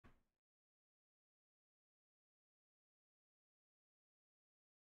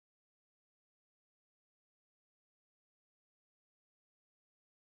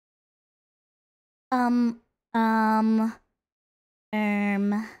Um, um,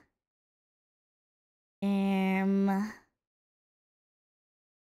 um,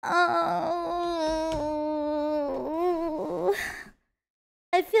 oh,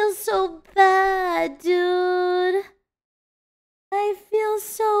 I feel so bad, dude. I feel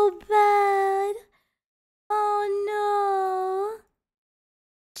so bad. Oh no.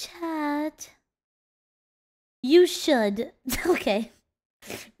 Chat. You should. Okay.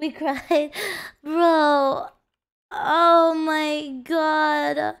 We cried. Bro. Oh my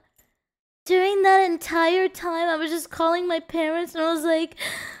god. During that entire time, I was just calling my parents and I was like,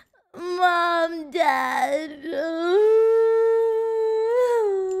 Mom, Dad.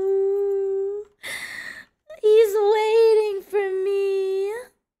 He's waiting for me.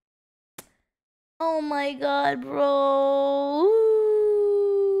 Oh my god, bro.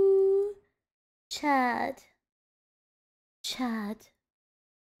 Chat.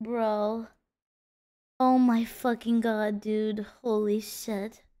 Bro. Oh my fucking god, dude. Holy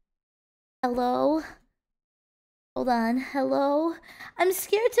shit. Hello? Hold on. Hello? I'm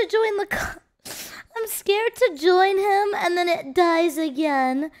scared to join I'm scared to join him and then it dies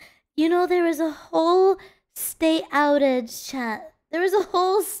again. You know, there is a whole state outage, chat. There is a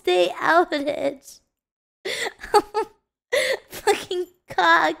whole state outage. Fucking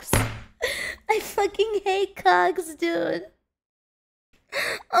Cox. I fucking hate Cox, dude.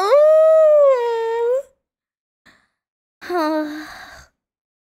 Oh.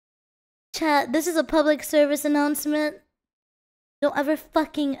 Chat, this is a public service announcement. Don't ever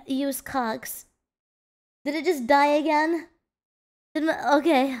fucking use Cox. Did it just die again?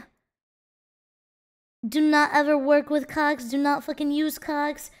 Okay. Do not ever work with Cox. Do not fucking use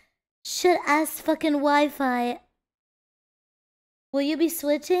Cox. Shit ass fucking Wi-Fi. Will you be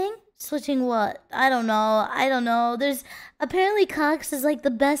switching? Switching what? I don't know. There's... Apparently Cox is like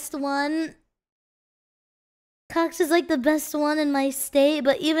the best one. Cox is like the best one in my state,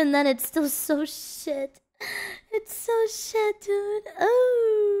 but even then it's still so shit. It's so shit, dude.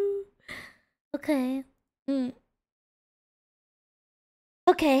 Oh. Okay.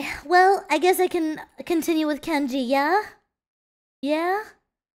 Okay, well, I guess I can continue with Kenji, yeah? Yeah?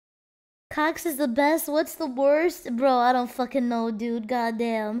 Cox is the best? What's the worst? Bro, I don't fucking know, dude.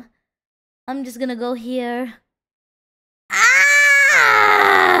 Goddamn. I'm just gonna go here.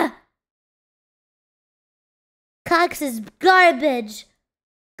 Ah! Cox is garbage.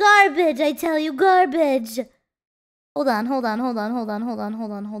 Garbage, I tell you, garbage. Hold on,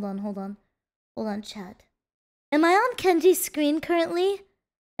 chat. Am I on Kenji's screen currently?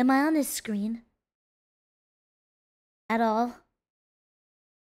 Am I on his screen? At all?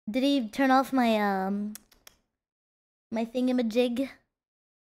 Did he turn off my, my thingamajig?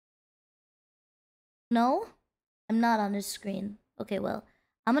 No? I'm not on his screen. Okay, well,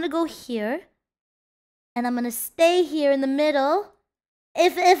 I'm gonna go here. And I'm gonna stay here in the middle.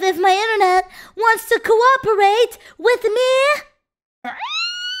 If my internet wants to cooperate with me.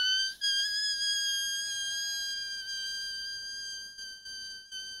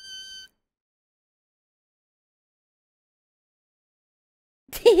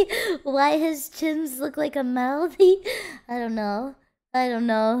 Why his chins look like a mouthy? I don't know.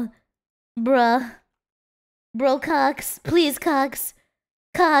 Bruh. Bro, Cox. Please, Cox.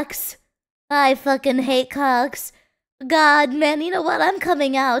 Cox. I fucking hate Cox. God, man, you know what? I'm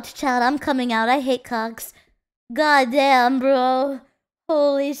coming out, chat. I'm coming out. I hate Cox. God damn, bro.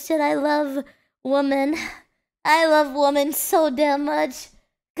 Holy shit, I love women. I love women so damn much.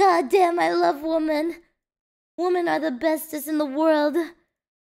 God damn, I love women. Women are the bestest in the world.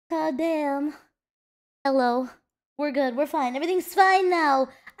 God damn. Hello. We're good. We're fine. Everything's fine now.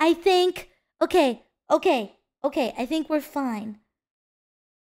 I think. Okay. I think we're fine.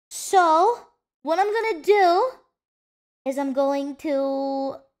 So, what I'm gonna do is I'm going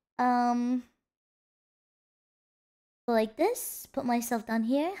to, go like this. Put myself down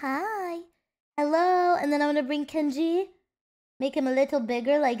here. Hi. Hello. And then I'm gonna bring Kenji. Make him a little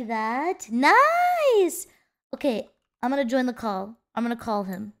bigger like that. Nice! Okay, I'm gonna join the call. I'm gonna call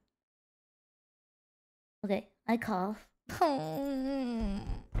him. Okay, I call. I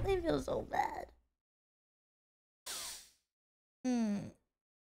feel so bad.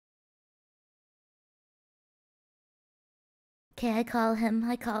 Okay, I call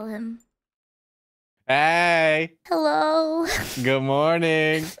him. Hey. Hello. Good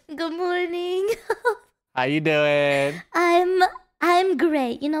morning. Good morning. How you doing? I'm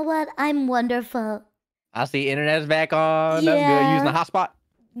great. You know what? I'm wonderful. I see internet's back on. Yeah. That's good. Using the hotspot?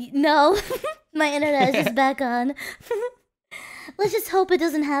 No, my internet is just back on. Let's just hope it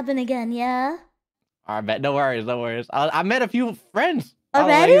doesn't happen again, yeah? All right, bet. No worries. I met a few friends.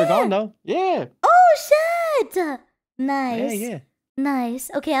 Already? You're gone, though. Yeah. Oh, shit! Nice. Yeah. Nice.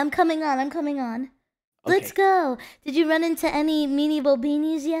 Okay, I'm coming on. Okay. Let's go. Did you run into any meanie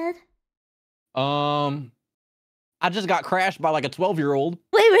beanies yet? I just got crashed by like a 12-year-old.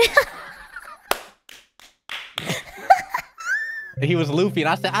 Wait. He was Luffy, and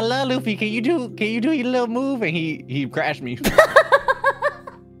I said, "I love Luffy. Can you do your little move?" And he crashed me.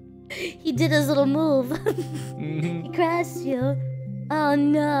 He did his little move. He crashed you. Oh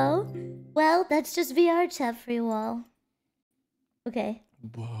no. Well, that's just VR chat for you all. Okay.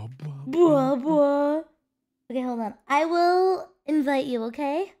 Blah. Okay, hold on. I will invite you,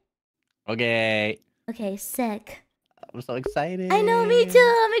 okay? Okay. Okay, sick. I'm so excited. I know, me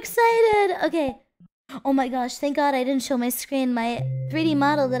too. I'm excited. Okay. Oh my gosh, thank God I didn't show my screen. My 3D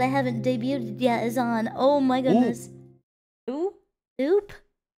model that I haven't debuted yet is on. Oh my goodness. Oop.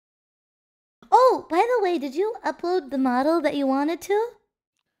 Oh, by the way, did you upload the model that you wanted to?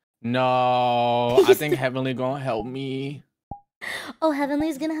 No, I think Heavenly gonna help me. Oh,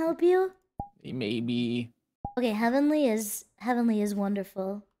 Heavenly's gonna help you? Maybe. Okay, Heavenly is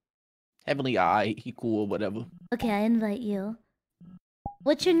wonderful. Heavenly, he cool, whatever. Okay, I invite you.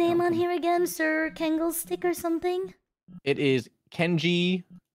 What's your name on here again, Sir 𝚃𝚁𝚃 or something? It is Kenji.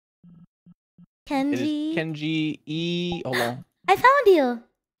 Kenji. It is Kenji E. Hold on. I found you.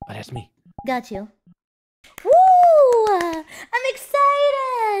 Oh, that's me. Got you. Woo! I'm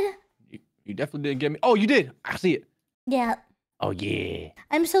excited. You definitely didn't get me. Oh, you did. I see it. Yeah. Oh yeah.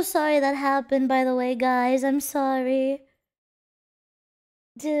 I'm so sorry that happened, by the way, guys. I'm sorry.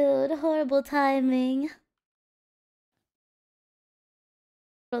 Dude, horrible timing.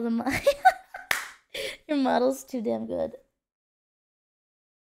 Bro, your model's too damn good.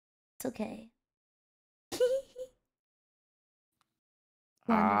 It's okay.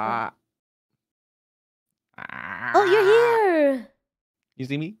 Wonderful. Oh, you're here. You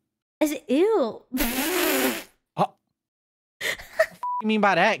see me? I said, ew. Oh. You mean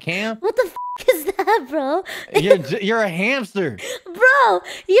by that, Cam? What the is that, bro? You're a hamster. Bro,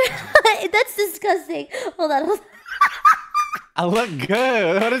 that's disgusting. Hold on. I look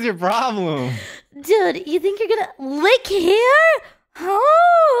good. What is your problem? Dude, you think you're gonna lick hair?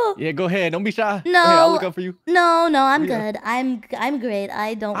 Oh. Yeah, go ahead. Don't be shy. No. Go ahead, I'll look up for you. No, I'm good. I'm great.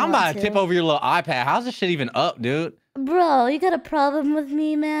 I don't I'm want about to tip over your little iPad. How's this shit even up, dude? Bro, you got a problem with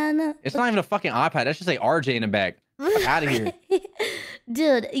me, man? It's not even a fucking iPad. That should say RJ in the back. Fuck out of here.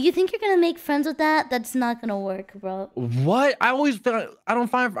 Dude, you think you're gonna make friends with that? That's not gonna work, bro. What? I always feel I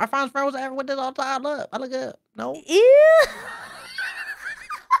find friends with this all the time. Look, I look good. No. Ew.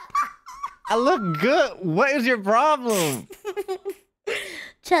 I look good. What is your problem?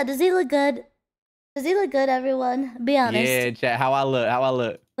 Chat, does he look good? Does he look good, everyone? Be honest. Yeah, chat. How I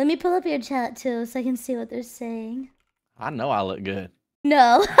look? Let me pull up your chat too so I can see what they're saying. I know I look good.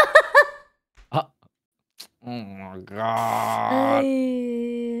 No. Oh my god.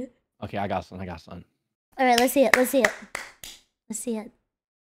 Hey. Okay, I got some. Alright, let's see it.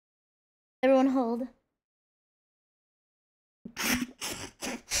 Everyone hold.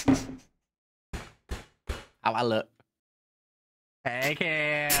 How I look? Hey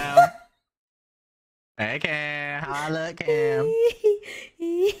Cam. Hey Cam. How I look, Cam?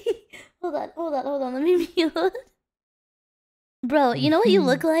 Hold on. Let me mute. Bro, you know what you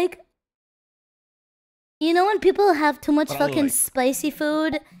look like? You know when people have too much fucking spicy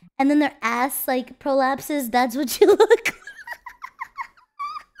food and then their ass like prolapses? That's what you look like.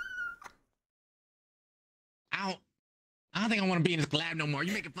 I don't think I want to be in this collab no more.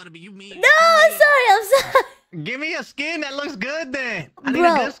 You making fun of me? You mean? No, I'm sorry. Give me a skin that looks good then. I need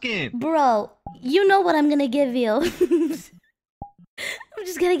a good skin. Bro, you know what I'm gonna give you. I'm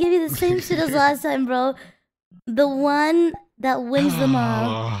just gonna give you the same shit as last time, bro. The one that wins them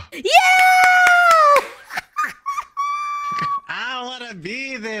all. Yeah! I don't want to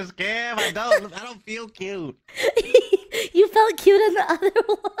be this, Cam. I don't feel cute. You felt cute in the other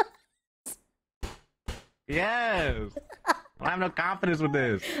one. Yes. I have no confidence with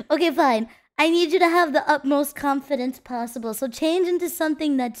this. Okay, fine. I need you to have the utmost confidence possible. So change into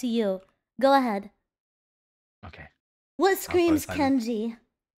something that's you. Go ahead. Okay. What screams Kenji?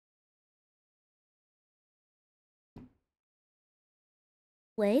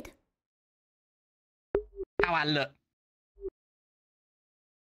 Wait. How I look?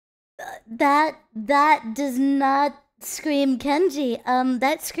 That does not scream Kenji.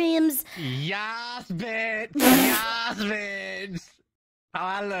 That screams. Yas, bitch. Yas, bitch. How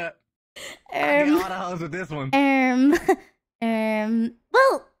I look? I get all the hoes with this one.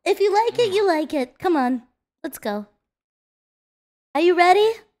 Well, if you like it, you like it. Come on, let's go. Are you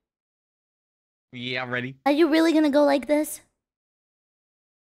ready? Yeah, I'm ready. Are you really gonna go like this?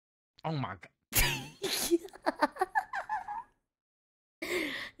 Oh my god.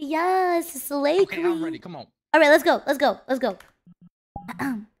 Yes, Slay Okay, Queen. I'm ready. Come on. All right, let's go. Let's go. Let's go.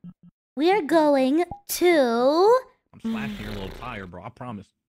 We are going to. I'm slashing your little tire, bro. I promise.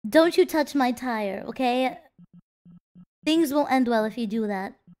 Don't you touch my tire, okay? Things won't end well if you do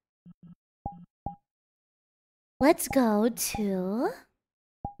that. Let's go to.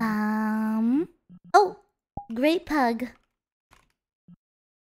 Oh, Great Pug.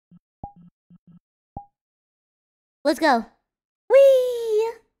 Let's go.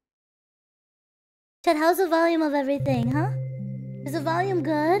 Whee! Chet, how's the volume of everything, huh? Is the volume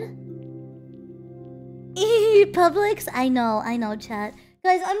good? Publix? I know, chat.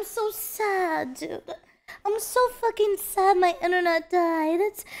 Guys, I'm so sad, dude. I'm so fucking sad my internet died.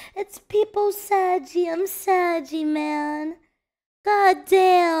 It's people sadgy. I'm sadgy, man. God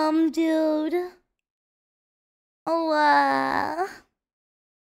damn, dude. Oh,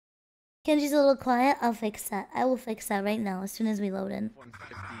 Kenji's a little quiet. I'll fix that. I will fix that right now as soon as we load in.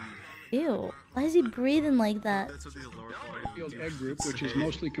 Ew. Why is he breathing like that? Egg group, which is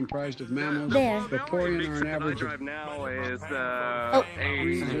mostly comprised of mammals. There. Vaporean are an average of now is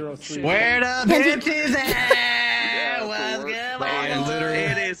 303. Where the bitches at? What's good?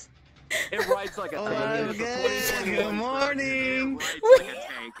 It is. It rides like a What's good? Good morning.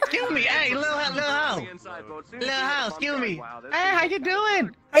 Excuse me, hey, little hoe. Little hoe, excuse me. Hey, how you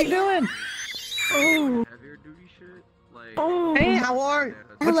doing? How you doing? Oh. Hey, how are you?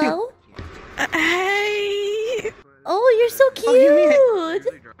 Hello? Hey. Oh, you're so cute.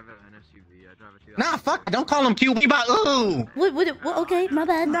 Nah, fuck. Don't call him cute. We about ooh. What, okay, my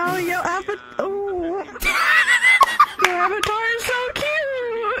bad. No, your avatar. Ooh. Your avatar is so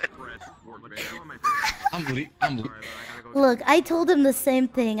cute. I'm Look, I told him the same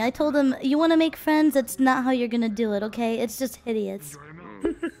thing. I told him, you want to make friends? That's not how you're gonna do it, okay? It's just hideous.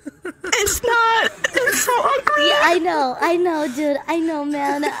 It's not. It's so ugly. Yeah, I know, dude. I know,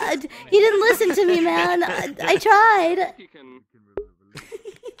 man. He didn't listen to me, man. I tried.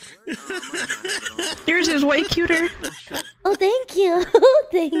 Yours is way cuter. Oh, thank you.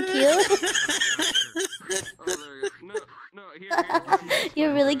 Thank you.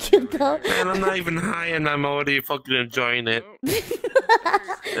 You're really cute, though. Man, I'm not even high and I'm already fucking enjoying it.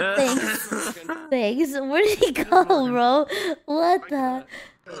 Thanks. Thanks. Where did he go, bro? What the?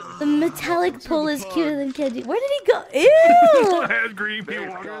 The metallic pole is cuter than Kenji. Where did he go? Ew!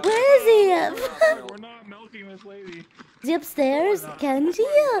 Where is he? We're not milking this lady. Is he upstairs? Kenji?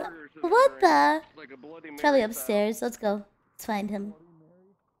 What the? Probably upstairs. Let's go. Let's find him.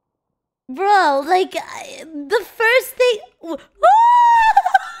 Bro, like, the first thing...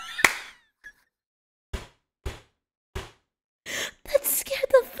 That scared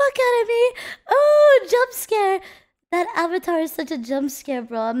the fuck out of me. Oh, jump scare. That avatar is such a jump scare,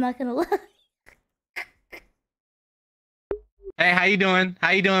 bro. I'm not gonna lie. Hey, how you doing?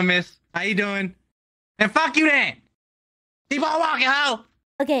 How you doing, miss? How you doing? And fuck you then. Keep on walking, hoe.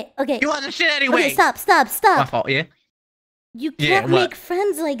 Okay. You wasn't shit anyway. Okay, stop. My fault, yeah? You can't make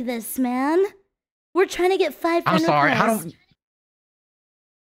friends like this, man. We're trying to get 5 friend I'm sorry. requests.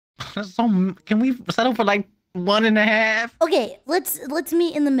 Can we settle for like 1.5? Okay, let's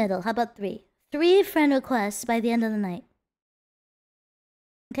meet in the middle. How about 3? 3 friend requests by the end of the night.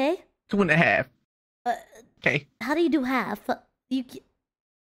 Okay? 2.5. Okay. How do you do half? I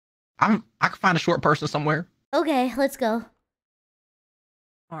can find a short person somewhere. Okay, let's go.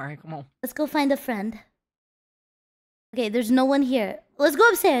 All right, come on. Let's go find a friend. Okay, there's no one here. Let's go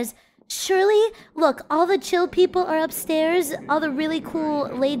upstairs. Surely, look, all the chill people are upstairs. All the really cool,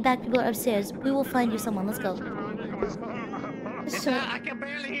 laid-back people are upstairs. We will find you someone. Let's go. I can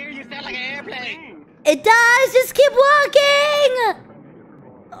barely hear you. Sound like an airplane. It does. Just keep walking.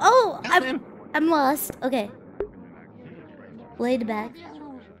 Oh, I'm lost. Okay. Laid back.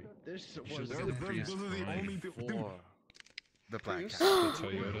 The black cat.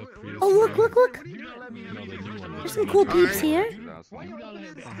 Oh, look. There's some cool peeps here.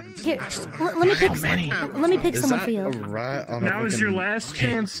 Here, let me pick someone for you. Now is your last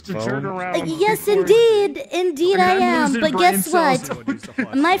chance to turn around. Yes, indeed I am. But guess what?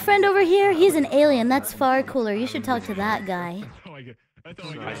 My friend over here, he's an alien. That's far cooler. You should talk to that guy. I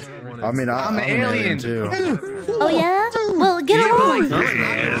mean, I'm an alien too. Oh yeah? Well, get along.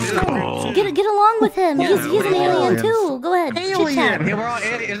 Get along with him. He's an alien too. Go ahead. Chit chat. Yeah, we're all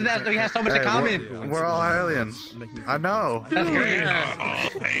aliens. Isn't that we have so much in common? We're all aliens. I know. That's great.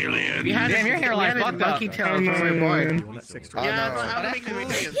 Alien. Damn, your hairline's fucked up. I know.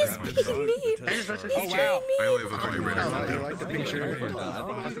 He's being mean. He's being mean.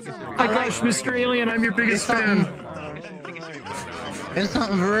 My gosh, Mr. Alien, I'm your biggest fan. It's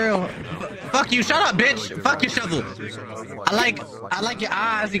something for real. Fuck you. Shut up, bitch. Fuck your shovel. I like your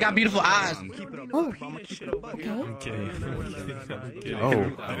eyes. You got beautiful eyes. Oh. Okay. Oh,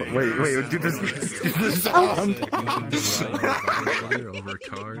 wait, do this sound.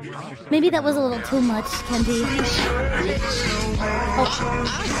 Maybe that was a little too much, Kenji.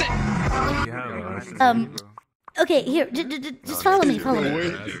 Oh. Okay, here, just follow me, follow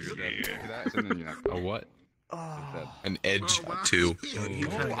me. A what? An edge too. He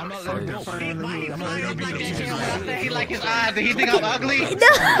like his eyes. Did he think I'm ugly? No.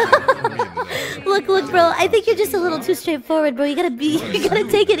 Look, bro. I think you're just a little too straightforward, bro. You gotta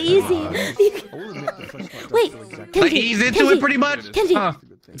take it easy. Wait, Kenji. Like ease into it, pretty much. Kenji,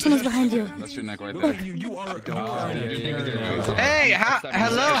 someone's behind you. That's your neck right there. Hey,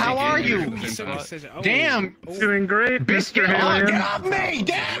 hello. How are you? Damn. Doing great, Mr. Get Alien. off me!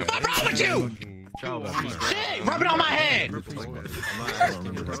 Damn, what's wrong with you? Shit, rub it on my head.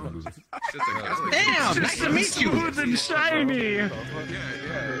 Damn, nice to meet you. Smooth and shiny.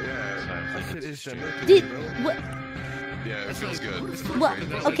 Dude, what? Yeah, it feels good. What?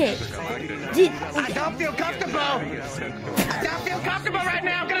 Okay. Dude, I don't feel comfortable. I don't feel comfortable right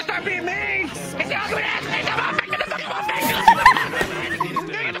now. I'm gonna start being mean. It's the ugly ass thing. Come on, get the fuck off me.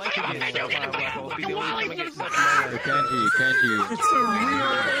 Get the fuck off me. Kenji. It's a real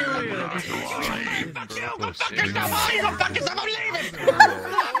alien. Go fuck yourself. Oh, you go fuck yourself. I'm leaving. Get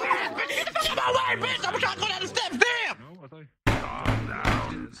the fuck out of my way, bitch. I'm trying to go down the steps. Damn.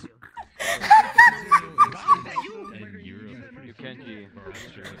 Kenji.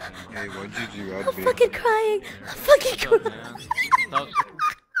 Hey, what did you I'm fucking crying. I'm fucking crying.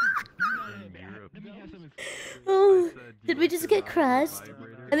 Oh, did we just get crushed?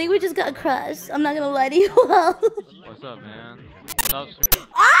 I think we just got crushed. I'm not gonna lie to you all. What's up, man? Ah,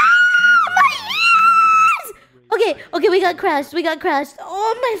 my ears! Okay, we got crashed.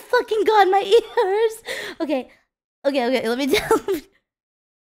 Oh my fucking god, my ears. Okay, let me tell you.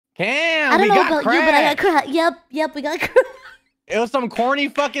 Damn, I don't we know got about crashed. you, but I got crashed. Yep, we got crashed. It was some corny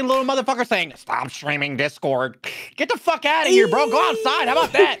fucking little motherfucker saying, "Stop streaming Discord." Get the fuck out of here, bro. Go outside. How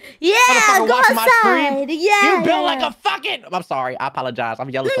about that? Yeah, Motherfucker go watching my stream. outside. Yeah, You built like a fucking. I'm sorry. I apologize. I'm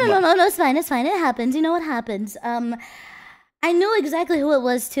yelling so much. No, it's fine. It happens. You know what happens. I knew exactly who it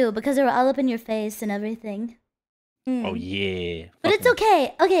was too because they were all up in your face and everything. Oh yeah. But it's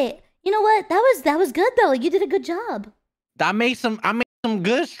okay. Okay, you know what? That was good though. You did a good job. I made some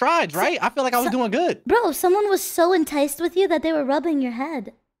good strides, right? I feel like I was doing good. Bro, someone was so enticed with you that they were rubbing your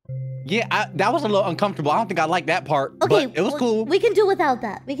head. Yeah, that was a little uncomfortable. I don't think I liked that part. Okay, but it was cool. We can do without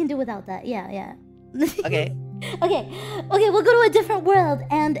that. Yeah. Okay. Okay, we'll go to a different world,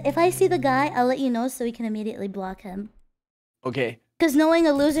 and if I see the guy, I'll let you know so we can immediately block him. Okay. Because knowing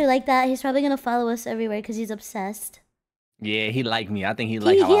a loser like that, he's probably gonna follow us everywhere because he's obsessed. Yeah, he liked me. I think he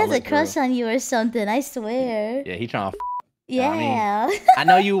liked how He I has a look, crush bro. on you or something, I swear. Yeah, he trying to. Yeah. I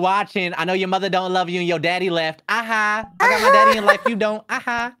know you watching. I know your mother don't love you and your daddy left. Aha. I got my daddy in life. You don't.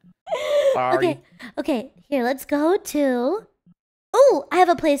 Aha. Sorry. Okay. Here, let's go to... Oh, I have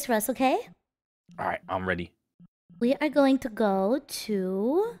a place for us, okay? All right, I'm ready. We are going to go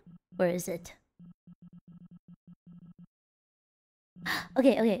to... Where is it?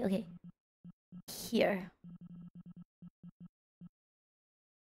 Okay. Here.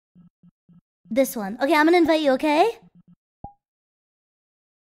 This one. Okay, I'm gonna invite you, okay?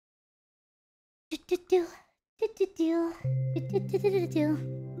 I'm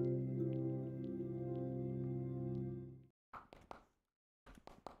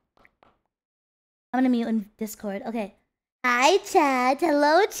gonna mute in Discord. Okay. Hi, chat.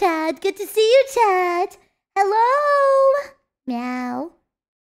 Hello, chat. Good to see you, chat. Hello. Meow.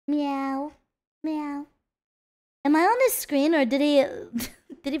 Meow. Meow. Am I on his screen, or did he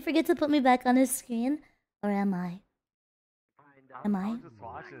did he forget to put me back on his screen, or am I? Am I?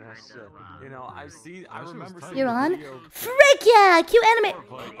 You know, I remember seeing You're on? Frick yeah! Cute anime!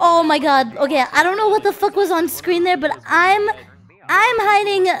 Oh my god. Okay, I don't know what the fuck was on screen there, but I'm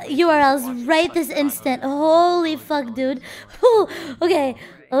hiding URLs right this instant. Holy fuck, dude. Whew. Okay.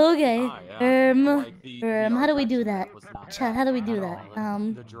 How do we do that? Chat, how do we do that? I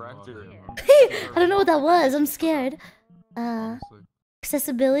don't know what that was. I'm scared.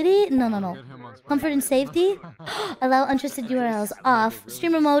 Accessibility? No. Comfort and safety? Allow untrusted URLs off.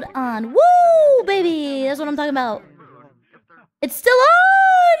 Streamer mode on. Woo, baby! That's what I'm talking about. It's still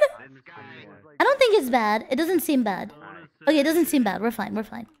on! I don't think it's bad. It doesn't seem bad. Okay, it doesn't seem bad. We're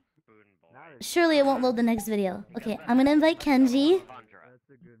fine. Surely it won't load the next video. Okay, I'm gonna invite Kenji.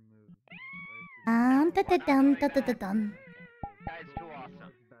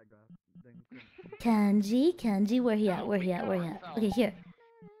 Kenji, where he at? Okay, here.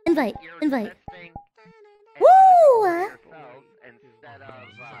 Invite. Invite. Woo!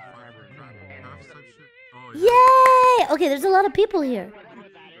 Yay! Okay, there's a lot of people here.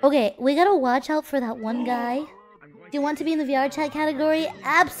 Okay, we gotta watch out for that one guy. Do you want to be in the VRChat category?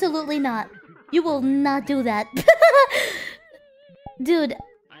 Absolutely not. You will not do that. Dude,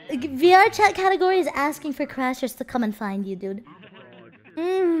 VRChat category is asking for crashers to come and find you, dude.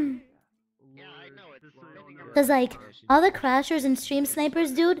 Cause like, all the crashers and stream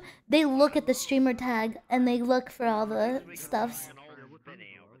snipers, dude, they look at the streamer tag and they look for all the stuffs.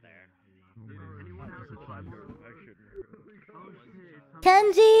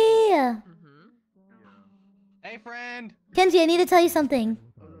 Kenji! Hey, friend! Kenji, I need to tell you something.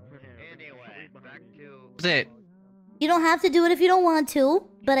 What's it? You don't have to do it if you don't want to,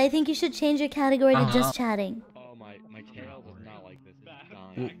 but I think you should change your category to just chatting. Oh, my channel does not like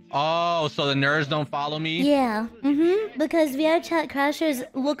this. Oh, so the nerds don't follow me? Yeah, because VRChat crashers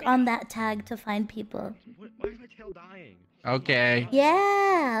look on that tag to find people. Why is my tail dying? Okay.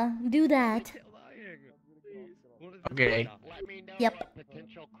 Yeah, do that. Okay. Yep.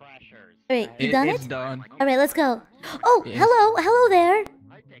 Alright, you done It's it? done. Alright, let's go. Oh, hello there.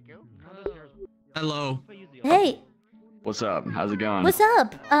 Hello. Hey, What's up? How's it going? what's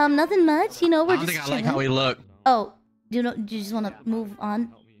up? Nothing much. You know, we're I don't just think I like chilling. how we look. Oh, do you just want to move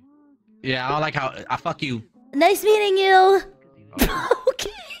on? Yeah, I don't like how I fuck you. Nice meeting you.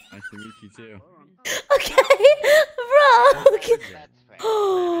 Okay. Nice to meet you too. Okay, bro. Okay.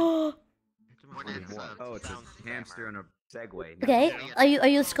 Oh, it's a hamster and a Segway. Okay. Are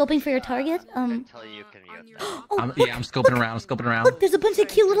you scoping for your target? I'm scoping around. I'm scoping around. Look, there's a bunch of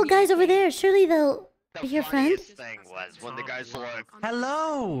cute little guys over there. Surely they'll be your friend. Thing was when the guys were like,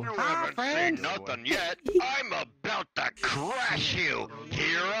 Hello. Hi, friend. nothing yet. I'm about to crash you.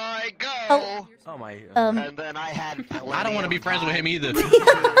 Here I go. Oh my. And then I had. I don't want to be friends with him either.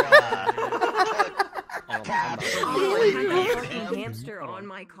 Hamster on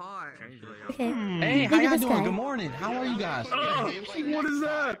my car. Okay. Hey, how y'all doing? Good morning. How are you guys? What is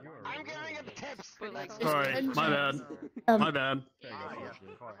that? I'm giving him tips. Sorry, my bad. My bad.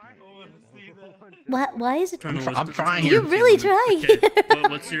 Why is it? I'm trying here. You're really trying. Okay,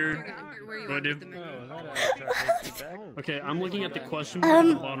 what's your? What do I do? Okay, I'm looking at the question mark at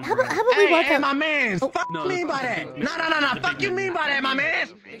the bottom. How about we walk Hey, up? my man. Fuck No, you mean by that? No. Fuck you mean by that, my man?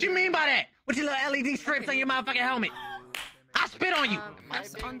 What you mean by that? With your little LED strips on your motherfucking helmet? I spit on you.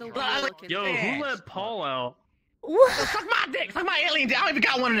 Yo, who let Paul out? What? Suck my dick. Suck my alien dick. I don't even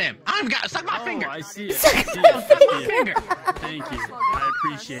got one of them. I don't even got. Suck my finger. I see it. Suck I see my it. Suck my finger. Thank you. I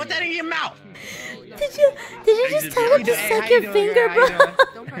appreciate Put it. that in your mouth. Did you just tell him to suck your finger, bro?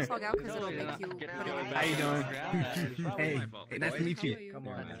 Don't press log out because it'll make you put it in. How you doing? Hey, nice to meet you. Come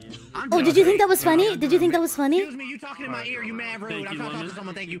on. Oh, did you think that was funny? Did you think that was funny? Excuse me, you talking in my ear? You mad rude? I'm trying to talk to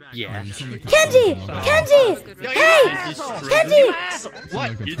someone. Thank you. Yeah. Kenji! Hey! Kenji!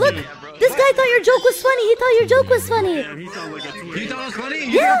 What? Look, this guy thought your joke was funny. He thought your joke was funny. He sounds like a You thought it was funny? You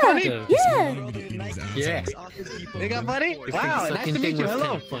Yeah, thought it was funny? yeah. They got funny? Wow, nice to meet you.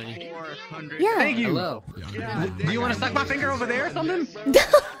 Hello. Yeah. Thank you. Hello. Do you want to suck my finger over there or something?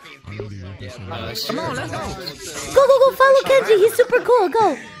 Come on, let's go. Go, follow Kenji. He's super cool.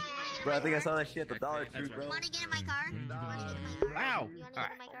 Go. Bro, I think I saw that shit at the Dollar Tree, bro. Wow.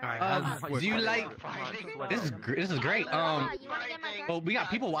 Alright. Do you like? This is great. Well, we got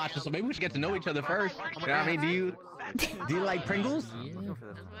people watching, so maybe we should get to know each other first. You know what I mean? Do you like Pringles?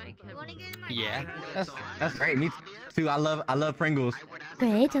 Yeah. That's great. Me too. I love Pringles.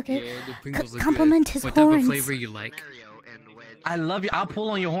 Great. Okay. Yeah, the Pringles look Compliment good. his what horns. What type of flavor you like? I love you. I'll pull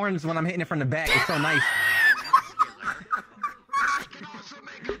on your horns when I'm hitting it from the back. It's so nice.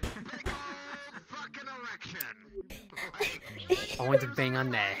 I want to bang on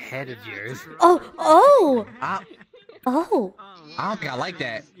that head of yours. Oh. I don't think I like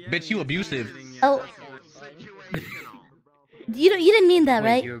that. Bitch, you abusive. Oh. You didn't mean that,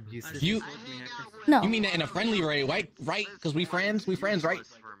 right? You're abusive. No. You mean that in a friendly way, right? Right? Because we friends, right?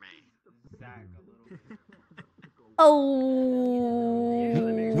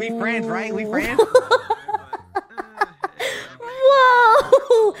 Oh. We friends, right? We friends?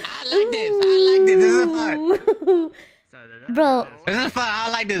 Whoa. I like this. This is fun. Bro. This is fun. I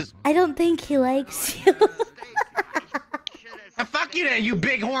like this. I don't think he likes you. Fuck you then, you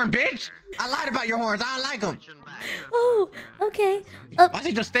big horn bitch. I lied about your horns. I don't like them. Oh, okay. Why is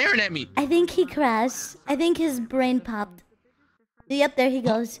he just staring at me? I think he crashed. I think his brain popped. Yep, there he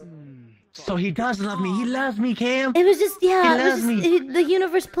goes. So he does love me. He loves me, Cam. It was just, yeah, He it was loves just, the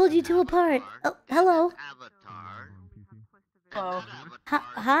universe pulled you two apart. Oh, hello.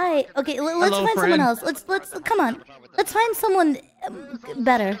 Hi. Okay, let's Hello, find someone friend. else. Let's come on. Let's find someone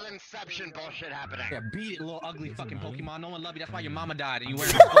better. Yeah, beat it, little ugly fucking Pokemon. No one love you. That's why your mama died and you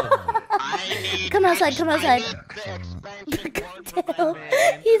wearing a Come outside. Come outside.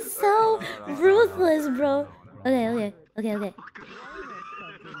 He's so ruthless, bro. Okay.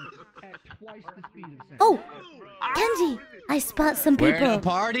 Oh, Kenji, I spot some people. Where the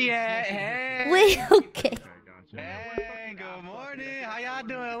party at? Hey. Wait, okay. Hey, good morning. How y'all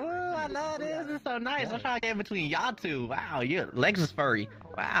doing? Woo, I love this. This is so nice. I'm trying to get in between y'all two. Wow, your legs is furry.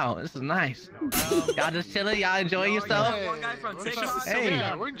 Wow, this is nice. Y'all just chilling? Y'all enjoying yourself? Hey.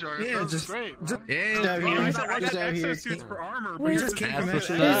 Yeah, we're enjoying it. Yeah, just Yeah, out here. We just came from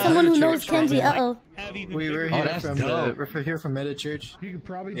There's someone who knows Kenji. Uh-oh. We were here from we're here from Meta Church.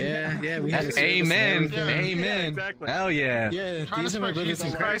 Yeah, we had a Amen. service and everything. Amen. Hell yeah. Yeah, these are my brothers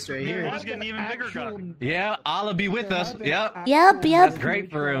in Christ right here. Yeah, Allah be with us. Yep. Yep. That's great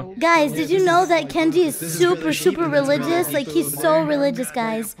for real. Guys, did you know that Kenji is super religious? Like, he's so religious,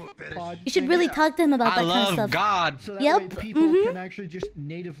 guys. You should really talk to him about that kind of stuff. God. Yep. Can actually just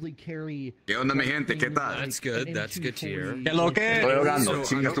natively carry. ¿Qué onda, mi gente? ¿Qué tal? That's good. That's good to hear. ¿Qué lo que? Estoy ahogando,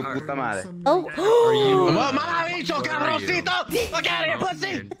 chinga tu puta madre. Oh. Mamá bicho, cabroncito. Look out here,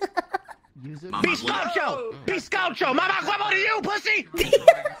 pussy. Bizcocho. Mamá huevo to you, pussy.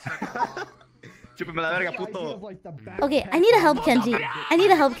 Chúpame la verga, puto. Okay, I need to help Kenji. I need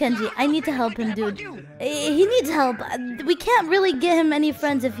to help him, dude. He needs help. We can't really get him any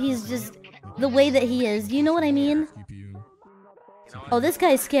friends if he's just the way that he is. You know what I mean? Oh, this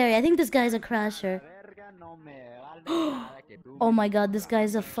guy's scary. I think this guy's a crasher. Oh my god, this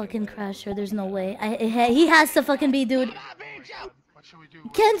guy's a fucking crasher. There's no way. He has to fucking be, dude.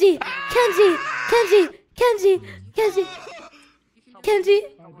 Kenji!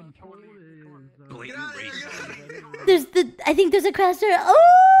 I think there's a crasher.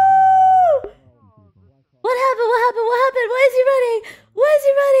 Oh! What happened? Why is he running?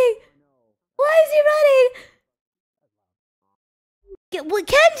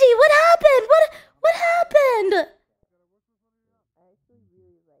 Kenji, what happened? What happened?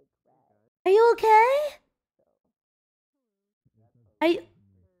 Are you okay?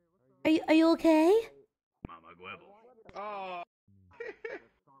 Are you okay?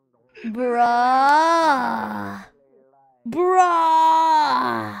 Bruh.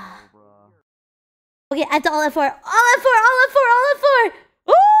 Okay, I have to all F4.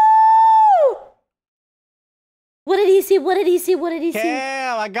 Woo! What did he see?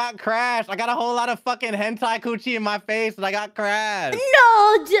 Damn, I got crashed. I got a whole lot of fucking hentai coochie in my face and I got crashed.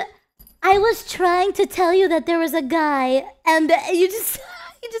 No! I was trying to tell you that there was a guy and you just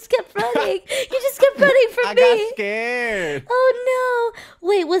kept running. From me. I got scared. Oh no.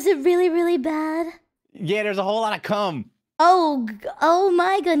 Wait, was it really bad? Yeah, there's a whole lot of cum. Oh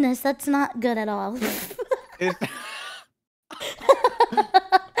my goodness, that's not good at all. I'm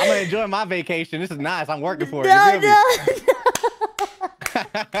gonna enjoy my vacation. This is nice. I'm working for it.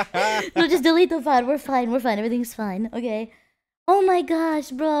 No, just delete the file. We're fine. Everything's fine. Okay. Oh my gosh,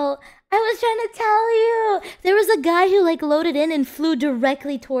 bro. I was trying to tell you. There was a guy who like loaded in and flew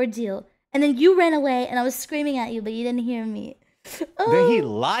directly towards you. And then you ran away and I was screaming at you, but you didn't hear me. Oh. Then he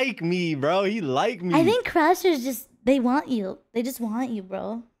like me, bro. He like me. I think crashers they want you. They just want you,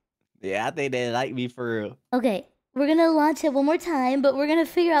 bro. Yeah, I think they like me for real. Okay. We're gonna launch it one more time, but we're gonna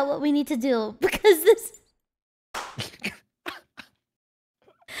figure out what we need to do. Because this...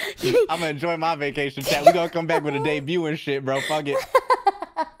 I'm gonna enjoy my vacation, chat. We gonna come back with a debut and shit, bro. Fuck it.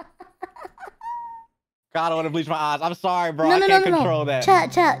 God, I don't want to bleach my eyes. I'm sorry, bro. I can't control that.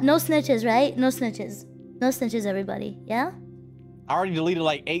 Chat. No snitches, right? No snitches, everybody. Yeah? I already deleted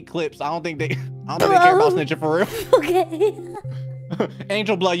like 8 clips. I don't think they care about snitching for real. Okay.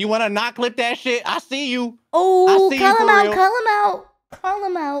 Angel Blood, you wanna not clip that shit? I see you. Oh, call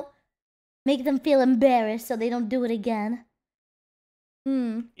him out. Make them feel embarrassed so they don't do it again.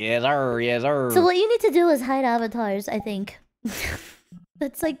 Yes, sir. So what you need to do is hide avatars, I think.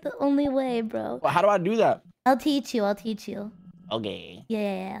 That's like the only way, bro. Well, how do I do that? I'll teach you. Okay.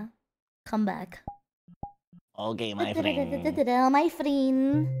 Yeah. Come back. Okay, my friend. My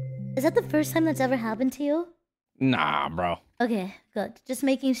friend. Is that the first time that's ever happened to you? Nah, bro. Okay, good. Just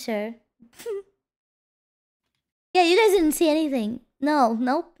making sure. Yeah, you guys didn't see anything. No,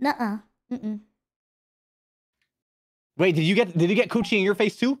 nope, nuh-uh. Wait, did you get coochie in your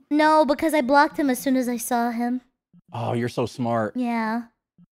face too? No, because I blocked him as soon as I saw him. Oh, you're so smart. Yeah.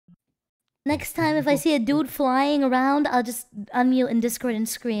 Next time if I see a dude flying around, I'll just unmute in Discord and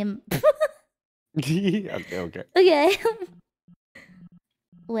scream. Okay. Okay.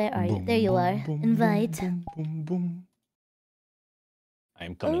 Where are you? There you are. Invite. I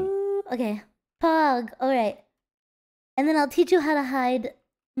am coming. Ooh, okay. Pog. All right. And then I'll teach you how to hide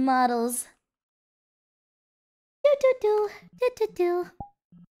models. Do do do do do do.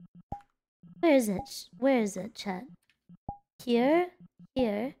 Where is it? Where is it, chat? Here,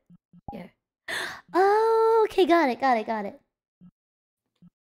 here, here. Oh, okay, got it, got it, got it.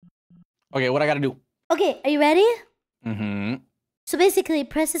 Okay, what I gotta do? Okay, are you ready? Mm-hmm. So basically,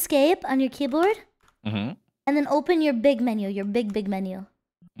 press escape on your keyboard. Mm-hmm. And then open your big menu, your big menu.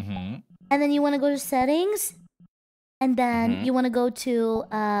 Mm-hmm. And then you want to go to settings. And then you want to go to,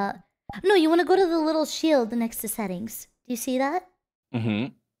 no, you want to go to the little shield next to settings. Do you see that? Mm-hmm.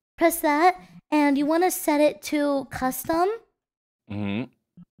 Press that. And you want to set it to custom. Mm-hmm.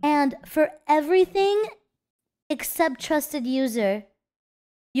 And for everything except trusted user,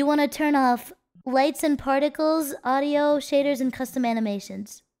 you want to turn off lights and particles, audio, shaders, and custom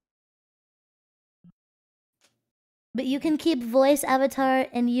animations. But you can keep voice, avatar,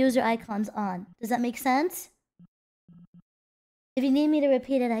 and user icons on. Does that make sense? If you need me to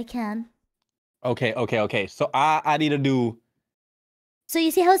repeat it, I can. Okay. So I need to do... So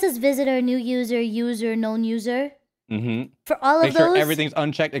you see how it says visitor, new user, user, known user? Mm-hmm. For all of make sure those... everything's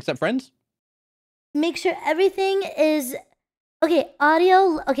unchecked except friends? Make sure everything is... Okay,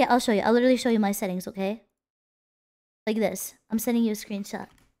 audio... Okay, I'll show you. I'll literally show you my settings, okay? Like this. I'm sending you a screenshot.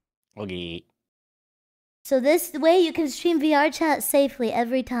 Okay. So this way you can stream VRChat safely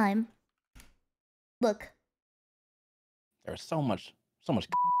every time. Look. There's so much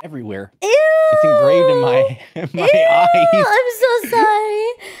everywhere. Ew! It's engraved in my eyes. I'm so sorry.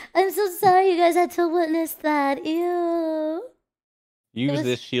 I'm so sorry you guys had to witness that. Ew. Use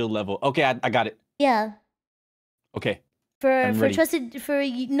this shield level. Okay, I got it. Yeah. Okay. For trusted, for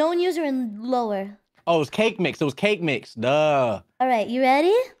known user and lower. Oh, it was cake mix. It was cake mix. Duh. All right, you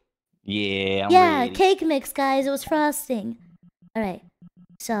ready? Yeah, I'm ready. Cake mix, guys. It was frosting. All right.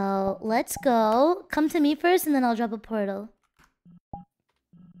 So let's go. Come to me first, and then I'll drop a portal.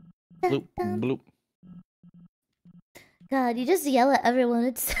 Bloop, bloop. God, you just yell at everyone.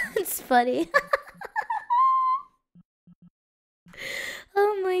 It's funny.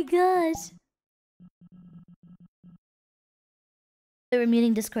 Oh my gosh. We're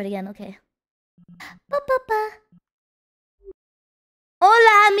muting Discord again. Okay. Ba-ba-ba.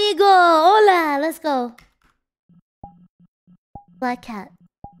 Hola, amigo. Hola. Let's go. Black cat.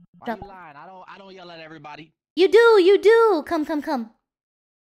 Why you lying? I don't yell at everybody. You do. Come.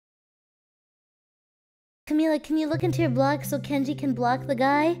 Camila, can you look into your block so Kenji can block the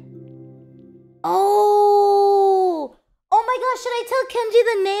guy? Oh my gosh, should I tell Kenji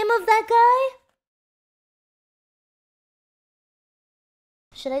the name of that guy?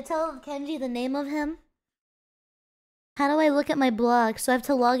 Should I tell Kenji the name of him? How do I look at my blog? So I have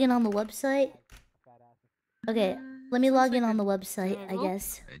to log in on the website? Okay, let me log in on the website, I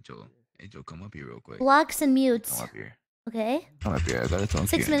guess. Hey Joe, come up here real quick. Blocks and mutes. Come up here. Okay. Come up here. I gotta talk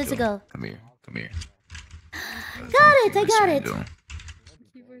to you. 6 minutes ago. Come here. I got it. Hold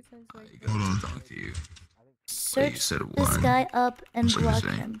on. Talk to you. Search this guy up and block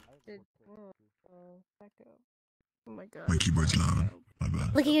him. Oh my god. My keyboard's loud. My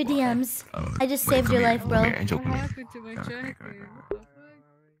bad. Look at your DMs. I just saved your life, bro. Angel, come here.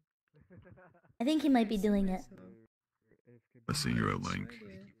 I think he might be doing it. I seen your link.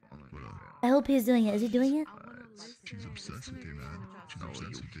 I hope he's doing it. Is he doing it? She's obsessed with you, man. She's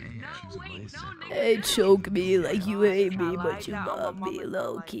obsessed with you. She's amazing. Hey, choke me like you hate me, but you love me.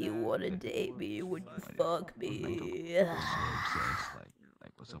 Low key, wanna date me? Would you fuck me?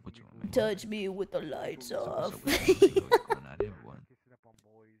 What's up with you? Touch me with the lights off.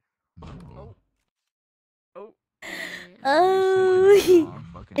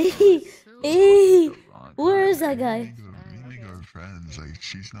 Where is that guy? Friends, like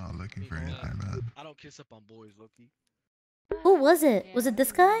she's not looking for anything, man. I don't kiss up on boys, Loki. Who was it? Was it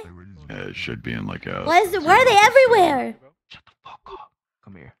this guy? Yeah, it should be in like a. Why are they everywhere? Shut the fuck up.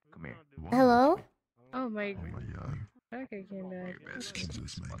 Come here. Hello? Oh my god. Okay, came back.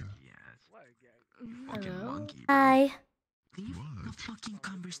 Hello? Hi. Leave the fucking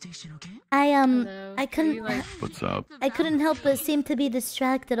conversation, okay? I couldn't. What's up? I couldn't help but seem to be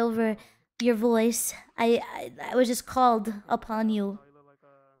distracted over your voice. I was just called upon you.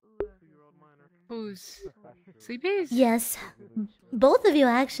 Who's Sleepies? Yes, both of you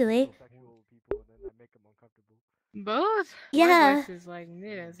actually. Both? Yeah. My voice is like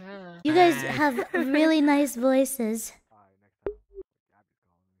this, huh? You guys have really nice voices.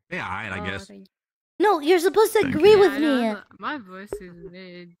 Yeah, alright, I guess. No, you're supposed to agree with me. My voice is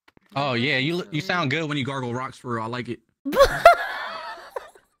mid. Oh yeah, you sound good when you gargle rocks for real. I like it.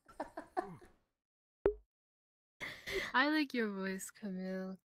 I like your voice,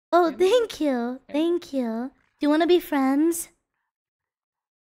 Camille. Oh, thank you. Thank you. Do you want to be friends?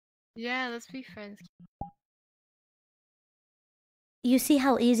 Yeah, let's be friends. You see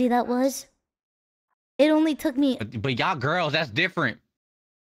how easy that was? It only took me... But y'all girls, that's different.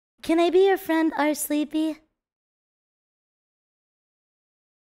 Can I be your friend, 𝚲𝙰𝙸𝙻𝙰?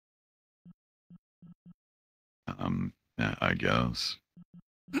 Yeah, I guess.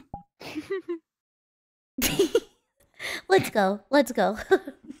 Let's go. Let's go.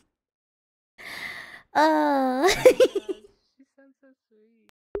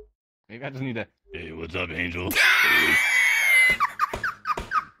 Maybe I just need to. Hey, what's up, Angel?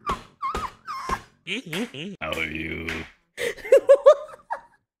 How are you?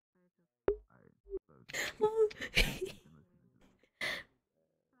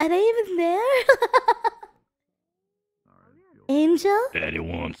 Are they even there? Angel? Daddy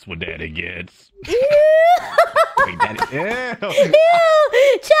wants what daddy gets. Ew! Wait, daddy. Ew!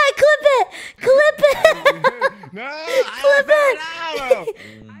 Ew! Chat, clip it! Clip it! No! Clip it! Oh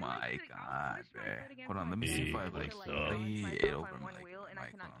my god, man. Hold on, let me see if I like lay it over my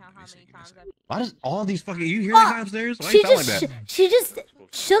Why does all these fucking you hear that guy upstairs? Why She you sound just, like that? she just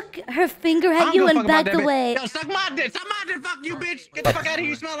shook her finger at you and backed away. Yo, suck my dick! Suck my dick! Fuck you, bitch! Get the fuck out of here!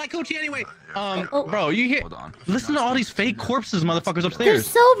 You smell like coochie anyway. Bro, you hear? Hold on. Listen to all these fake corpses, motherfuckers upstairs. There's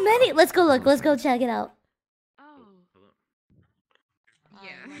so many. Let's go look. Let's go check it out.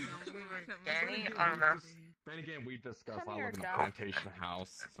 Then again, we discussed I live in a plantation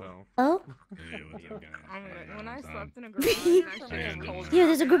house, so. Oh? When I slept in a garage, I actually just cold. Here,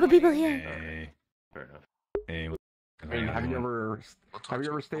 there's a group of people here. Hey. Fair enough. Hey, I mean, have you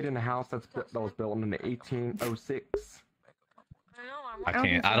ever stayed in a house that was built in the 1806? I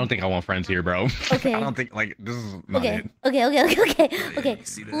can't. I don't think I want friends here, bro. Okay. I don't think like this is not it. Okay.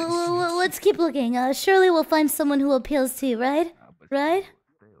 Let's keep looking. Surely we'll find someone who appeals to you, right? Right?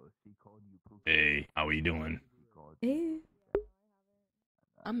 Hey, how are you doing? Hey.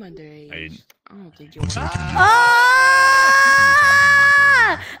 I'm underage. Hey. I don't think you'll.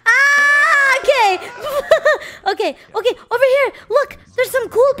 Okay. Okay, over here. Look, there's some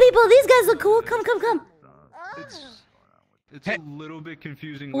cool people. These guys look cool. Come. It's a little bit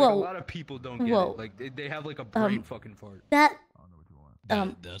confusing. Like, Whoa. a lot of people don't get Whoa. it. Like they have like a brain fucking fart. That's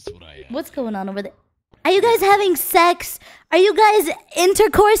what I am. What's going on over there? Are you guys having sex? Are you guys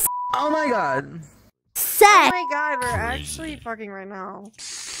intercourse? Oh my god. Sex. Oh my god, we're actually fucking right now.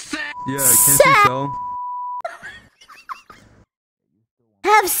 Yeah, can't you tell?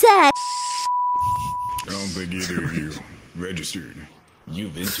 Have sex. I don't think either of you registered.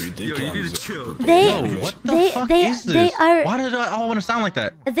 You've entered the Yo, you need to chill. What the fuck is this? They are. Why did I all want to sound like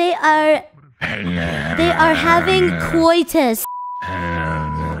that? They are having coitus.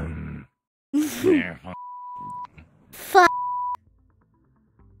 Fuck.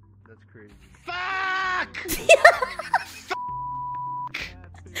 That's crazy. Fuck!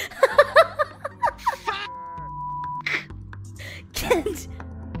 Kent.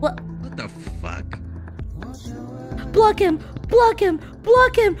 What? What the fuck? Block him! Quick!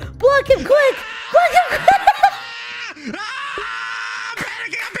 Block him quick!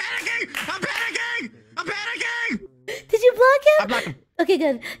 I'm panicking! Did you block him? I blocked him. Okay,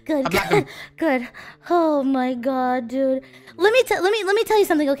 good. Oh my god, dude. Let me tell you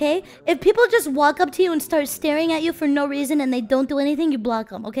something, okay? If people just walk up to you and start staring at you for no reason and they don't do anything, you block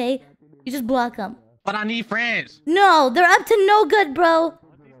them, okay? You just block them. But I need friends. No, they're up to no good, bro.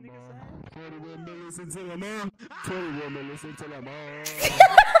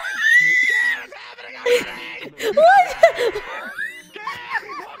 What?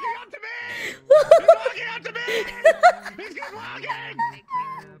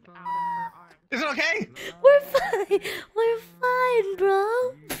 Is it okay? We're fine, bro.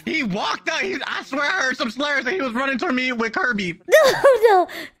 He walked out. I swear I heard some slurs and he was running toward me with Kirby. No.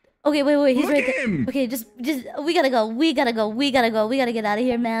 Okay, wait. He's Look right at there. him. Okay, just we gotta go. We gotta get out of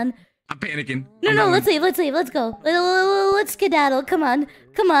here, man. I'm panicking. No, let's leave. Let's go. Let's skedaddle. Come on.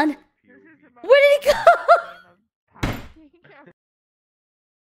 Where did he go?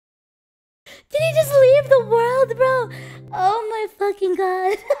 Did he just leave the world, bro? Oh my fucking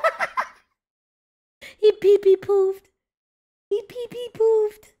god. He pee-pee poofed.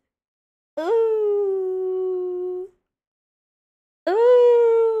 Ooh.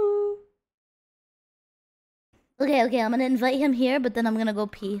 Okay, I'm gonna invite him here, but then I'm gonna go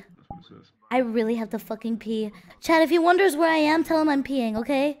pee. I really have to fucking pee. Chad, if he wonders where I am, tell him I'm peeing,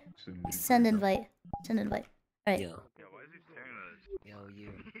 okay? Send invite. Alright. Yo,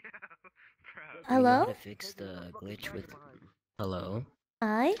 you. Hello? You know how to fix the glitch with... Hello?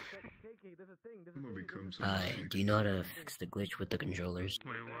 Hi? Hi, do you know how to fix the glitch with the controllers?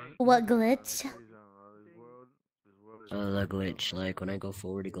 What glitch? The glitch, like when I go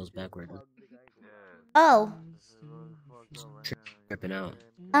forward, it goes backward. Oh. Tripping out.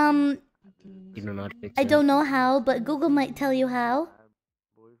 You don't know how to fix I it? don't know how, but Google might tell you how.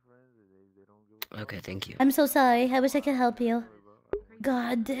 Okay, thank you. I'm so sorry. I wish I could help you.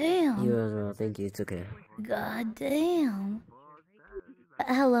 God damn. You as well, thank you, it's okay. God damn.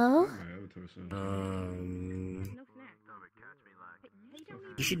 Hello?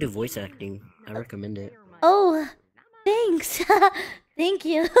 You should do voice acting. I recommend it. Oh, thanks. Thank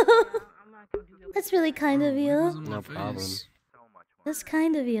you. That's really kind of you. No problem. That's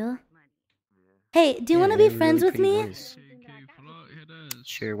kind of you. Hey, do you want to be friends with me?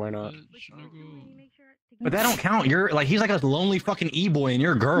 Sure, why not? But that don't count. You're like he's like a lonely fucking e-boy and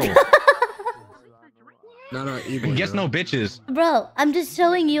you're a girl. No, e-boy. Guess no bitches. Bro, I'm just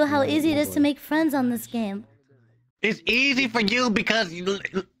showing you how easy it is to make friends on this game. It's easy for you because you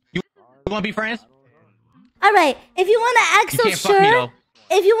want to be friends. All right, if you want to act so can't fuck me, sure, though.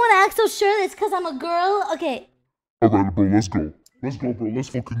 if you want to act so sure, it's because I'm a girl. Okay. Alright, bro, let's go. Let's go, bro. Let's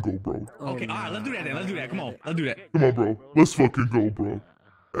fucking go, bro. Okay, alright, let's do that then. Let's do that. Come on, let's do that. Come on, bro. Let's fucking go, bro.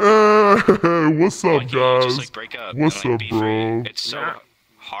 Hey, what's up, guys? Just like break up. What's and, up, like, be bro? free. It's so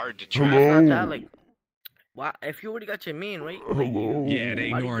hard to try. Hello. Like, why? If you already got your man, right? Hello. Yeah, they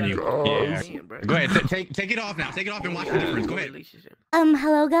ignoring you. Guys. Yeah. Go ahead, take it off now. Take it off and watch the difference. Go ahead.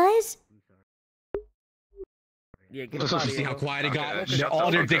 Hello, guys? Yeah, See how quiet it got?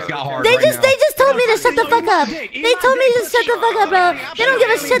 All their dicks got hard. They right just now. told me to shut the fuck up. They told me to shut the fuck up, bro. They don't give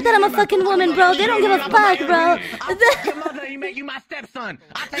a shit that I'm a fucking woman, bro. They don't give a fuck, bro. You my stepson.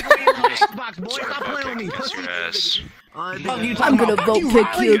 I take away your Xbox, boy. Stop playing with me. That's your ass. I'm gonna vote kick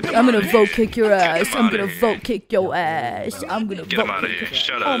you. I'm gonna vote kick your ass. I'm gonna vote kick your ass. I'm gonna Get him vote out of kick. here.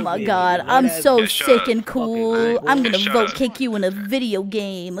 Shut Oh up. my god, I'm so Yeah, shut sick up. and cool. I'm gonna Shut vote up. kick you in a video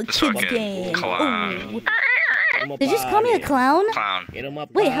game, a This kids fucking game. clown. Ooh. Did you just call me a clown? Clown.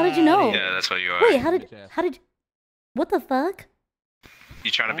 Wait, how did you know? Yeah, that's what you are. Wait, how did, what the fuck?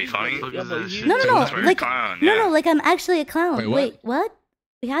 You trying to be funny? No, That's why you're a like, clown. no, like I'm actually a clown. Wait, Wait, what?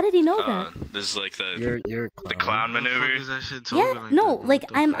 How did he know that? This is like the the clown maneuver. Yeah, no, like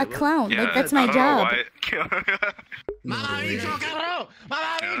I'm a clown. Yeah, Like that's my I don't job. know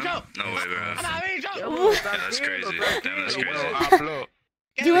why. No way, bro. Yeah, that's crazy. Damn, that's crazy.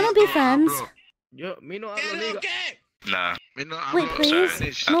 Do you want to be friends? Nah. Wait,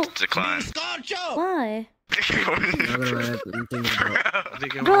 please. Sorry. No. Decline. Why? Bro,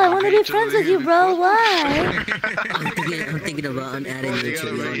 Bro, I want to be friends with you, bro. Why? I'm thinking about unadding you, to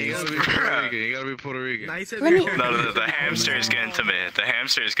be honest. You gotta be Puerto Rican. Let me. No, the hamster is getting to me. The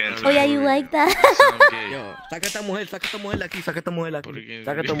hamster is getting to Oh me. yeah, you like that? Saca esta mujer de aquí, saca esta mujer de aquí.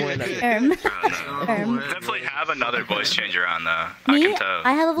 Saca esta mujer de aquí. Definitely have another voice changer on though. I Me? can tell.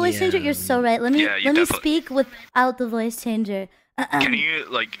 I have a voice changer. You're so right. Let me Yeah, you let me definitely- speak without the voice changer. Can you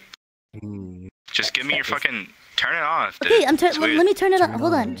like just give me your fucking turn it off? Dude. Okay, I'm It's weird. let me turn it off.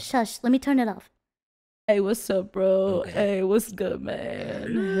 Hold on, shush. Let me turn it off. Hey, what's up, bro? Hey, what's good, man?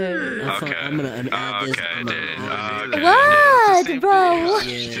 Hey. Okay. I'm gonna unadd this. What, bro?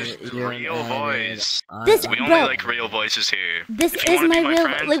 Real voice. This, we only bro. like real voices here. This If you is wanna my be real.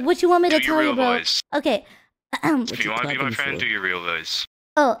 friend, Like, what you want me to do your tell you, real bro? voice. Okay. If you want to be my friend, do your real voice.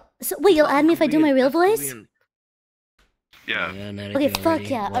 Oh, so wait, you'll add me if I do my real voice? Yeah. Okay, fuck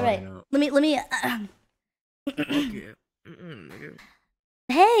yeah. All right. Let me.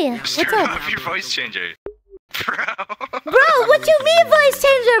 Hey, what's Turn up? off your voice changer. Bro, what you mean voice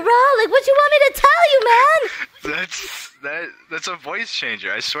changer, bro? Like, what you want me to tell you, man? That's a voice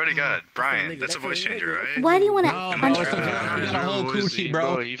changer. I swear to God, Brian, that's a voice changer, right? Why do you want to? No, bro, it's okay. You got a whole coochie,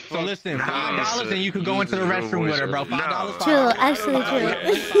 bro. So listen, $5 and you could go into the restroom with her, bro. $5. True, actually true.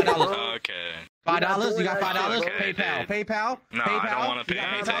 Okay. $5. You got $5. Okay, PayPal. No, PayPal. I don't want to pay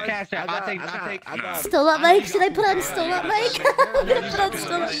anything. Cash App. I take. No. Still up, Mike? Should I put on still up, Mike? I'm gonna put on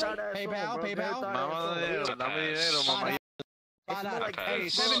still up.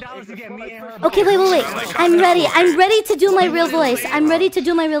 $7 to get me and her. Okay, wait. I'm ready. I'm ready to do my real voice. I'm ready to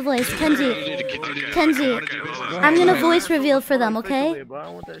do my real voice. Kenji, I'm gonna voice reveal for them, okay?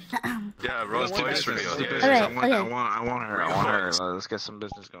 Yeah, Rose voice reveal. Alright, I want her. Let's get some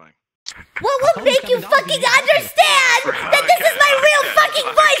business going. What would make you fucking understand that this is my real fucking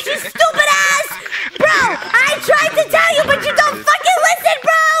voice, you stupid ass? Bro, I tried to tell you, but you don't fucking listen,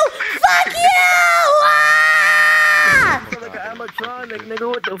 bro! Fuck you! Ah! Like an animatronic, nigga.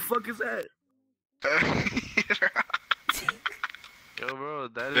 What the fuck is that? Yo, bro,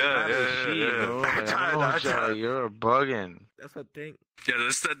 that is not a sheet, bro. Like, I don't know, you're bugging. That's a thing. Yeah,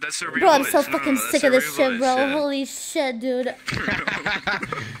 that's a real Bro, I'm voice. so No, fucking that's sick a of this real shit, voice, bro. yeah. Holy shit, dude.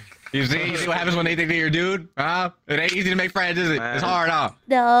 You see what happens when they think they're your dude? Huh? It ain't easy to make friends, is it? It's hard, huh?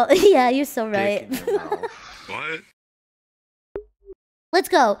 No, yeah, you're so right. What? Let's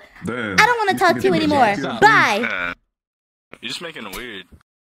go. Damn. I don't want to talk to you anymore. Bye. Yeah. You're just making it weird.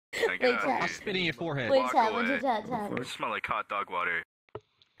 Like, Wait, chat. I'll spit in your forehead. Wait, Walk chat. away. What'd you chat? You smell like hot dog water.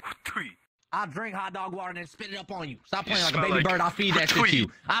 I'll drink hot dog water and then spit it up on you. Stop You playing like a smell baby like bird. I'll feed that shit to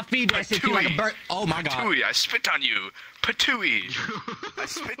you. I'll feed that shit to you like a bird. Oh my god. Patooey, I spit on you. Patooey. I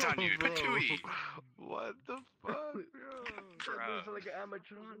spit on you. Patooey. What the fuck, bro? That like an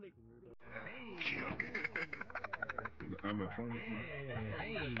animatronic.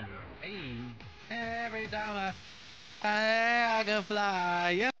 Every time I can fly,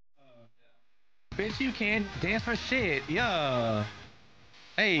 yeah. Bitch, you can't dance for shit, yeah.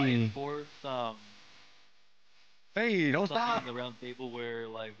 Hey. Hey, don't stop. The round table where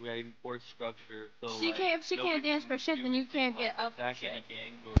like we had force structure. So If she can't dance for shit, then you can't get up. Chat,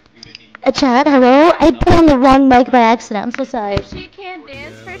 hello? I put on the wrong mic by accident. I'm so sorry. If she can't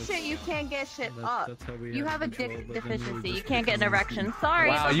dance for shit, you can't get shit up. You have a dick deficiency. You can't get an erection. Sorry.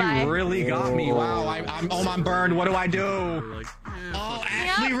 Wow, bye-bye. you really got me. Wow, I'm burned. What do I do? Oh,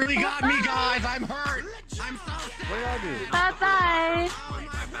 Ashley really got me, guys. I'm hurt. I'm so sick. What did I do? Bye-bye.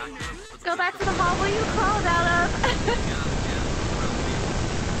 Go back to the hall where you crawled out of.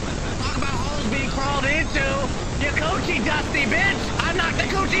 Talk about holes being crawled into. You coochie dusty, bitch. I knocked the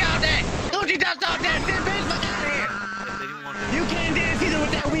coochie out there. Coochie dust out there, shit, bitch. Fuck out of here. You can't dance either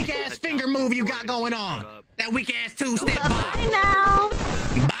with that weak ass finger move you got going on. That weak ass two-step bop. Bye now.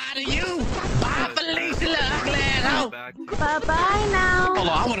 Bye to you. Bye, Felicia, little ugly ass hoe. Bye-bye now. Hold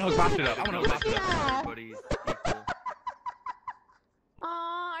on, I want to hook my shit up.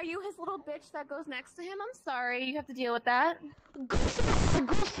 Aw, are you his little bitch that goes next to him? I'm sorry, you have to deal with that.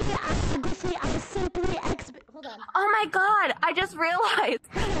 Hold on. Oh my god, I just realized.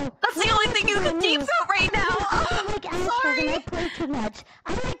 That's the only thing you can deep throat right now. Sorry. I play too much.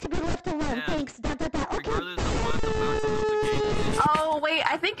 I like to be left alone. Thanks. Okay. Oh wait,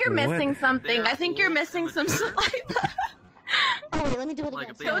 I think you're missing something. I think you're missing some Oh wait, let me do it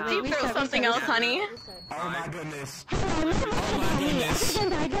again. Go deep throat something else, honey. Oh my goodness. Oh my goodness. Hey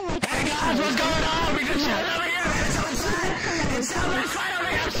guys, what's going on? We just showed over here. It's so excited. It's so much fun over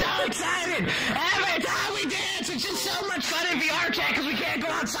here. I'm so excited. Every time we dance, it's just so much fun in VRChat because we can't go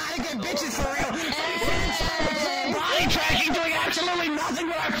outside and get bitches for real. Body tracking, doing absolutely nothing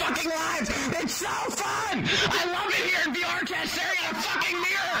with our fucking lives. It's so fun. I love it here in VRChat, staring at a fucking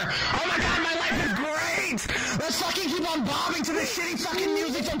mirror. Oh my god, my life is great. Let's fucking keep on bobbing to this shitty fucking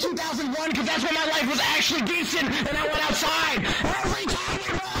music from 2001 because that's when my life was actually decent and I went outside. Every time we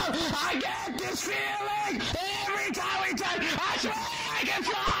run, I get this feeling. Every time we touch, I swear I can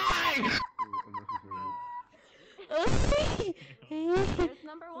fly. Here's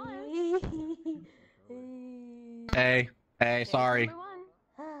number one. Hey, sorry.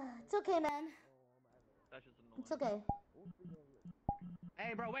 It's okay, man. It's okay.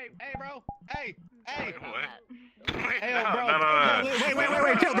 Hey, bro, wait, hey, bro, hey. Hey, What? Hey, bro. No.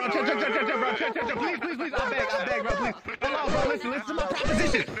 Wait, chill, bro. Chill, please. I beg, bro, please. Hold on, bro, listen to my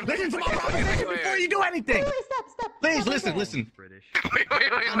proposition. Listen to my proposition before you do anything. Stop. Please, listen. Wait.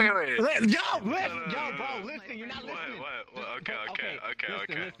 Yo, bro, listen, you're not listening. What? Okay.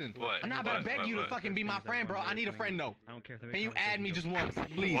 Listen. What? I'm not about to beg you to fucking be my friend, bro. I need a friend, though. Can you add me just once,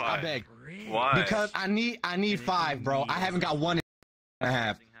 please? Why? I beg. Why? Because I need 5, bro. I haven't got 1 and a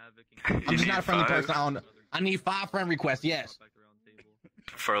half. I'm just not a friendly person. I need 5 friend requests. Yes.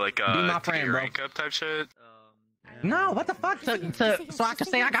 For like Be my friend, bro. rank up type shit. No, what the fuck? So I can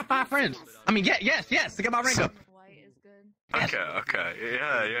say I got 5 friends. I mean, yes, to get my rank up. Okay.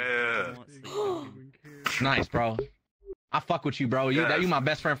 Yeah. Nice, bro. I fuck with you, bro. You my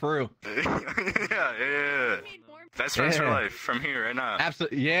best friend for real. Yeah. Best friends for life from here right now.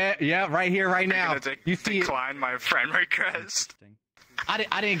 Absolutely. Yeah, right here, right now. You decline my friend request. I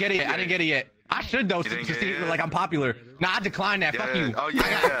didn't get it yet. I should though to see like I'm popular. Nah, I declined that. Fuck you. Oh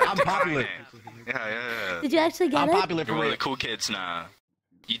yeah. I'm popular. Yeah. Did you actually get it? I'm popular for You're one real. of the cool kids now.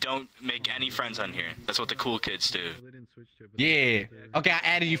 You don't make any friends on here. That's what the cool kids do. Yeah. Okay, I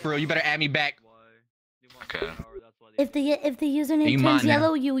added you for real. You better add me back. Okay. If the username turns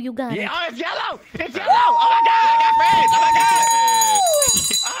yellow, you got it. Yeah, oh, it's yellow! It's yellow! Oh my god, I got friends! Oh my god!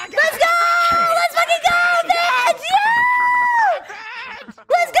 Let's go! Let's fucking go, bitch! Yeah!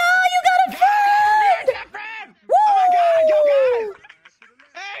 Let's go! You got a friend! Woo! Oh my god, yo guys!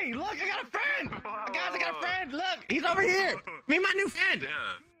 Hey, look, I got a friend! Guys, I got a friend! Look, he's over here! Me and my new friend!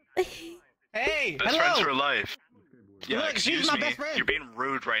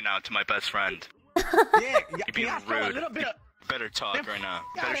 rude right now to my best friend. Yeah, You're being rude. Better talk right now.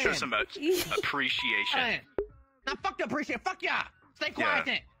 Better show some appreciation. Now fuck the appreciation. Fuck y'all. Stay quiet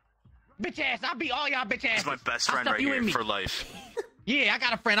then. Bitch ass. I'll beat all y'all bitch ass. He's my best friend right here for life. Yeah, I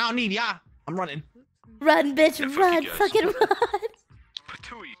got a friend. I don't need y'all. I'm running. Run, bitch, run. Fucking run.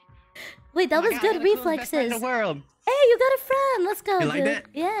 Wait, that was good reflexes. World. Hey, you got a friend. Let's go, You dude. like that?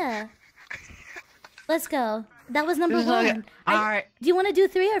 Yeah. Let's go. That was number This is one. like all right. Do you want to do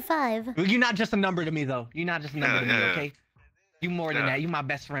 3 or 5? You're not just a number to me, though. You're not just a number to me, okay? You more than that. You my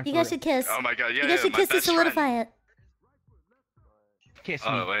best friend. You guys should kiss. Oh my god, yeah. You guys should kiss to solidify it. Kiss me.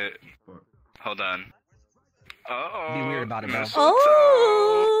 Oh wait. Hold on. Oh. Be weird about it, bro. Oh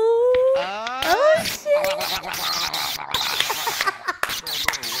shit.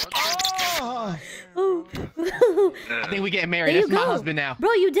 I think we getting married. There you That's my go. husband now.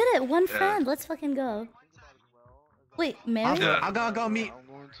 Bro, you did it. One friend. Let's fucking go. Wait, married? I'm gonna go meet.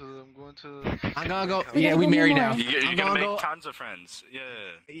 I'm gonna go. We Yeah, gotta we go married meet now. more. You're gonna make tons of friends. Yeah.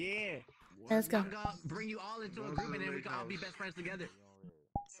 Yeah. Let's go. I'm gonna bring you all into a group and then we can all be best friends together.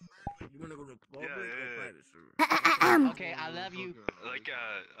 Okay, I love you. Like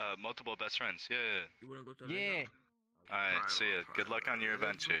multiple best friends. Yeah. Yeah. Alright, see ya. Good luck on your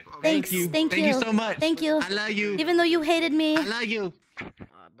adventure. Thanks. Thank you. Thank Thank you so much. Thank you. I love you. Even though you hated me. I love you.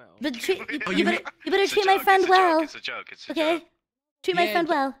 But you you better It's a treat my joke, friend it's a joke, well. It's a joke. It's a Okay? joke. Treat my friend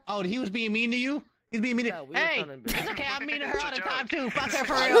well. Oh, he was being mean to you? He's being mean to Hey, it's okay. I'm mean to her all the time too. Fuck her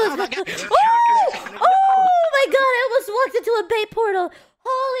for real. Oh my god. Oh my god, I almost walked into a bait portal.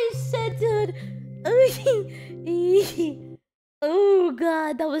 Holy shit, dude. Oh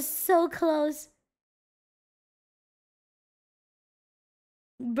god, that was so close.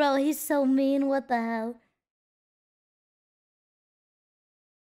 Bro, he's so mean. What the hell?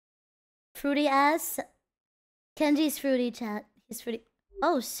 Fruity ass. Kenji's fruity, chat. He's fruity.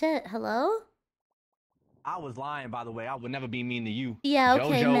 Oh shit, hello? I was lying, by the way. I would never be mean to you. Yeah,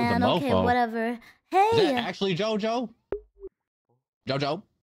 okay, JoJo, man. the Okay, mofo. whatever. Is Hey! that actually JoJo? JoJo?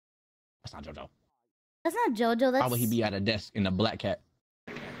 That's not JoJo. That's not JoJo, that's... How would he be at a desk in a black cat?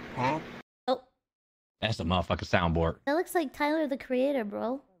 Huh? Oh. That's a motherfucking soundboard. That looks like Tyler, the creator,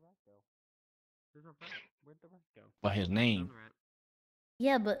 bro. But his name.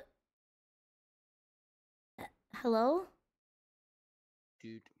 Yeah, but... hello?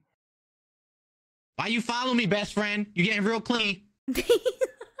 Dude. Why you follow me, best friend? You getting real clean.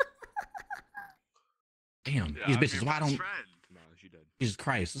 Damn, these bitches. Why I don't? Jesus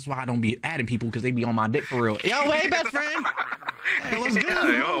Christ, this is why I don't be adding people because they be on my dick for real. Yo, hey, best friend. Hey, what's good?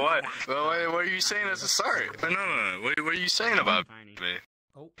 Yo, what? Well, what are you saying as a start? No. What are you saying about me?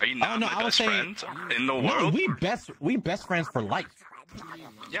 Are you not my best friend in the world? No, we best friends for life.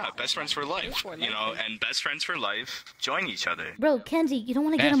 Yeah, best friends for life. You know, and best friends for life join each other. Bro, Kenji, you don't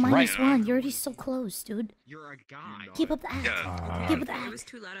want to get a That's right. -1. You're already so close, dude. You're a guy. Keep up the act. Yeah. Keep up the act. It was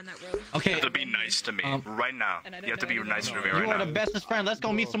too loud on that road. Okay. You have to be nice to me right now. You have to be nice to me right You now. are the bestest friend. Let's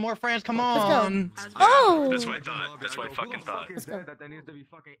go meet some more friends. Come Let's go. on. Oh! That's what I thought. That's what I fucking thought. Let's go. That there needs to be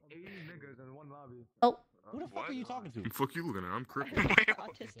fucking 80 niggas in one lobby. Oh. Who the fuck are you talking to? Fuck you looking at? I'm crippled.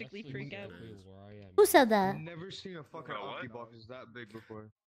 Autistically freak out. Who said that? Never seen a fucking Omni box that big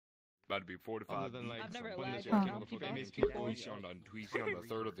before. About to be 45. Other than like I've never when allowed this you one to came count before, people. They made people tweet on the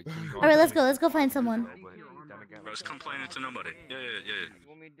third of the King. Alright, let's go. Let's go find someone. Bro's complaining to nobody. Yeah.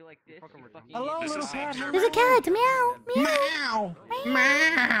 Hello, This little is cat. There's a cat. Meow. Meow. Meow.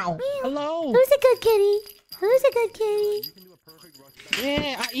 Meow. Hello. Who's a good kitty? Who's a good kitty?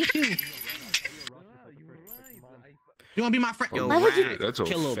 Yeah, I eat you. You wanna be my friend? Why would you... That's a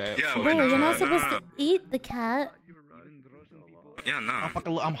Kill fat. Yeah, Bro, you're not supposed to eat the cat. Yeah,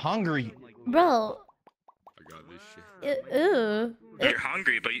 no. I'm hungry. Bro. I got this shit. Ew. You're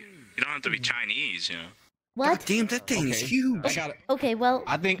hungry, but you don't have to be Chinese, you know. What? Damn, that thing is huge. I got it. Okay, well...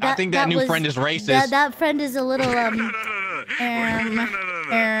 I think that new was- friend is racist. That friend is a little, I got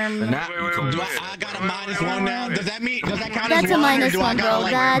a -1 now. Does that count That's as a one? Or do I -1, gotta, bro.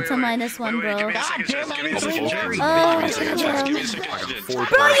 like, That's a -1, bro. Give me a second, damn, Jess. I Give me a need second, some Jess. Oh, Give me a second, Jess. Give me a second, Jess. Bro,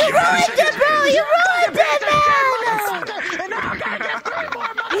 you ruined it, bro! You ruined it, man! And now I gotta get 3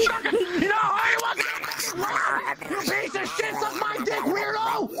 more, motherfucker! You know how I was? You piece of shit, suck my dick, weirdo!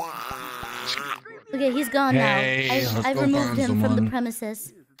 Okay, he's gone now. Hey, let's I've go removed find him from the someone.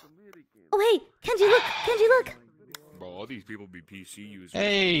 premises. Oh, hey! Kenji, look! Kenji, look! Bro, all these people be PC users.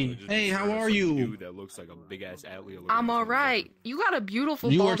 Hey, Just hey, how some are you? Dude that looks like a big ass alien. I'm alright. You got a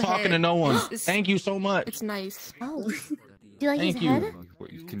beautiful You were bald talking head. to no one. It's- Thank you so much. It's nice. Oh. Do you like Thank his you. head?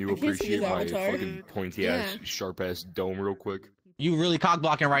 Can you appreciate my avatar. fucking pointy ass, sharp ass dome real quick? You really cock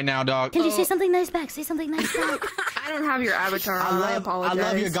blocking right now, dog. Kenji, say something nice back. Say something nice back. I don't have your avatar on. I apologize. I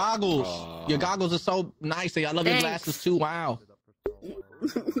love your goggles. Your goggles are so nice. I love your glasses too. Wow.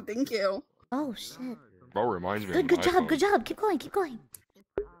 Thank you. Oh shit. Bro reminds me. Good job. Good job. Keep going. Keep going.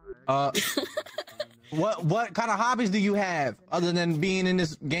 What kind of hobbies do you have other than being in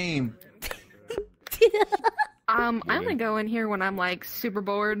this game? I only go in here when I'm like super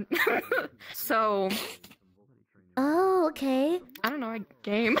bored. So. Oh, okay. I don't know. I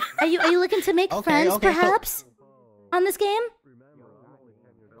game. Are you looking to make friends, perhaps, on this game?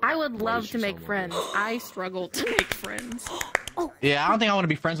 I would love to make friends. I struggle to make friends. Oh. Yeah, I don't think I want to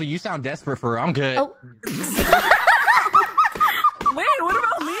be friends with you. You sound desperate for her. I'm good. Oh. Wait, what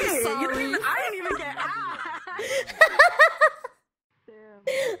about me? I didn't even get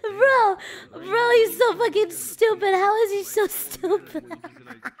Bro, he's so fucking stupid. How is he so stupid?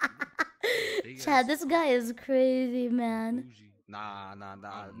 Chad, this guy is crazy, man. Nah.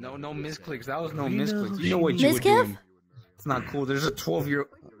 No misclicks. That was no misclicks. You know what you were Misclick? doing. It's not cool. There's a 12-year-old.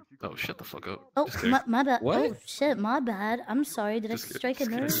 Oh, shut the fuck up. Oh, my bad. What? Oh, shit, my bad. I'm sorry. Did I strike a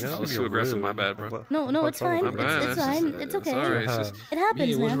nerve? I was too aggressive. My bad, bro. No, it's fine. My bad. It's fine. It's okay. Sorry. It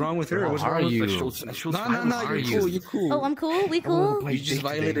happens, man. What's wrong with her? What's wrong with you? No, you're cool. You're cool. Oh, I'm cool. We cool. You just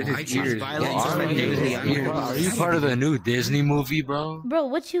violated his ears. Are you part of the new Disney movie, bro? Bro,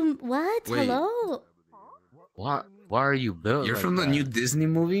 what? Wait. Hello? What? Why are you built? You're like from the new Disney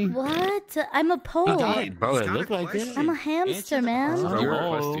movie? What? I'm a pole. Bro, it look like this. I'm a hamster, man. Bro, we're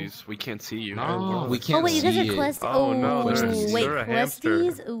questies. We can't see you. No, we can't. Oh wait, you guys are quest. Oh no, wait, they're a hamster.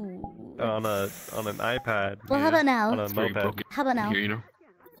 questies. Ooh. On an iPad. Well, how about now? On a moped. How about now? Here, you know.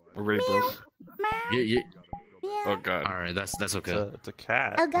 We're ready, bro. Yeah. Oh god. All right, that's okay. It's a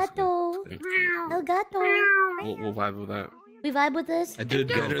cat. El gato. El gato. We'll vibe with that. We vibe with this? I did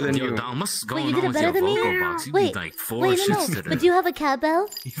better than you. Dom, what's Wait, going you on did it with better your than me? vocal box? You Wait, did like 4 wait, shits no. today. But do you have a cat bell?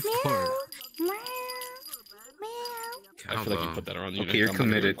 I feel like you put that around you. Okay, you're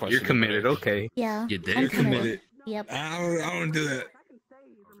committed. You're committed. Okay. Yeah. You did. I'm You're committed. Yep. I don't do that.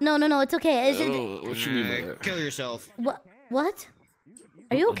 No, it's okay. It's just... What you mean by that? Kill yourself. What?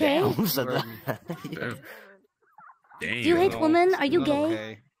 Are you okay? Who said that? Damn. Do you hate women? Are you gay?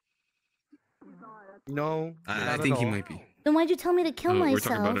 Okay. No. I think he might be. Then why'd you tell me to kill We're myself?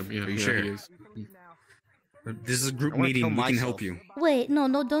 talking about him. Yeah, Are you yeah, sure? he is. This is a group meeting. We can help you. Wait, no,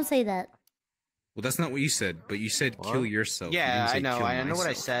 don't say that. Well, that's not what you said. But you said kill yourself. Yeah, I know. I know what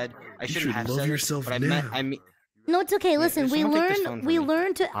I said. I shouldn't have said it, but I mean. No, it's okay. Listen, we learn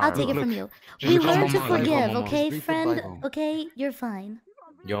to. I'll take it from you. We learn to forgive, okay, friend? Okay, you're fine.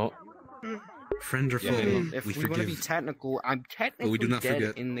 Yo. Friend or foe, If we we're gonna be forgive. technical, I'm technically we do not dead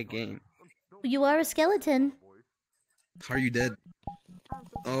forget. in the game. You are a skeleton. How are you dead?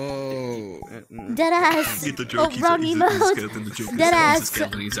 Oh. Dead ass. Get the Oh, joke. He's wrong he's emote. Dead ass.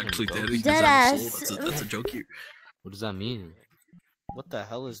 He's actually dead. He Dead doesn't have a ass. soul. That's a joke here. What does that mean? What the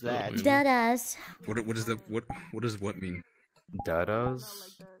hell is that? Dead ass. What is that? What does what mean? Dead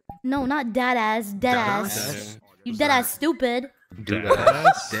ass? No, not dead ass. Dead ass. You dead ass stupid. Dead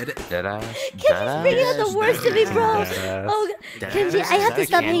ass? Dead ass. Kenji's bringing out the worst of me, bro. Oh, Kenji, I have to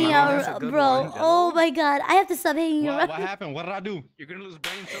stop hanging out, bro. Oh my god, I have to stop hanging around. What happened? What did I do? You're gonna lose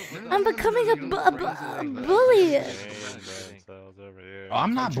brain cells. I'm becoming a bully. Oh,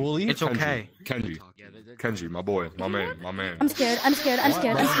 I'm not bully. It's okay. Kenji, my boy, my man. I'm scared.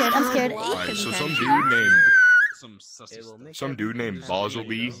 Alright, so some dude named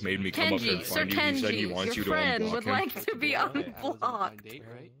𝚲𝙰𝙼𝙸𝙻𝙰 made me come up and find you. He said he wants you to unblock him. like to be unblocked.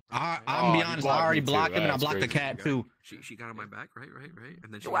 I'll be honest. I already blocked him, and I blocked the cat too. She got on my back, right?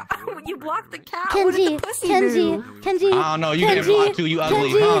 And then she. Wow, you blocked the cat. Kenji. I don't know. You get blocked too. You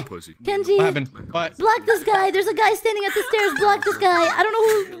ugly, huh? Kenji. What happened? What? Block this guy. There's a guy standing at the stairs. Block this guy. I don't know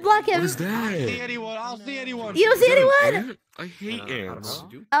who. Block him. What is that? I don't see anyone. You don't see anyone? I hate ants.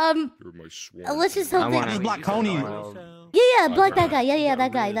 You're my swan. Let's just hope that. Just block Tony. Yeah, block that guy. Yeah,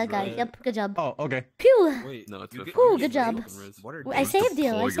 that guy. Yep, good job. Oh, okay. Pew. Wait, no, it's Ooh, good job. I saved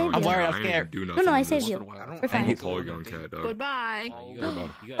you. I'm worried. I'm scared. No, I saved you. We're I'm a fine. polygon cat, dog. Goodbye.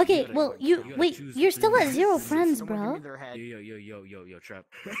 Okay, well, you're still at 0 friends, bro. Yo, trap.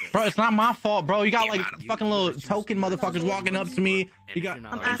 Bro, it's not my fault, bro. You got like fucking little token motherfuckers walking up to me. You got.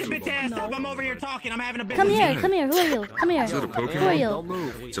 Bitch ass up. I'm over here talking. I'm having a bitch. Come here. Who are you? Come here. Is it a Pokemon? Who are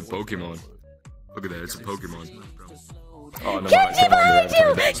you? It's a Pokemon. Look at that, it's a Pokemon. Kenji behind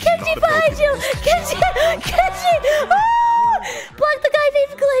you! Kenji behind you! Kenji! Oh! Block the guy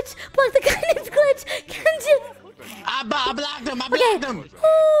named Glitch! Kenji! I blocked him. I blocked him.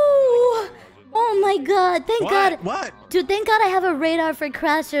 Oh my god, thank god. What? Dude, thank god I have a radar for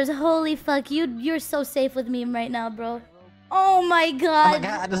crashers. Holy fuck, you're so safe with me right now, bro. Oh my god. Oh my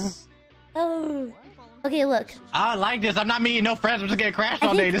god, this is... Oh. Okay, look. I like this. I'm not meeting no friends. I'm just getting crashed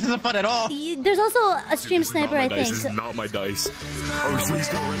all day. This isn't fun at all. There's also a stream sniper, I think. This is not my dice. Oh, please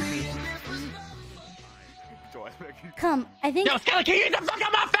go. Come, I think. Yo, Skelly, can you get the fuck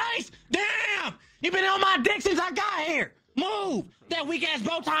out my face? Damn! You've been on my dick since I got here. Move! That weak ass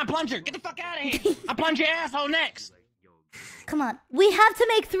bow tie plunger. Get the fuck out of here. I'll plunge your asshole next. Come on. We have to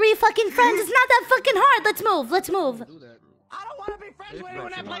make 3 fucking friends. It's not that fucking hard. Let's move. Let's move. I don't want to be friends with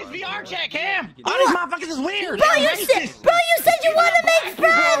anyone that plays VRChat, Cam. All these motherfuckers is weird. Bro, you said you want to make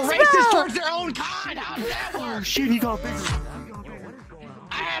friends, bro. Racist towards their own kind. How does that work? Oh shit, he got bigger.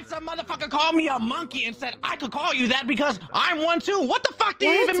 I had some motherfucker call me a monkey and said I could call you that because I'm one too. What the fuck do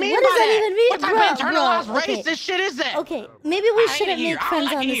you even mean by that? What does that even mean? What type of internalized racist shit is that? Okay, maybe we shouldn't make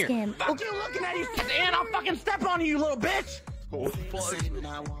friends on this game. Fuck you looking at you, and I'll fucking step on you, little bitch. Okay,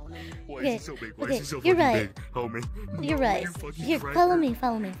 you're right. You're right. Here, follow me.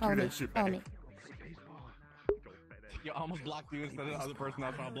 You almost blocked you instead of the other person I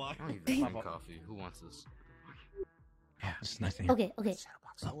was trying to block. Coffee. Who wants this? Yeah, it's nice to hear. Okay.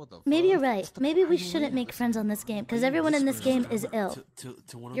 Maybe you're right. Maybe we shouldn't make friends on this game because everyone in this game is ill.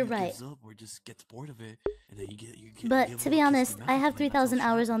 You're right. But to be honest, I have 3,000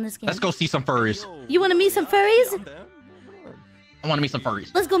 hours on this game. Let's go see some furries. You want to meet some furries? I want to meet some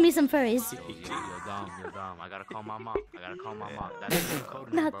furries. Let's go meet some furries. You're dumb. I gotta call my mom. That's the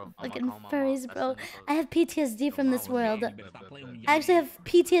code, Not bro. fucking furries, bro. I have PTSD from this world. I actually have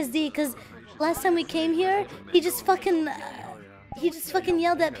PTSD because last time we came here, he just fucking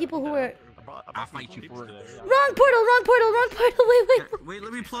yelled at people who were. I'll fight you for it. Wrong portal. Wait. Wait,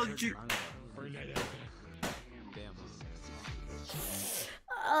 let me plug you.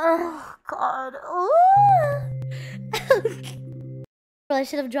 Oh god. Bro, I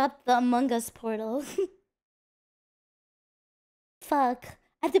should have dropped the Among Us portal. Fuck.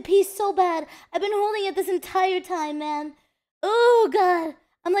 I have to pee so bad. I've been holding it this entire time, man. Oh god.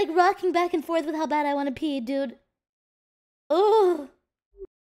 I'm like rocking back and forth with how bad I want to pee, dude. Oh.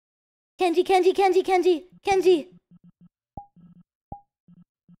 Kenji.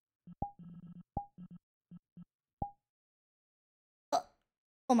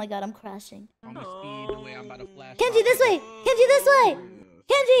 Oh my god, I'm crashing. Kenji, this way! Kenji!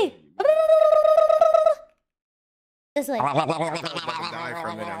 This way.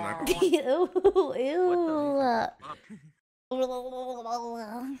 Ew.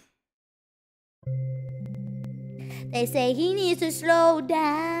 They say he needs to slow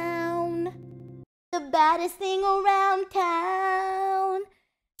down. The baddest thing around town.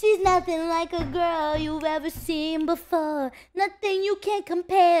 She's nothing like a girl you've ever seen before. Nothing you can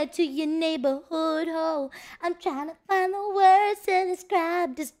compare to your neighborhood hoe. I'm trying to find the words to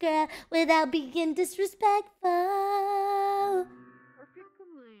describe this girl without being disrespectful.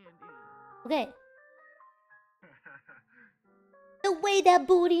 Okay. The way that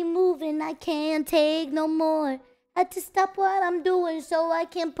booty moving, I can't take no more. Had to stop what I'm doing so I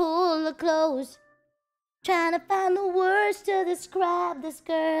can pull her close. Trying to find the words to describe this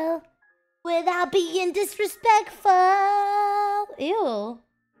girl without being disrespectful. Ew.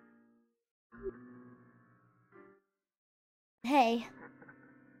 Hey.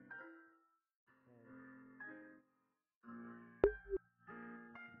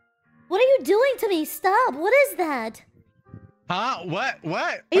 What are you doing to me? Stop. What is that? Huh? What?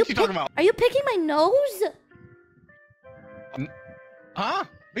 What you talking about? Are you picking my nose? Huh?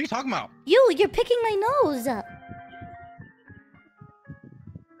 What are you talking about? You're picking my nose.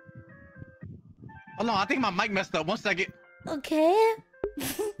 Hold on, I think my mic messed up. 1 second. Okay.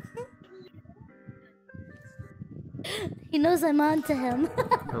 He knows I'm on to him.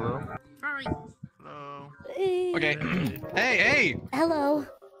 Hello? Hello. Okay. Hey. Hello.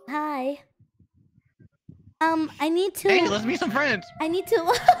 Hi. I need to. Hey, let's meet some friends. I need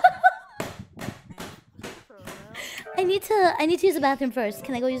to. I need to use the bathroom first.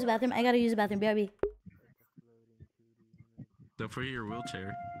 Can I go use the bathroom? I gotta use the bathroom. BRB. Don't forget your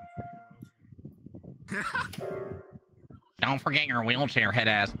wheelchair. Don't forget your wheelchair, head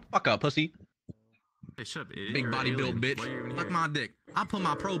ass. Fuck up, pussy. Hey, shut up, idiot. Big body build, bitch. Fuck my dick. I'll put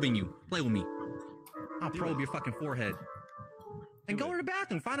my probe in you. Play with me. I'll probe your fucking forehead. And go to the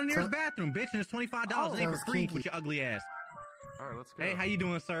bathroom. Find the nearest bathroom, bitch. And it's $25. It ain't for free with your ugly ass. Alright, let's go. Hey, how you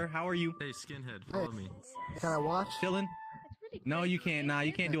doing, sir? How are you? Hey, skinhead, follow me. Can I watch? Chilling? No, you can't. Nah,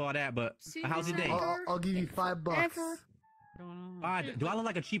 you can't do all that, but how's your day? I'll give you $5. Alright, do I look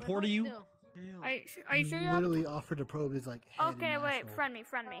like a cheap whore to you? Are you sure you literally offered to probe his like head. Okay, wait, friend me.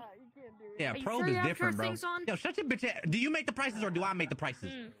 Yeah, probe is different, bro. Yo, shut your bitch ass. Do you make the prices or do I make the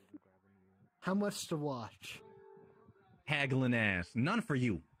prices? How much to watch? Haggling ass. None for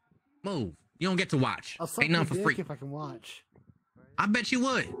you. Move. You don't get to watch. I'll suck Ain't none your for dick free. if I can watch. I bet you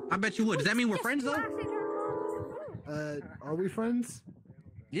would. I bet you would. Does that mean we're friends though? Are we friends?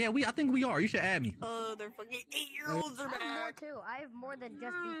 Yeah, I think we are. You should add me. Oh, they're fucking 8-year-olds are back. Too. I have more than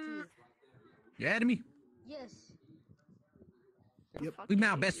just BT. You added me? Yes. Yep. We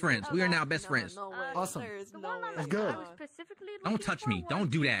now best friends. We are now best friends. Awesome. No way. Let's go. Don't touch me.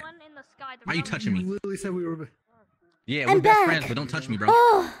 Don't do that. Why are you touching me? You literally said we were. Yeah, I'm we're best back. friends, but don't touch me, bro.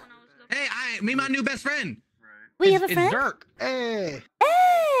 Oh, Hey, me my new best friend. we have a friend. It's Zerk. Hey.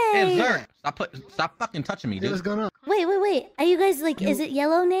 Hey. It's Zerk. Stop fucking touching me, Hey, dude. what's going on? Wait. Are you guys like? Is it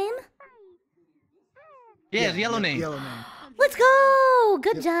yellow name? Yeah, it's yellow name. Yellow name. Let's go!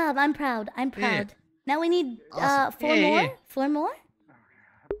 Good job. I'm proud. Yeah. Now we need Awesome. four Yeah, more. yeah. 4 more.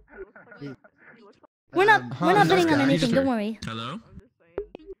 We're not bidding on guy. anything. Don't worry. Hello?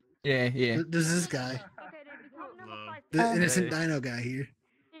 Yeah. There's this guy. The innocent dino guy here.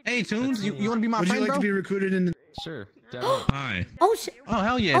 Hey, Tunes, you want to be my Would you friend, like bro? to be recruited in the... Sure. Hi. Oh shit. Oh,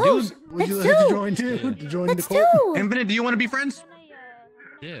 hell yeah, Oh, dude. Would you Let's like to do. join too? To join Let's the cult? do. Infinite, do you want to be friends?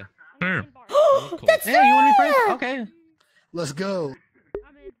 Yeah. Sure. Let's Yeah, you want to be friends? do. Okay. Let's go.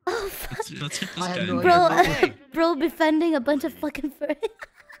 Oh fuck. Let's hit I this have guy. no Bro, idea. bro, befriending a bunch of fucking furries.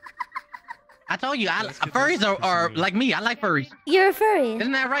 I told you, furries are like me. I like furries. You're a furry.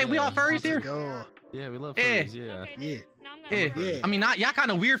 Isn't that right? We all furries Let's here. go. Yeah, we love Yeah. furries, yeah. Yeah. Yeah. Yeah. I mean, y'all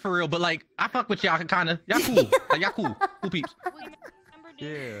kind of weird for real, but like, I fuck with y'all kind of. Y'all cool. Like, y'all cool. Cool peeps.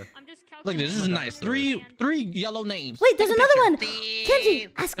 Yeah. Look at this. This is nice. Three yellow names. Wait, there's Take a another picture. one. Kenji,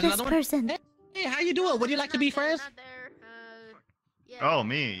 ask There's this another one? person. Hey, how you doing? Would you like to be friends? Oh,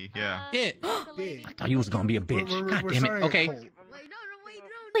 me, yeah. Yeah. Yeah. I thought you was gonna be a bitch. God damn it. starting a Okay. cult.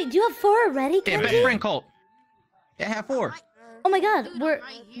 Wait, do you have 4 already, Yeah, best Kenji? friend cult. Yeah, I have 4. Oh my god, we They're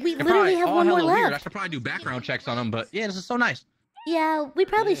literally probably have all 1 more hella weird. I left. should probably do background checks on them, but yeah, this is so nice. Yeah, we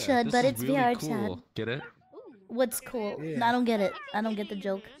probably Yeah, should, this but is it's really VR cool. chat. Get it? What's cool? Yeah. I don't get it. I don't get the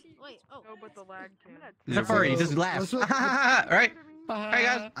joke. It's a furry. Just laugh. Right? Hey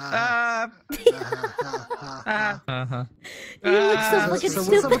guys. You look so fucking So what's up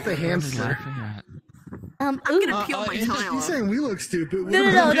stupid. with the hamster? I'm gonna peel my He's tile. saying we look stupid.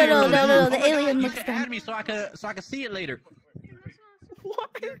 No. The Oh my alien God, looks you dumb. had me so I could see it later.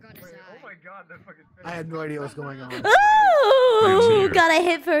 I had no idea what's going on. Oh god, I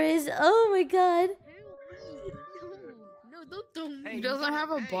hate furries. Oh my god. He doesn't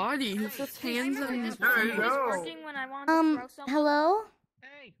have a body. He's just hands and feet. Hello?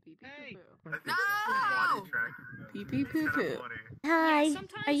 No! Pee pee poo poo. Hi.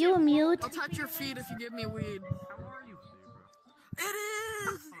 Are you a mute? I'll touch your feet if you give me weed. It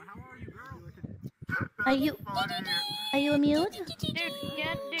is! Are you a mute?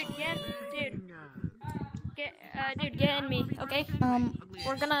 Dude, get in me, okay?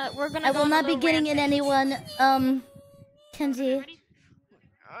 We're gonna I will not be getting in anyone. Kenji.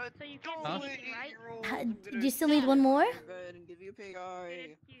 Do you still need one more?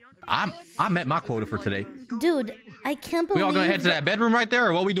 I met my quota for today. Dude, I can't We believe. all gonna head to that bedroom right there,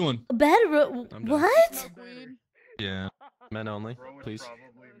 or what we doing? bedroom. What? Yeah. Men only, please.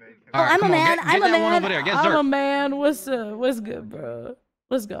 All right, I'm a come on, man. get I'm a that one man. over there. Get I'm a Zerk. man. What's good, bro?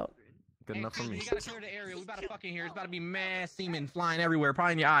 Let's go. Good enough for me. We gotta clear the area. We about to fucking hear. It's about to be mad semen flying everywhere,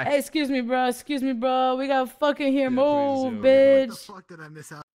 probably in your eye. Hey, excuse me, bro. We got fucking here. Yeah, Move, please, What the bitch. fuck did I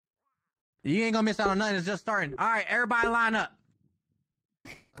miss out? You ain't gonna miss out on nothing. It's just starting. All right, everybody line up.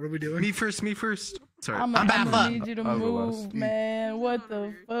 What are we doing? Me first. Sorry. I'm back gonna up. need you to I'll go move, last. man. What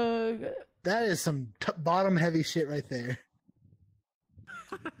the fuck? That is some bottom heavy shit right there.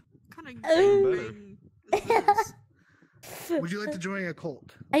 Would you like to join a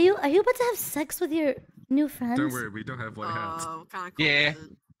cult? Are you about to have sex with your new friends? Don't worry, we don't have one hand. Yeah,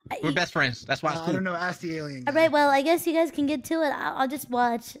 we're best friends. That's why it's I cool. don't know. Ask the alien guy. All right, well, I guess you guys can get to it. I'll just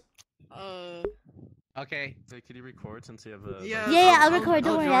watch. Okay. Hey, can you record since you have a... Yeah, I'll record.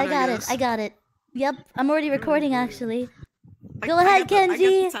 Don't worry, I got it. Yep, I'm already recording actually. Go ahead,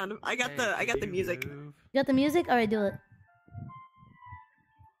 Kenji. I got the music. You got the music? All right, do it.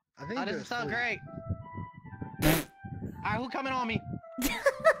 I think Oh, this is so great. All right, who coming on me?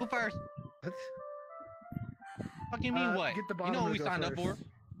 Who first? What? Fuck you mean what? Get the You bottom know what to we go signed up for. first.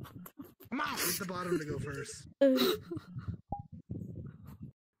 Come on. Get the bottom to go first.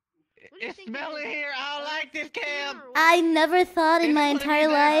 It's smelling here. I don't like this cam. I never thought in my entire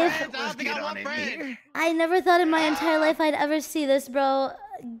life. I don't think I want friends. I never thought in my entire life I'd ever see this, bro.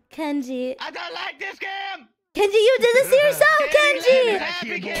 Kenji. I don't like this cam. Kenji, you did this to yourself, Kenji!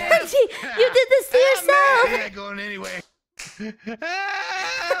 Kenji, you did this to yourself! I'm not going anyway.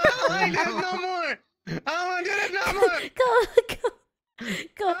 I don't like this no more. I want to do this no more.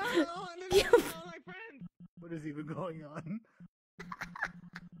 Go. What is even going on?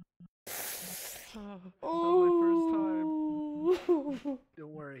 Oh,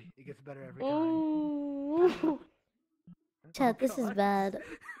 Don't worry, it gets better every time. Chat, this is bad.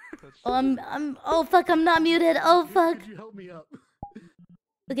 Oh, oh fuck, I'm not muted. Oh fuck. Could you help me up?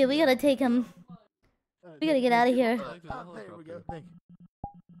 Okay, we gotta take him. We gotta get out of here. There we go. Thank you.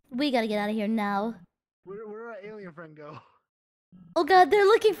 We gotta get out of here now. Where did our alien friend go? Oh god, they're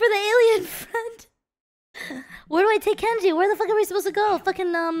looking for the alien friend. Where do I take Kenji? Where the fuck are we supposed to go?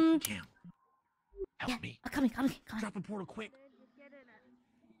 Fucking Help me. Oh, coming. Drop a portal quick.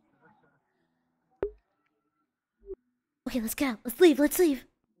 Okay, let's get out. Let's leave.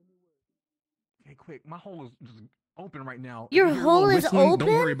 Hey, quick. My hole is just open right now. Your If you hear a hole little is whistling, open?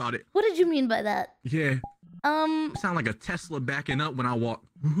 Don't worry about it. What did you mean by that? Yeah. It sound like a Tesla backing up when I walk.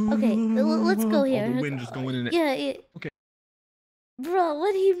 Okay, let's go here. All the wind just going in it. Yeah. Okay. Bro,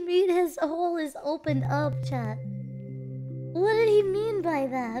 what do you mean his hole is opened up, chat? What did he mean by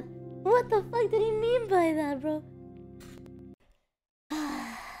that? What the fuck did he mean by that, bro?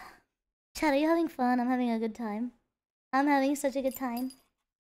 Chat, are you having fun? I'm having a good time. I'm having such a good time.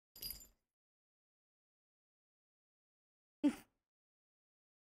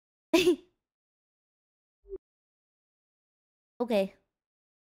 Okay.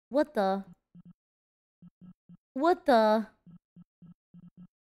 What the?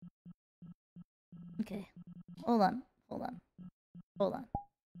 Okay. Hold on.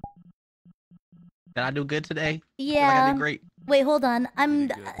 Did I do good today? Yeah. Feel like I did great. Wait, hold on.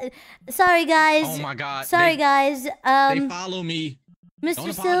 I'm sorry, guys. Oh my god. Sorry, guys. They follow me. Mr. Don't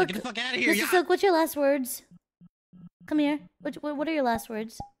apologize. Silk. Get the fuck out of here. Mr. Silk, what's your last words? Come here. What are your last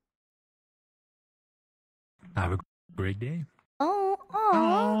words? Have a great day.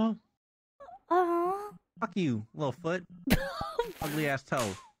 Oh. Fuck you, little foot. Ugly ass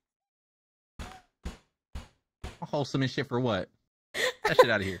toe. Wholesome and shit for what? That shit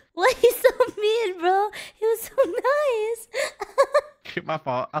out of here. Why he's so mean, bro? He was so nice. Shit, my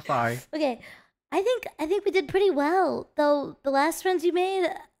fault. I'm sorry. Okay, I think we did pretty well. Though the last friends you made,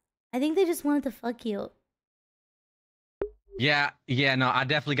 I think they just wanted to fuck you. Yeah, no, I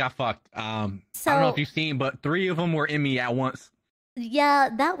definitely got fucked. I don't know if you've seen, but 3 of them were in me at once. Yeah,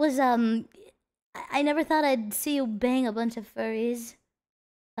 that was I never thought I'd see you bang a bunch of furries.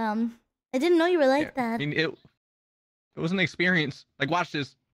 I didn't know you were like that. I mean, it was an experience. Like, watch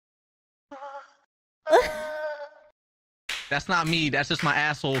this. That's not me. That's just my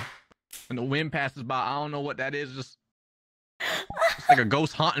asshole. When the wind passes by, I don't know what that is. Just it's like a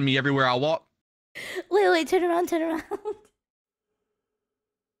ghost haunting me everywhere I walk. Wait, turn around.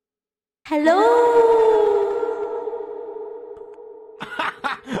 Hello.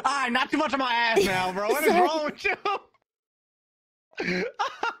 Alright, not too much on my ass now, bro. What is wrong with you?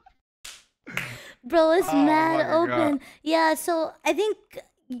 Bro, it's mad open. God. Yeah, so I think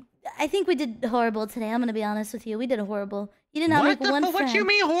we did horrible today. I'm gonna be honest with you. We did horrible. You did not make one friend. What you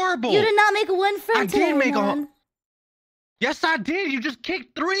mean horrible? You did not make one friend today, I did make man. Yes, I did. You just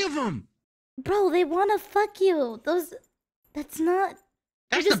kicked 3 of them. Bro, they wanna fuck you. That's not.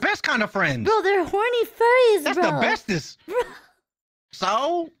 That's the best kind of friends. Bro, they're horny furries, That's bro. the bestest. Bro.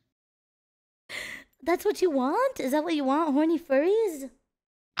 So? That's what you want? Is that what you want? Horny furries?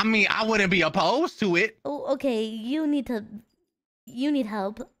 I mean, I wouldn't be opposed to it. Oh, okay. You need help. You need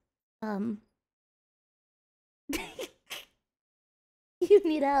help.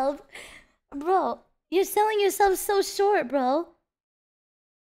 Bro, you're selling yourself so short, bro.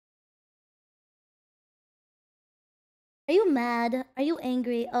 Are you mad? Are you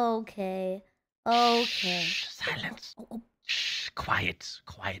angry? Okay. Shh, silence. Shh, quiet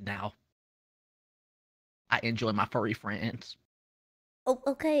now. I enjoy my furry friends. Oh,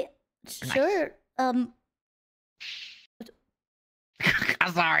 okay. Nice. Sure. I'm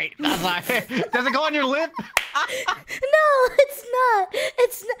sorry. Does it go on your lip? No, it's not.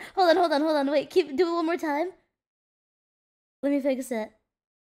 Hold on. Wait, do it one more time. Let me fix it.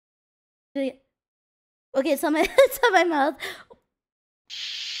 Okay, it's on my mouth.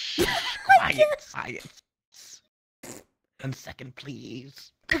 Quiet. 1 second,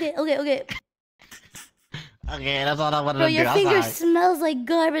 please. Okay. Okay, that's all I wanted Bro, to do. your I'm finger sorry. smells like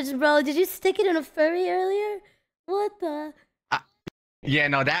garbage, bro. Did you stick it in a furry earlier? What the? Yeah,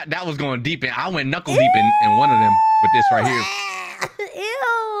 no, that was going deep in. I went knuckle deep in one of them with this right here.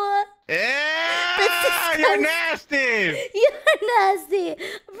 Ew. Yeah, you're nasty. You're nasty,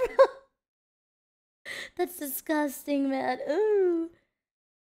 bro. That's disgusting, man. Ooh.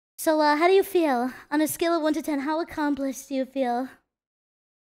 So, how do you feel? On a scale of 1 to 10, how accomplished do you feel?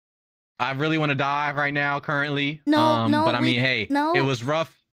 I really want to dive right now, currently. No, no, but I mean, hey, no. it was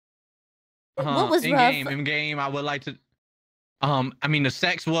rough. What was in rough? game? In game, I would like to. I mean, the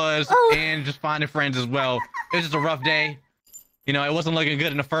sex was, Oh. and just finding friends as well. It was just a rough day. You know, it wasn't looking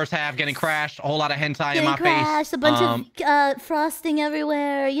good in the first half. Getting crashed, a whole lot of hentai in my face. A bunch of frosting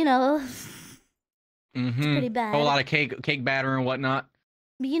everywhere. You know. It's pretty bad. A whole lot of cake batter and whatnot.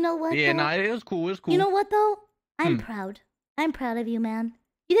 But you know what? Yeah, though? no, it was cool. It was cool. You know what though? I'm proud. I'm proud of you, man.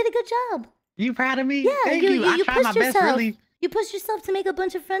 You did a good job. You proud of me? Yeah, Thank you. I tried my best, really. You pushed yourself to make a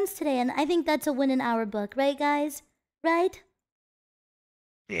bunch of friends today, and I think that's a win in our book, right, guys? Right?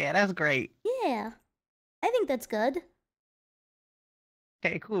 Yeah, that's great. Yeah. I think that's good.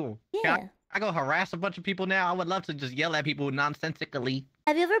 Okay, cool. Yeah. Can I go harass a bunch of people now? I would love to just yell at people nonsensically.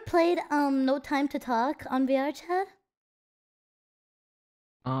 Have you ever played No Time to Talk on VRChat?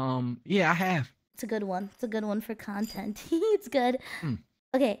 Yeah, I have. It's a good one. It's a good one for content. It's good.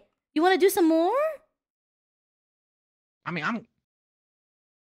 Okay. You want to do some more? I mean,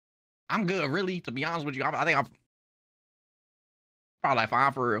 I'm good, really, to be honest with you. I think I'm probably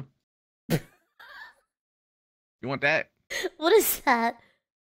fine for real. You want that? What is that?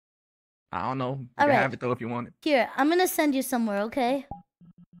 I don't know. You All can right. have it, though, if you want it. Here, I'm gonna send you somewhere, okay?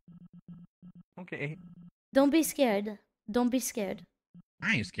 Okay. Don't be scared. Don't be scared.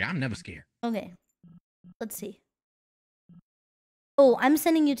 I ain't scared. I'm never scared. Okay. Let's see. Oh, I'm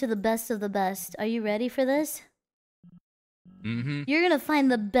sending you to the best of the best. Are you ready for this? Mm-hmm. You're gonna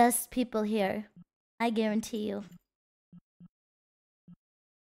find the best people here. I guarantee you.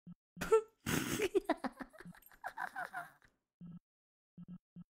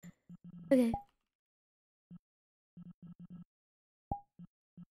 Okay.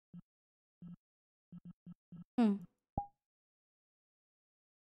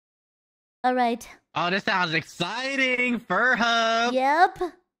 All right. Oh, this sounds exciting. Fur Hub. Yep.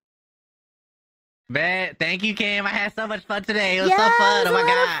 Man, thank you, Cam. I had so much fun today. It was Yeah, so fun. it was Oh my a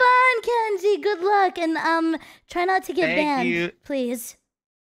lot god. of fun, Kenji. Good luck, and try not to get Thank banned, you. please.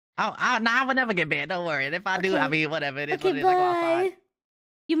 Oh, no, I would never get banned. Don't worry. And if I do, Okay. I mean, whatever. It is Okay, what it is. I go outside. bye.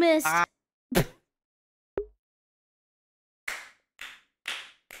 You missed.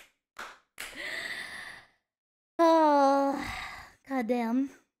 Oh, goddamn.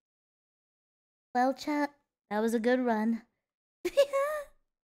 Well, chat, that was a good run.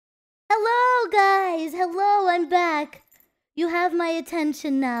 Hello, guys. Hello, I'm back. You have my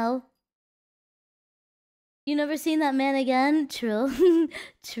attention now. You never seen that man again? True.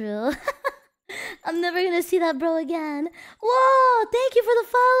 True. I'm never gonna see that bro again. Whoa! Thank you for the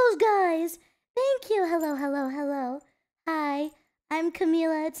follows, guys. Thank you. Hello, hello, hello. Hi, I'm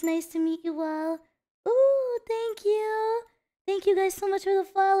Camila. It's nice to meet you all. Ooh, thank you. Thank you guys so much for the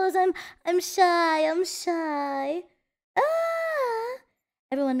follows. I'm shy. I'm shy. Ah!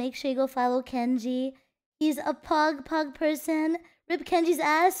 Everyone, make sure you go follow Kenji. He's a pog person. Rip Kenji's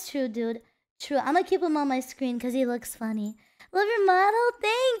ass. True, dude. True. I'm gonna keep him on my screen because he looks funny. Love your model.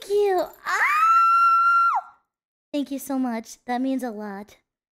 Thank you. Ah! Thank you so much. That means a lot.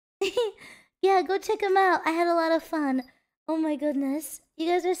 Yeah, go check him out. I had a lot of fun. Oh my goodness. You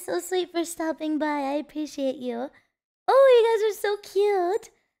guys are so sweet for stopping by. I appreciate you. Oh, you guys are so cute.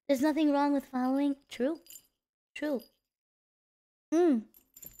 There's nothing wrong with following. True. True.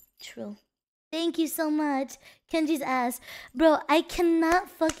 True. Thank you so much. Kenji's ass. Bro, I cannot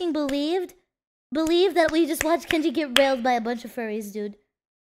fucking believe that we just watched Kenji get railed by a bunch of furries, dude.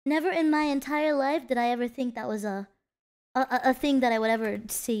 Never in my entire life did I ever think that was a thing that I would ever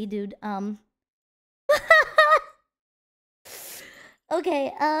see, dude.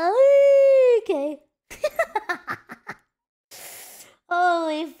 Okay, okay.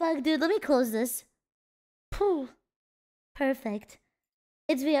 Holy fuck, dude. Let me close this. Phew. Perfect.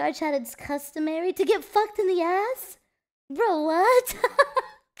 It's VRChat. It's customary to get fucked in the ass? Bro, what?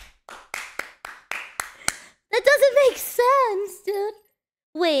 That doesn't make sense, dude.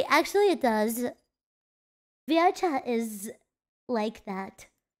 Wait, actually it does. VRChat is like that.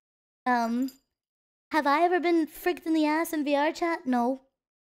 Have I ever been fricked in the ass in VRChat? No.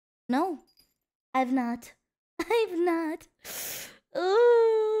 No. I've not. I've not.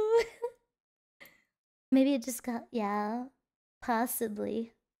 Ooh. Maybe it just got, yeah.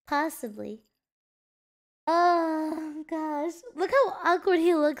 Possibly. Possibly. Oh, gosh. Look how awkward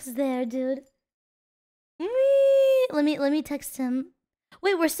he looks there, dude. Let me text him.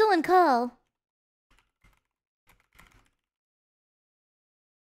 Wait, we're still in call.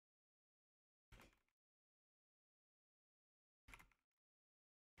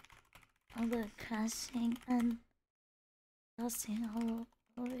 All the crashing and crossing all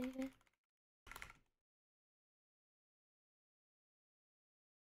over here.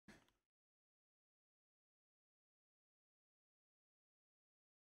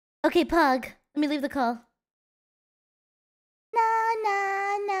 Okay, Pug. Let me leave the call. Na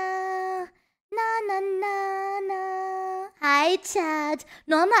na na na na na na. Hi, chat.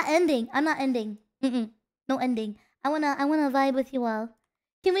 No, I'm not ending. I'm not ending. No ending. I wanna vibe with you all.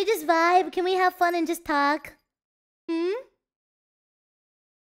 Can we just vibe? Can we have fun and just talk? It's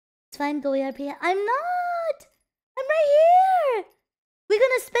fine. Go VRP. I'm not. I'm right here. We're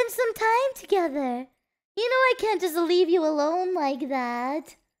gonna spend some time together. You know I can't just leave you alone like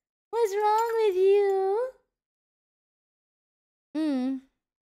that. What's wrong with you?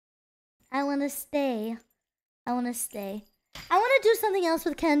 I wanna stay. I wanna stay. I wanna do something else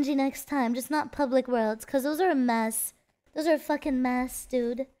with Kenji next time, just not public worlds, cause those are a mess. Those are a fucking mess,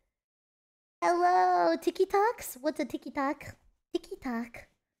 dude. Hello, Tiki Talks? What's a Tiki Talk? Tiki Talk.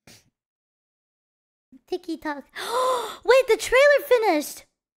 Tiki Talk. Wait, the trailer finished!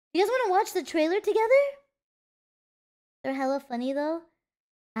 You guys wanna watch the trailer together? They're hella funny though.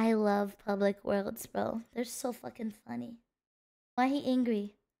 I love public worlds, bro. They're so fucking funny. Why he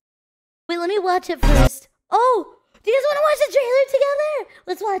angry? Wait, let me watch it first. Oh! Do you guys want to watch the trailer together?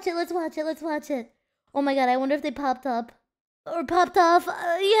 Let's watch it, let's watch it, let's watch it. Oh my god, I wonder if they popped up. Or popped off.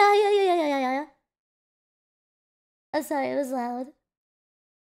 Yeah. I'm sorry, it was loud.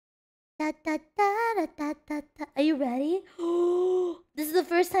 Are you ready? This is the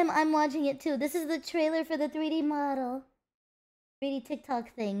first time I'm watching it too. This is the trailer for the 3D model. 3D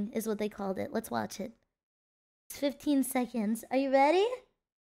TikTok thing is what they called it. Let's watch it. It's 15 seconds. Are you ready?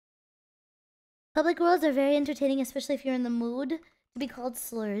 Public worlds are very entertaining, especially if you're in the mood to be called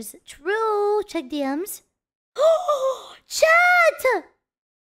slurs. True! Check DMs. Oh! Chat!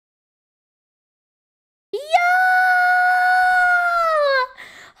 Yo!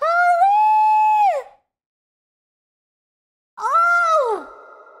 Holy! Oh!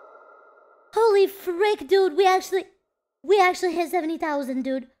 Holy frick, dude. We actually hit 70,000,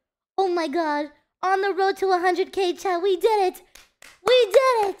 dude. Oh my god. On the road to 100k, chat. We did it. We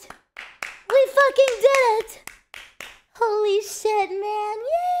did it. We fucking did it. Holy shit, man.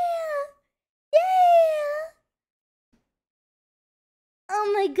 Yeah. Yeah.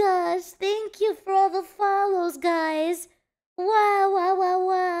 Oh my gosh. Thank you for all the follows, guys.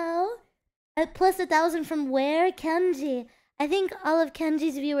 Wow. Plus 1,000 from where? Kenji. I think all of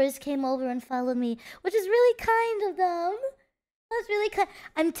Kenji's viewers came over and followed me, which is really kind of them. That's really kind.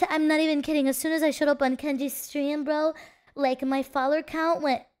 I'm not even kidding. As soon as I showed up on Kenji's stream, bro, like my follower count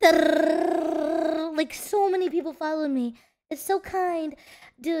went like so many people followed me. It's so kind,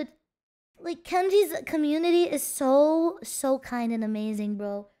 dude. Like Kenji's community is so kind and amazing,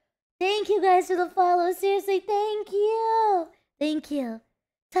 bro. Thank you guys for the follow. Seriously, thank you. Thank you.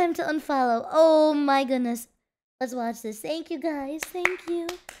 Time to unfollow. Oh my goodness. Let's watch this. Thank you guys. Thank you.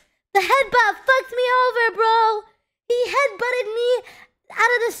 The headbutt fucked me over, bro. He headbutted me out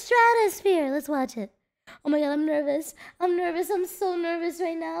of the stratosphere. Let's watch it. Oh my god, I'm nervous. I'm nervous. I'm so nervous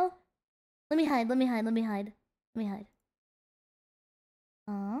right now. Let me hide.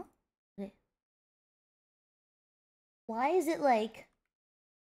 Okay. Why is it like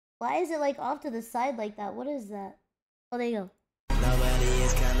off to the side like that? What is that? Oh, there you go.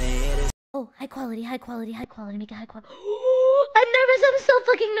 Oh, high quality. Make it high quality. I'm nervous. I'm so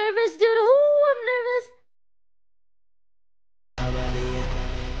fucking nervous, dude. Oh, I'm nervous.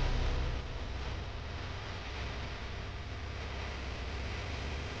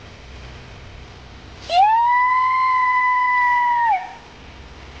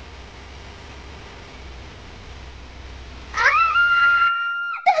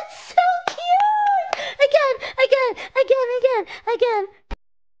 Again.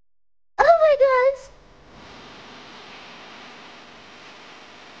 Oh my gosh.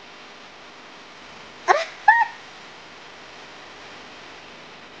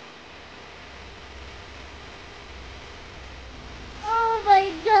 Oh my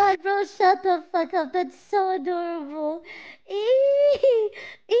god, bro, shut the fuck up. That's so adorable.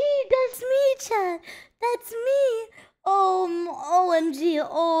 That's me, chat. That's me. OMG.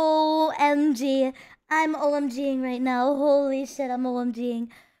 I'm OMGing right now. Holy shit, I'm OMGing.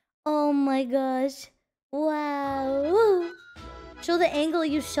 Oh my gosh. Wow. Show the angle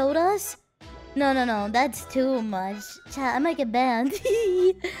you showed us? No. That's too much. Chat, I might get banned.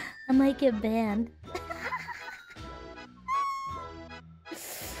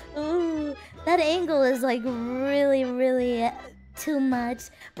 Ooh, that angle is like really too much.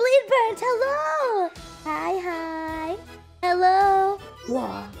 Bleed Burnt, hello! Hi. Hello.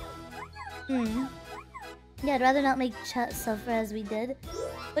 Wow. Yeah, I'd rather not make chat suffer as we did.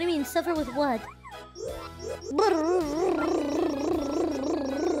 What do you mean, suffer with what?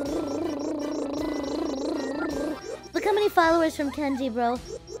 Look how many followers from Kenji, bro.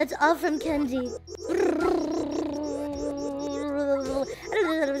 That's all from Kenji.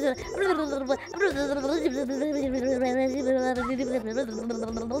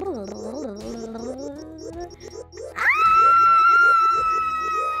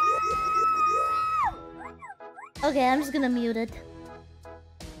 Okay, I'm just gonna mute it.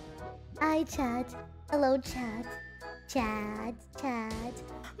 Hi, chat. Hello, chat. Chat.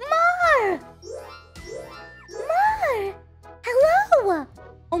 Mar! Mar! Hello!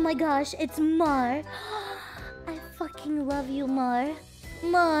 Oh my gosh, it's Mar. I fucking love you, Mar.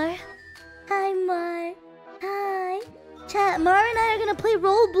 Mar. Hi, Mar. Hi. Chat, Mar and I are gonna play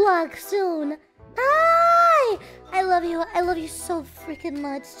Roblox soon. Hi! I love you. I love you so freaking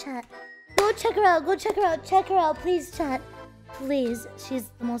much, chat. Go check her out. Go check her out. Check her out, please, chat. Please. She's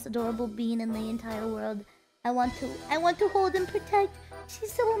the most adorable being in the entire world. I want to hold and protect.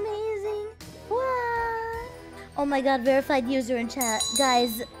 She's so amazing. Wow. Oh my god, verified user in chat.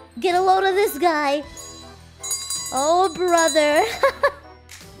 Guys, get a load of this guy. Oh, brother.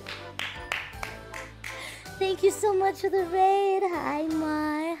 Thank you so much for the raid. Hi,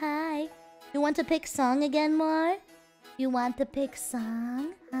 Mar. Hi. You want to pick song again, Mar? You want to pick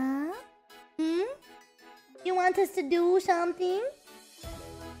song? Huh? You want us to do something?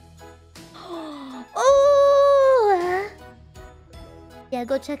 Oh! Yeah,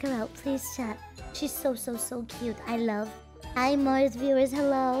 go check her out, please, chat. She's so cute. I love. Hi, Mars viewers.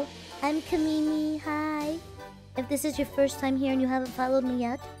 Hello. I'm Kamimi. Hi. If this is your first time here and you haven't followed me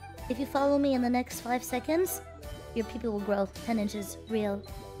yet, if you follow me in the next 5 seconds, your people will grow 10 inches. Real.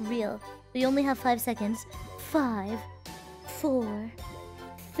 We only have 5 seconds. 5, 4,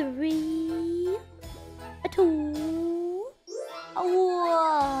 3, 2,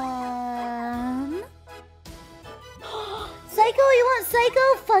 1. Psycho, you want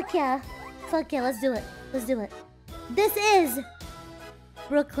Psycho? Fuck yeah. Fuck yeah, let's do it. This is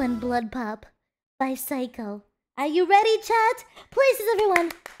Brooklyn Blood Pop by Psycho. Are you ready, chat? Places,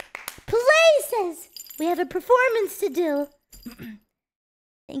 everyone. Places! We have a performance to do.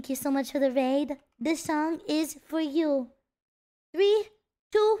 Thank you so much for the raid. This song is for you. 3,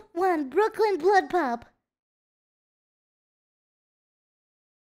 2, 1. Brooklyn Blood Pop.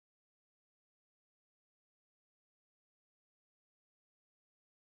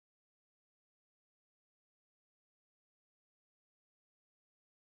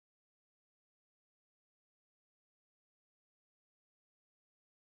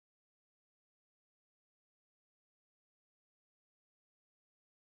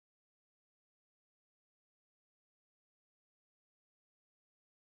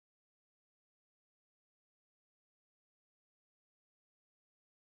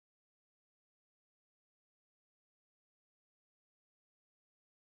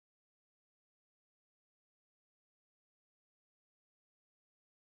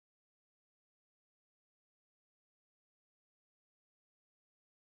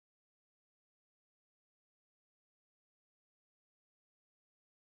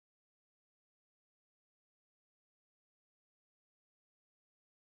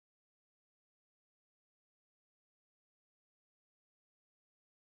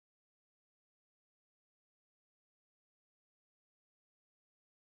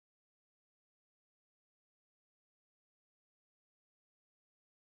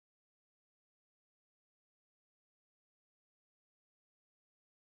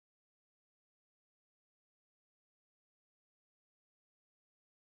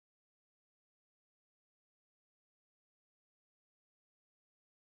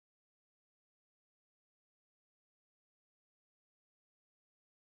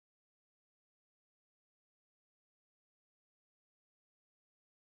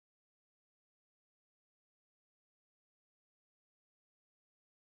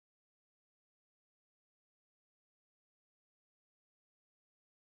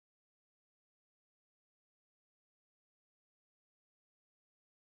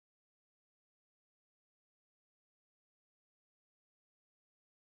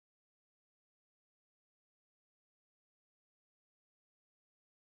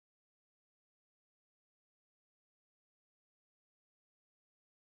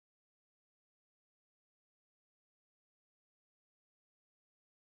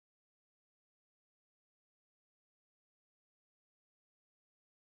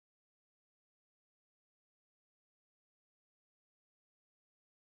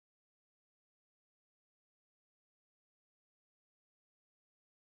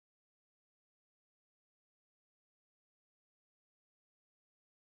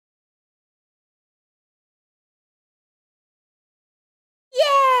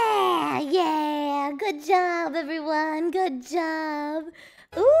 Good job, everyone. Good job.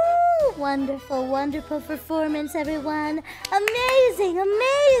 Ooh, wonderful, wonderful performance, everyone. Amazing,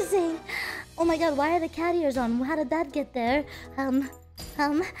 amazing. Oh my god, why are the cat ears on? How did that get there? Meow.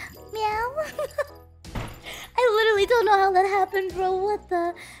 I literally don't know how that happened, bro. What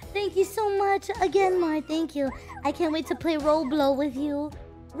the? Thank you so much. Again, Mar, thank you. I can't wait to play Roblo with you.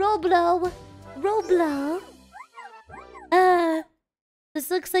 Roblo. Roblo. This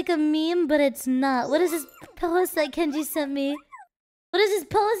looks like a meme, but it's not. What is this post that Kenji sent me? What is this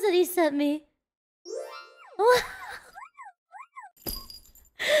post that he sent me? What?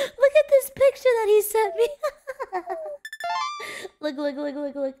 Look at this picture that he sent me. Look.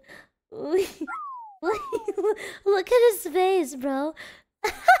 Look at his face, bro.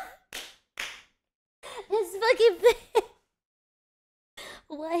 His fucking face.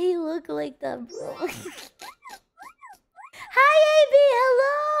 Why he look like that, bro? Hi, AB,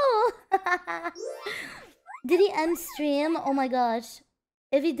 hello! Did he end stream? Oh my gosh.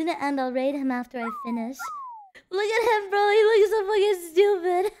 If he didn't end, I'll raid him after I finish. Look at him, bro. He looks so fucking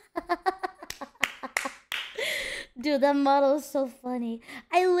stupid. Dude, that model is so funny.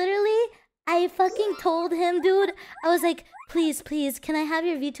 I fucking told him, dude. I was like, please, can I have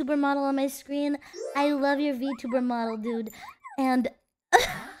your VTuber model on my screen? I love your VTuber model, dude. And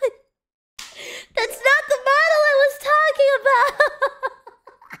that's not the model I was talking about.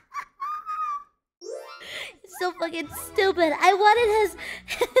 It's so fucking stupid. I wanted his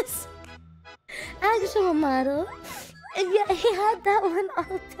actual model. And yeah, he had that one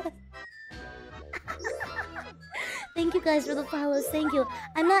all day. Thank you guys for the follows. Thank you.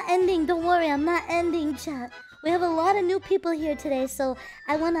 I'm not ending. Don't worry. I'm not ending, chat. We have a lot of new people here today, so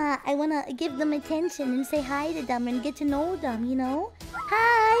I wanna give them attention and say hi to them and get to know them, you know?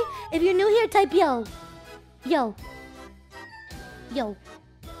 Hi! If you're new here, type yo. Yo. Yo.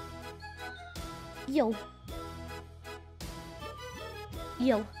 Yo.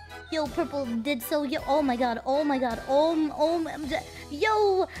 Yo. Yo, Purple did so. Yo, oh my god. Yo,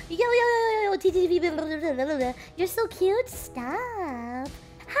 TTV. You're so cute. Stop.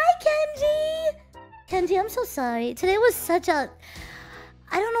 Hi, Kenji. Kenji, I'm so sorry. Today was such a...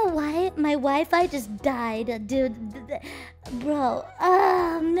 I don't know why my Wi-Fi just died, dude. Bro.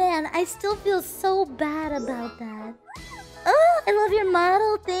 Oh, man. I still feel so bad about that. Oh, I love your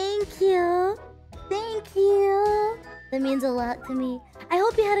model. Thank you. Thank you. That means a lot to me. I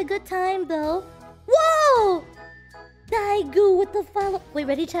hope you had a good time, though. Whoa! Daigu with the follow. Wait,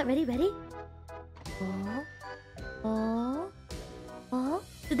 ready, chat? Ready? Oh.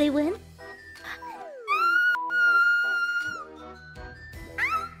 Did they win?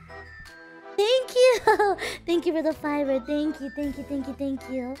 Thank you! Thank you for the fiver. Thank you.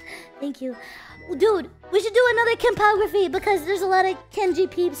 Dude, we should do another campography because there's a lot of Kenji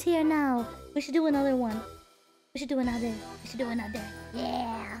peeps here now. We should do another one. We should do another.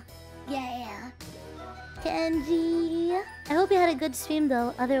 Yeah. Kenji. I hope you had a good stream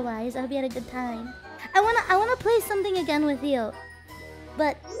though. Otherwise, I hope you had a good time. I wanna play something again with you.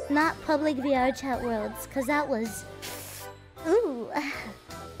 But not public VRChat worlds, cause that was ooh.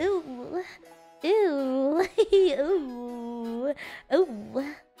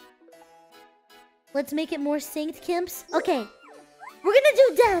 Let's make it more synced, Kimps. Okay. We're gonna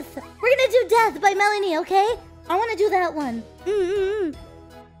do Death. By Melanie, okay? I wanna do that one.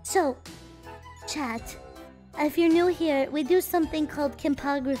 So, chat. If you're new here, we do something called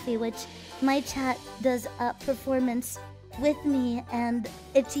campography, which my chat does a performance with me, and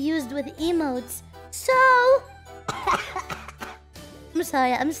it's used with emotes. So, I'm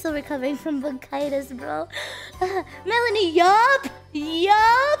sorry, I'm still recovering from bronchitis, bro. Melanie, yup.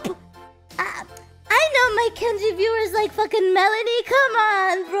 I know my Kenji viewers like fucking Melanie. Come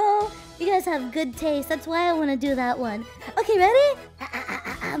on, bro. You guys have good taste. That's why I want to do that one. Okay, ready?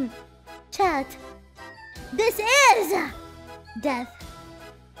 Chat. This is Death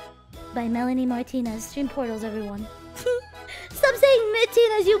by Melanie Martinez. Stream portals, everyone. Stop saying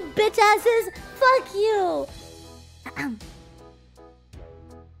Martinez, you bitch asses. Fuck you.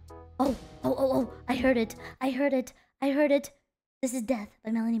 Oh. I heard it. This is Death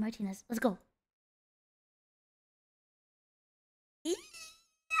by Melanie Martinez. Let's go.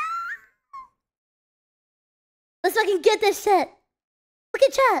 Let's fucking get this shit. Look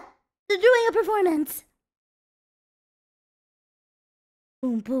at chat. They're doing a performance.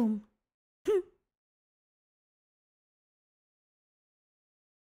 Boom.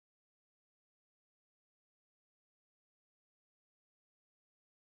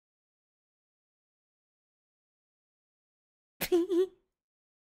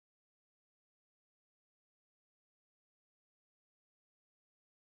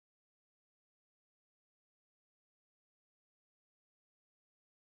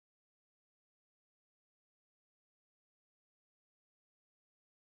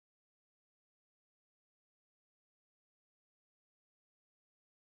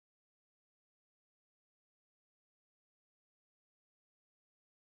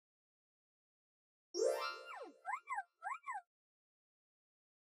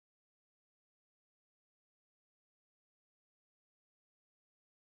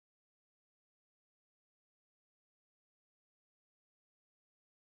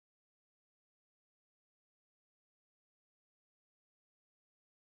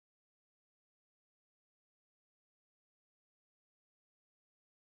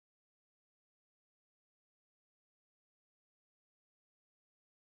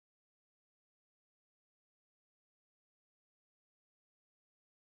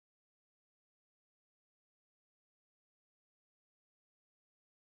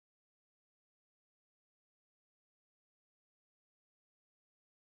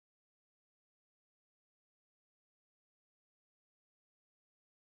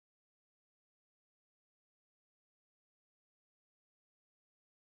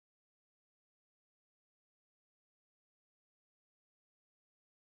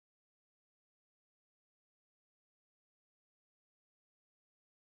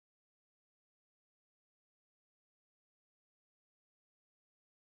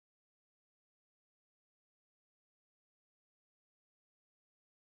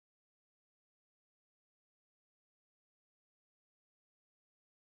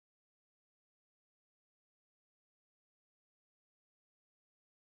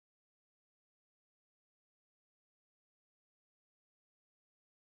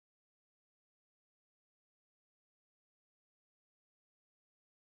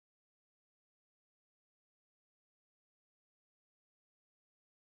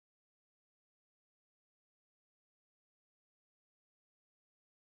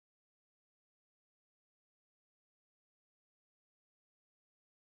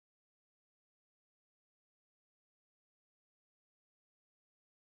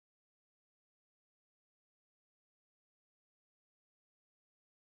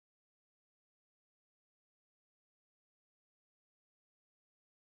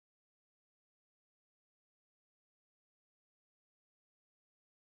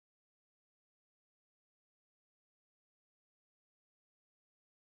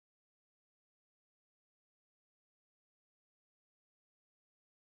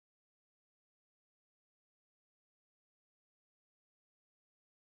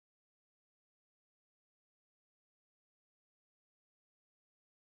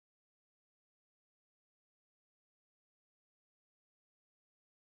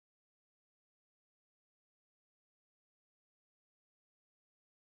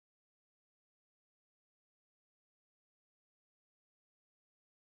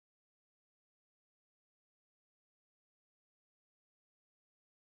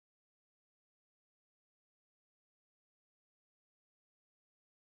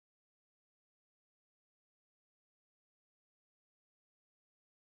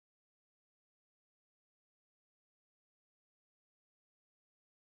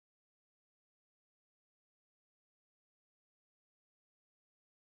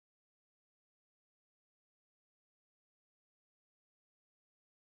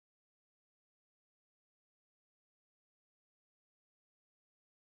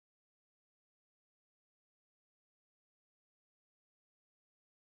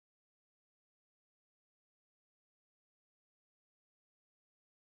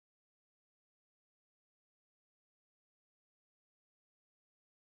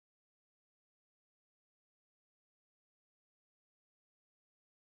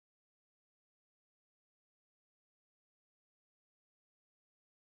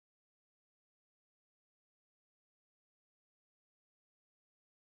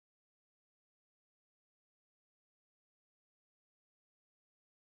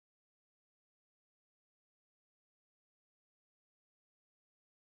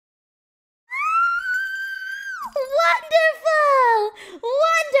 Wonderful!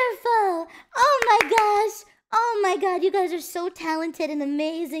 Wonderful! Oh my gosh! Oh my god, you guys are so talented and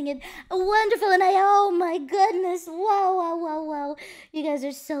amazing and wonderful, and oh my goodness, wow, wow, wow, wow. You guys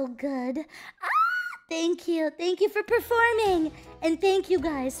are so good. Thank you. Thank you for performing. And thank you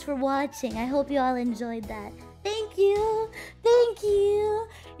guys for watching. I hope you all enjoyed that. Thank you. Thank you.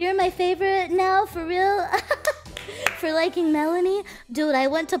 You're my favorite now, for real. For liking Melanie. Dude, I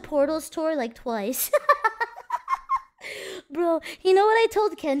went to Portal's tour like twice. Bro, you know what I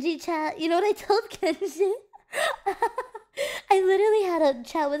told Kenji, chat? You know what I told Kenji? I literally had a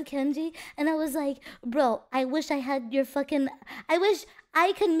chat with Kenji, and I was like, bro, I wish I had your fucking... I wish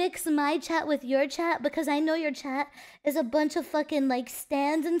I could mix my chat with your chat, because I know your chat is a bunch of fucking, like,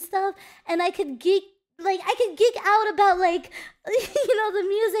 stands and stuff, and I could geek... Like, I could geek out about, like, you know, the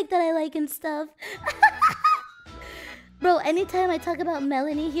music that I like and stuff. Bro, anytime I talk about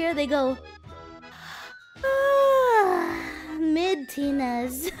Melanie here, they go...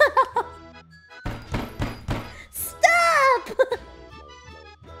 Mid-teeners. Stop!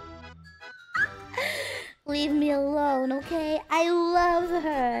 Leave me alone, okay? I love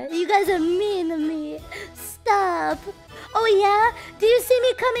her. You guys are mean to me. Stop. Oh yeah? Do you see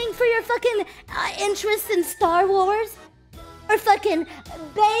me coming for your fucking interest in Star Wars? Or fucking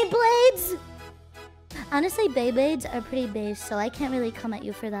Beyblades? Honestly, Beyblades are pretty base, so I can't really come at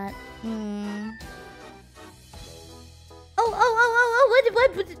you for that.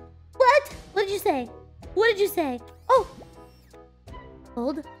 What? What did you say? What did you say? Oh!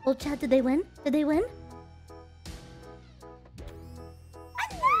 Hold chat, did they win? Did they win?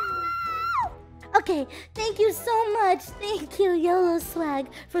 Okay, thank you so much. Thank you, YOLO Swag,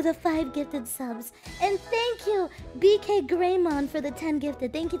 for the 5 gifted subs. And thank you, BK Greymon, for the 10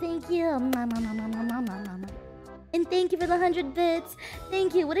 gifted. Thank you, thank you. And thank you for the 100 bits.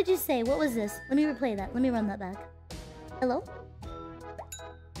 Thank you. What did you say? What was this? Let me replay that. Let me run that back. Hello?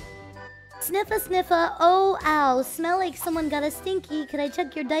 Sniffa, sniffa. Oh, ow. Smell like someone got a stinky. Could I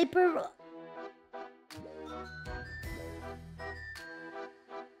check your diaper?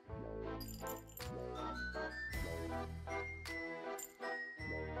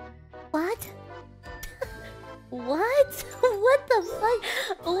 What? What? What the fuck?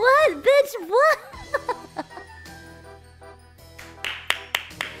 What, bitch? What?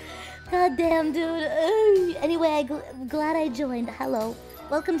 God damn, dude. Anyway, I'm glad I joined. Hello.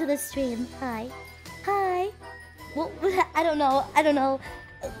 Welcome to the stream. Hi. Hi. Well, I don't know.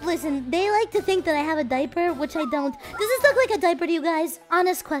 Listen, they like to think that I have a diaper, which I don't. Does this look like a diaper to you guys?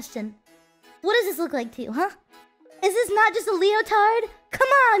 Honest question. What does this look like to you, huh? Is this not just a leotard? Come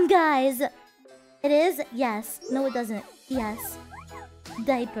on, guys. It is? Yes. No, it doesn't. Yes.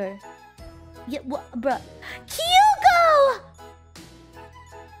 Diaper. Yeah, what, bruh. Hugo!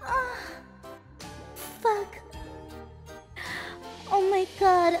 Fuck. Oh my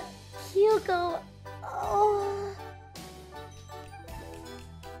god. Hugo. Oh.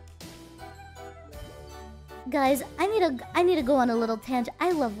 Guys, I need to go on a little tangent.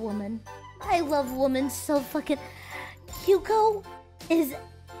 I love women. I love women so fucking... Hugo is...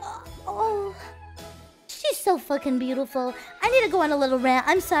 Oh... She's so fucking beautiful. I need to go on a little rant.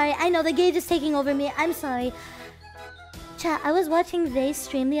 I'm sorry. I know the gauge is taking over me. I'm sorry. Chat, I was watching Vay's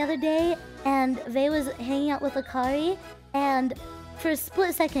stream the other day, and Vay was hanging out with Akari, and for a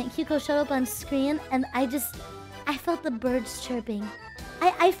split second, Hugo showed up on screen, and I felt the birds chirping.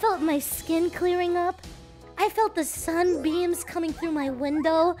 I felt my skin clearing up. I felt the sunbeams coming through my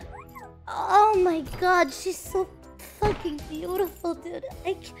window. Oh my god, she's so fucking beautiful, dude.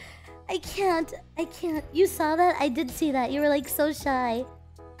 I can't. You saw that? I did see that. You were like so shy.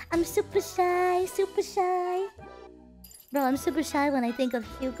 I'm super shy, super shy. Bro, I'm super shy when I think of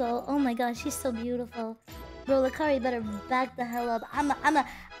Hugo. Oh my gosh, she's so beautiful. Bro, Lakari better back the hell up. I'ma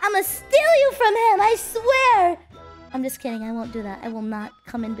steal you from him, I swear! I'm just kidding, I won't do that. I will not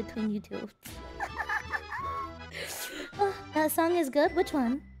come in between you two. Oh, that song is good? Which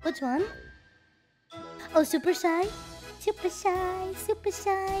one? Which one? Oh, super shy? Super shy, super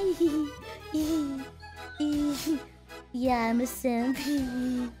shy. Yeah, I'm a simp.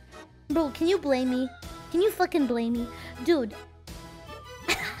 Bro, can you blame me? Can you fucking blame me? Dude.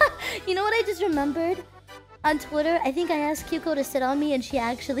 You know what I just remembered? On Twitter, I think I asked Kyuko to sit on me and she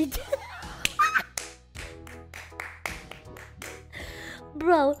actually did.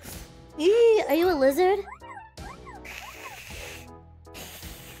 Bro. Are you a lizard?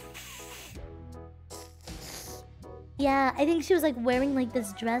 Yeah, I think she was like wearing like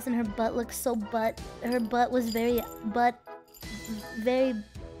this dress and her butt looked so her butt was very the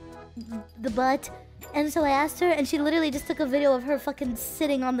butt. And so I asked her and she literally just took a video of her fucking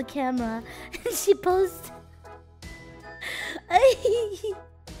sitting on the camera and she posted.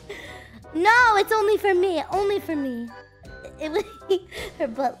 No, it's only for me. Only for me. It was her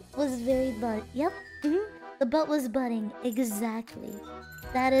butt was very butt. Yep. The butt was butting. Exactly.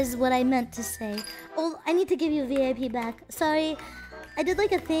 That is what I meant to say. Oh, I need to give you VIP back. Sorry. I did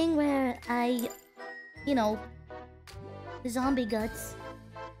like a thing where I, you know, zombie guts.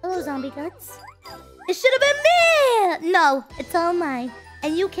 Hello, zombie guts. It should have been me! No, it's all mine.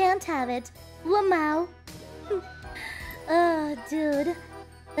 And you can't have it. Lamau. Oh, dude.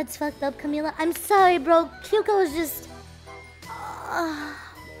 That's fucked up, Camila. I'm sorry, bro. Kyuko is just...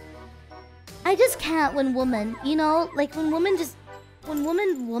 I just can't when woman, you know? Like, when woman just... When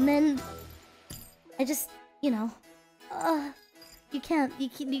woman... I just, you know... You can't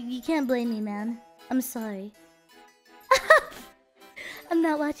blame me, man. I'm sorry. I'm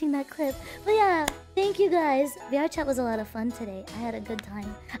not watching that clip. But yeah, thank you guys. VRChat was a lot of fun today. I had a good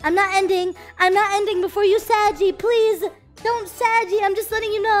time. I'm not ending. I'm not ending before you Saggy. Please, don't Saggy. I'm just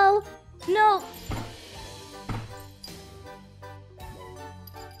letting you know. No.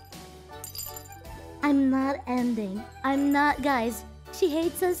 I'm not ending. I'm not, guys. She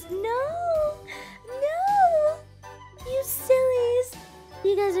hates us. No. No. You sillies.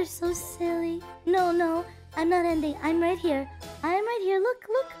 You guys are so silly. No, no. I'm not ending. I'm right here. I'm right here. Look,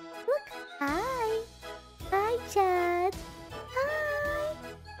 look, look. Hi. Hi, Chad. Hi.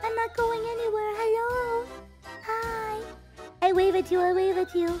 I'm not going anywhere. Hello. Hi. I wave at you. I wave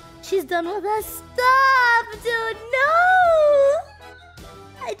at you. She's done with us. Stop, dude. No.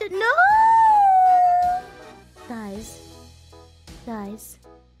 I don't know. Guys. Guys.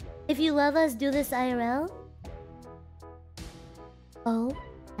 If you love us, do this IRL.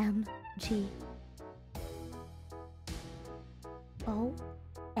 OMG.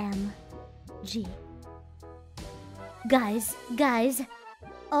 OMG. Guys,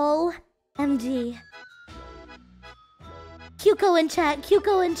 OMG. Kyuko in chat,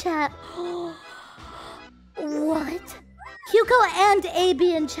 Kyuko in chat. What? Kyuko and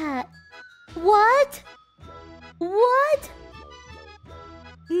AB in chat. What? What?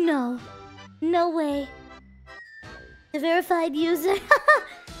 No. No way. The verified user.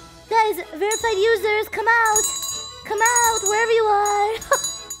 Guys, verified users, come out. Come out, wherever you are.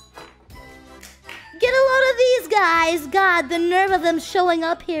 Get a load of these guys. God, the nerve of them showing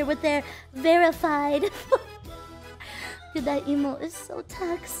up here with their verified. Dude, that emote is so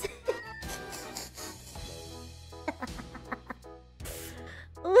toxic.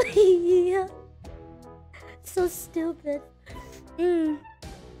 So stupid.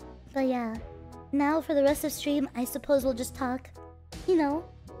 But yeah, now for the rest of stream, I suppose we'll just talk. You know,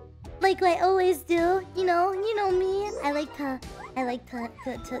 like I always do. You know me. I like to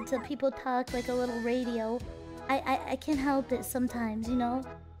people talk like a little radio. I can't help it sometimes, you know.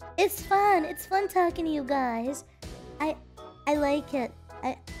 It's fun. It's fun talking to you guys. I like it.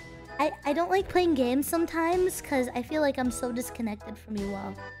 I don't like playing games sometimes because I feel like I'm so disconnected from you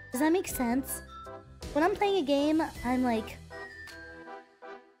all. Does that make sense? When I'm playing a game, I'm like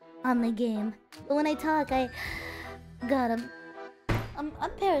on the game. But when I talk, God, I'm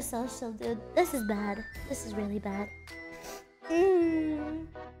parasocial, dude. This is bad. This is really bad.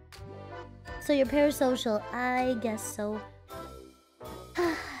 So you're parasocial. I guess so.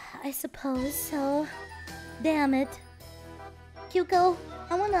 I suppose so. Damn it. Kyuko,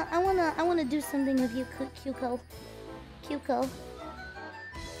 I wanna do something with you, Kyuko. Kyuko.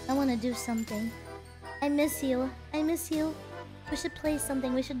 I wanna do something. I miss you. I miss you. We should play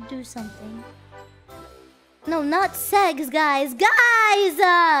something. We should do something. No, not sex, guys. Guys!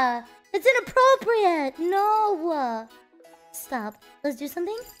 It's inappropriate. No. Stop. Let's do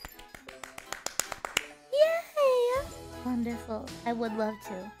something. Yay! Wonderful. I would love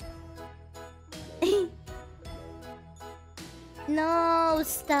to. No,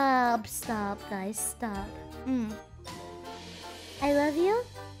 stop, guys, stop. I love you.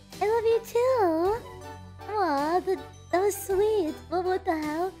 I love you too. Aw, that was sweet. What the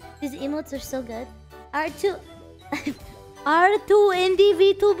hell? These emotes are so good. R2 indie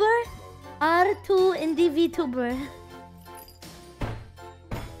VTuber? R2 indie VTuber.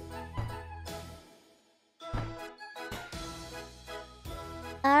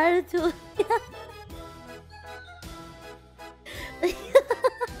 R2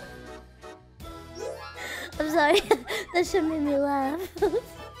 I'm sorry. That should make me laugh.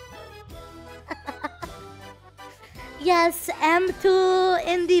 Yes, M2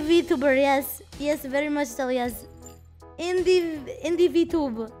 indie VTuber. Yes, yes, very much so. Yes, indie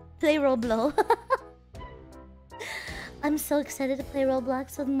VTube. Play Roblox. I'm so excited to play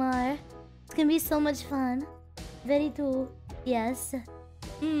Roblox with Mar. It's gonna be so much fun. Very too. Yes.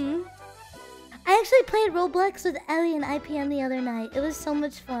 I actually played Roblox with Ellie and IPM the other night. It was so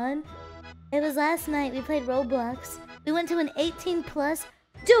much fun. It was last night. We played Roblox. We went to an 18 plus.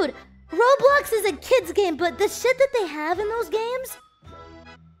 Dude, Roblox is a kid's game, but the shit that they have in those games,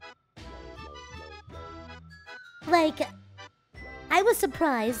 like, I was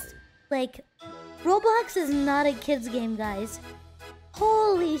surprised. Like, Roblox is not a kid's game, guys.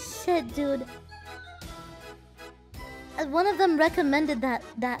 Holy shit, dude. One of them recommended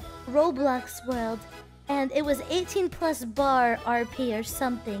that Roblox world, and it was 18 plus bar RP or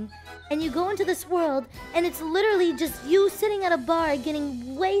something. And you go into this world, and it's literally just you sitting at a bar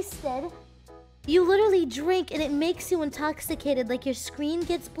getting wasted. You literally drink, and it makes you intoxicated. Like, your screen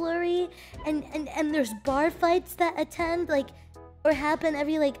gets blurry, and there's bar fights that attend, like, or happen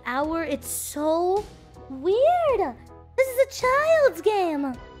every, like, hour. It's so weird. This is a child's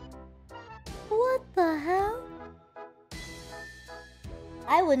game. What the hell?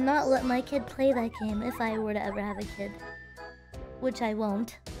 I would not let my kid play that game if I were to ever have a kid. Which I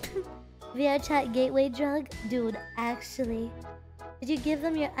won't. VRChat gateway drug? Dude, actually. Did you give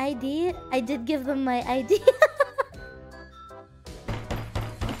them your ID? I did give them my ID.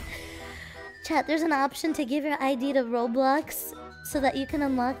 Chat, there's an option to give your ID to Roblox so that you can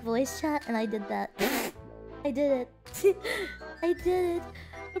unlock voice chat, and I did that. I did it. I did it.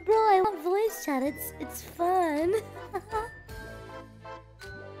 But bro, I want voice chat. It's fun.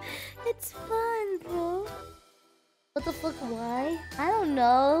 It's fun, bro. What the fuck, why? I don't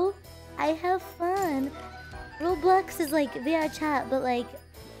know. I have fun. Roblox is like VRChat, but like,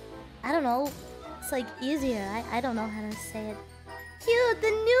 I don't know. It's like easier. I don't know how to say it. Cute, the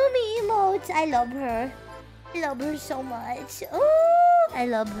new me emote. I love her. I love her so much. Oh, I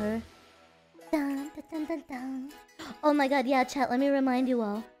love her. Dun, dun, dun, dun, dun. Oh my god, yeah, chat, let me remind you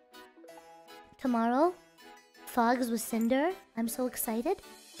all. Tomorrow, Fogs with Cinder. I'm so excited.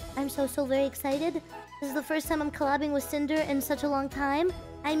 I'm so very excited. This is the first time I'm collabing with Cinder in such a long time.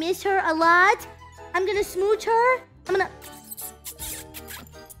 I miss her a lot. I'm gonna smooch her.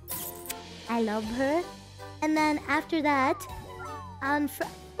 I love her. And then after that, on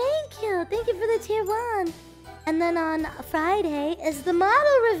thank you for the tier 1. And then on Friday is the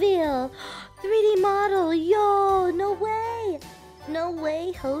model reveal. 3D model, yo, no way. No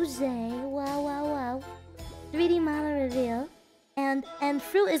way, Jose. Wow, wow, wow. 3D model reveal. And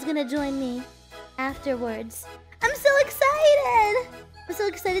Fruit is gonna join me afterwards. I'm so excited! I'm so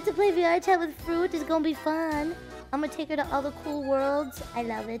excited to play VRChat with Fruit. It's gonna be fun. I'm gonna take her to all the cool worlds. I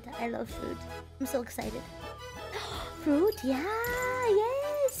love it. I love Fruit. I'm so excited. Fruit, yeah,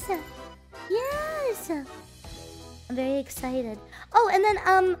 yes! Yes! I'm very excited. Oh, and then,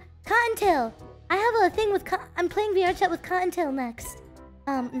 Cottontail. I have a thing with I'm playing VRChat with Cottontail next.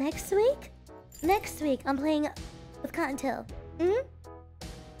 Next week? Next week, I'm playing with Cottontail.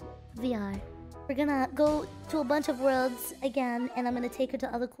 VR. We're gonna go to a bunch of worlds again, and I'm gonna take her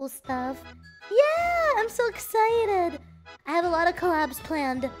to all the cool stuff. Yeah, I'm so excited. I have a lot of collabs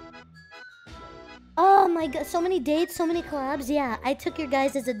planned. Oh my god, so many dates, so many collabs. Yeah, I took your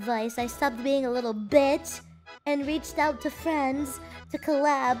guys' advice. I stopped being a little bitch and reached out to friends to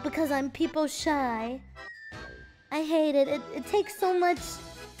collab because I'm people shy. I hate it. It takes so much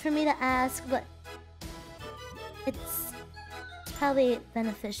for me to ask, but it's probably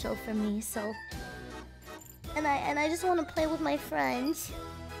beneficial for me, so. And I just want to play with my friends.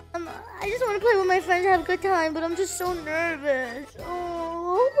 I just want to play with my friends and have a good time, but I'm just so nervous.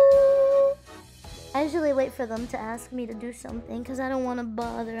 Oh. I usually wait for them to ask me to do something because I don't want to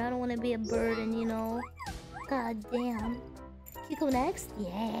bother. I don't want to be a burden, you know. God damn. Kyuko next?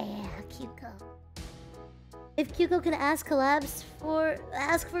 Yeah, Kyuko. If Kyuko can ask for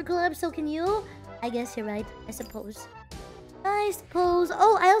collabs, so can you? I guess you're right. I suppose.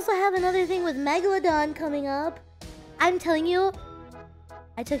 Oh, I also have another thing with Megalodon coming up. I'm telling you,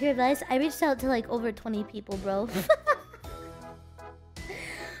 I took your advice. I reached out to like over 20 people, bro.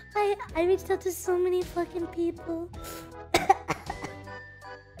 I reached out to so many fucking people.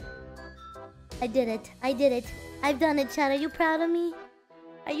 I did it. I've done it, chat. Are you proud of me?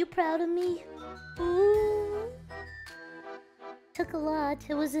 Are you proud of me? Ooh. Took a lot.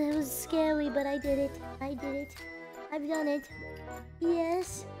 It was scary, but I did it. I've done it.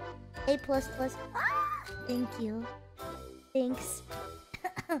 Yes. A++. Ah! Thank you. Thanks.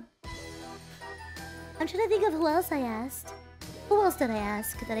 I'm trying to think of who else I asked. Who else did I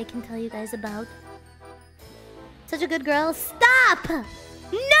ask that I can tell you guys about? Such a good girl. Stop!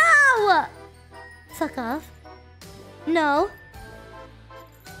 No! Fuck off. No.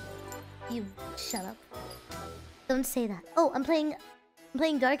 You shut up. Don't say that. Oh, I'm playing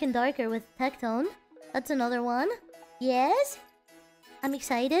Dark and Darker with Tectone. That's another one. Yes? I'm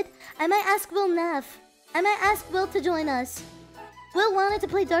excited. I might ask Will Neff. I might ask Will to join us. Will wanted to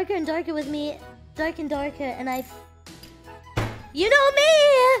play Darker and Darker with me. Dark and Darker, and you know me!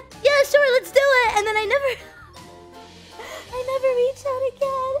 Yeah, sure, let's do it! And then I never reached out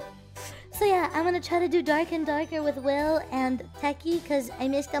again. So yeah, I'm gonna try to do Dark and Darker with Will and Techie, because I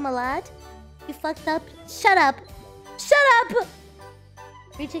missed them a lot. You fucked up. Shut up! Shut up!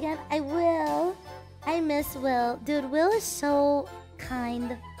 Reach again? I will. I miss Will. Dude, Will is so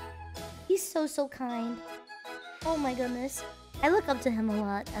kind. He's so kind. Oh my goodness. I look up to him a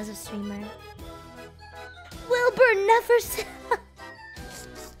lot as a streamer. Wilbur Neferson.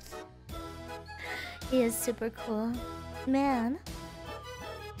 He is super cool. Man.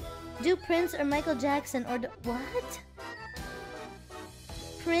 Do Prince or Michael Jackson or... What?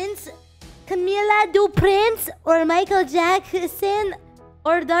 Prince... Camila, do Prince or Michael Jackson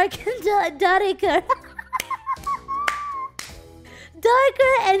or Darker and Darker.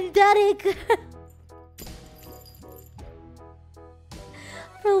 Darker and Darker.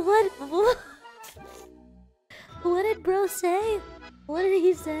 Bro, what? What did bro say? What did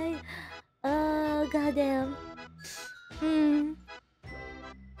he say? Oh, goddamn.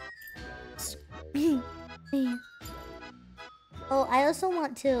 Oh, I also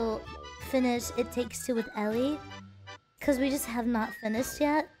want to finish It Takes Two with Ellie, because we just have not finished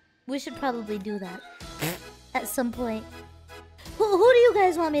yet. We should probably do that at some point. Who do you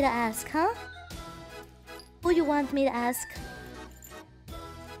guys want me to ask, huh? Who you want me to ask?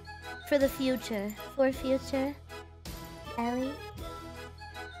 For the future. For future. Ellie?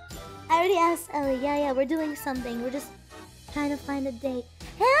 I already asked Ellie. Yeah, we're doing something. We're just trying to find a date.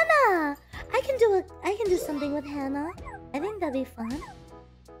 Hannah! I can do something with Hannah. I think that'd be fun.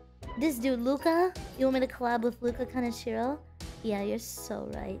 This dude, Luca. You want me to collab with Luca Kaneshiro? Yeah, you're so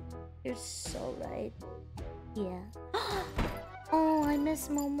right. You're so right. Yeah. Oh, I miss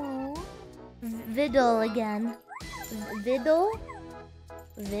Momo. Vidal again. Vidal?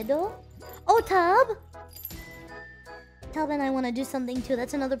 Oh, Tab! Tab and I want to do something too.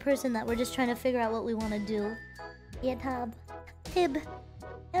 That's another person that we're just trying to figure out what we want to do. Yeah, Tab. Tib.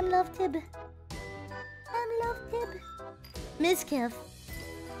 I love Tib. I love Tib. Miskiff.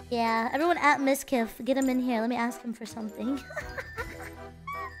 Yeah, everyone at Miskiff. Get him in here. Let me ask him for something.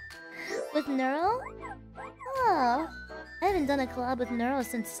 With Neuro? Oh. I haven't done a collab with Neuro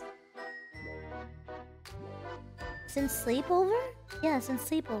since Sleepover? Yeah, since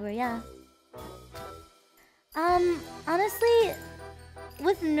Sleepover, yeah. Honestly,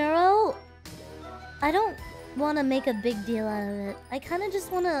 with Neuro, I don't want to make a big deal out of it. I kind of just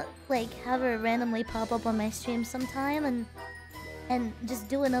want to, like, have her randomly pop up on my stream sometime and just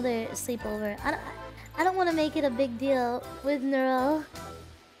do another sleepover. I don't want to make it a big deal with Neuro,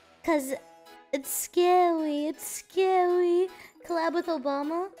 cause it's scary. It's scary. Collab with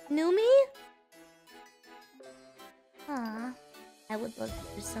Obama? Numi? Ah, I would love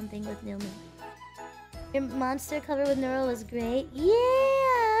to do something with Numi. Your monster cover with Neuro was great.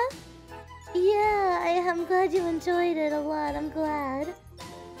 Yeah! Yeah, I'm glad you enjoyed it a lot. I'm glad.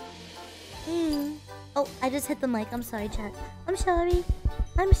 Oh, I just hit the mic. I'm sorry, chat. I'm sorry.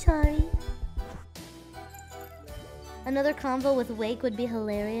 I'm sorry. Another convo with Wake would be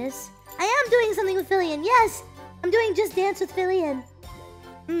hilarious. I am doing something with Fillion. Yes! I'm doing Just Dance with Fillion.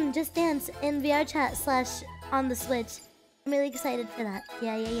 Just Dance in VRChat / on the Switch. I'm really excited for that.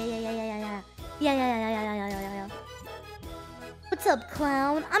 Yeah. What's up,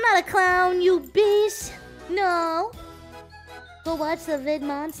 clown? I'm not a clown, you beast. No. Go watch the vid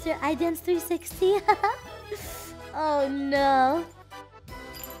monster. I Dance 360. Oh no. You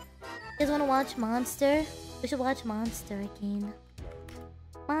guys want to watch Monster? We should watch Monster again.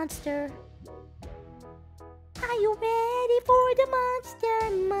 Monster. Are you ready for the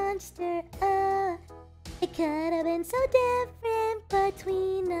monster? It could have been so different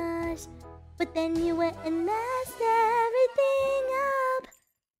between us, but then you went and messed everything up.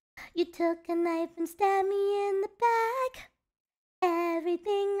 You took a knife and stabbed me in the back.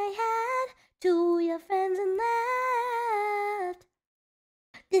 Everything I had to your friends and left.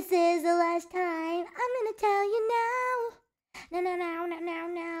 This is the last time I'm gonna tell you now.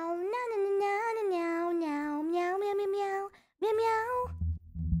 Meow.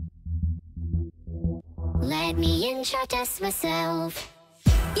 Let me introduce myself.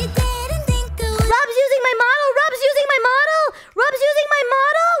 You didn't think it was... Rob's using my model! Rob's using my model! Rob's using my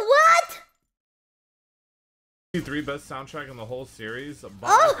model! What? 3 best soundtrack in the whole series by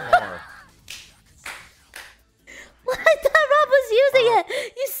far. What? I thought Rob was using it!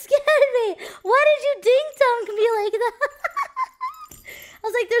 You scared me! Why did you ding-dong me like that? I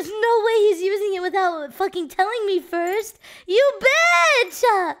was like, there's no way he's using it without fucking telling me first. You bitch!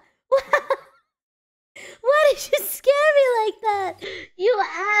 Why did you scare me like that? You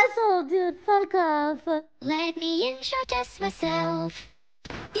asshole, dude. Fuck off. Let me introduce myself.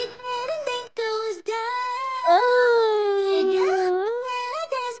 You didn't think I was done. Oh.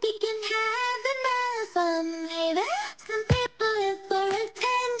 We can have enough fun, baby. Some people live for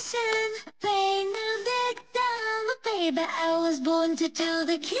attention. Play no victim, but baby, I was born to do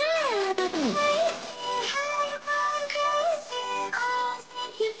the killing. Crazy, how you going crazy? Always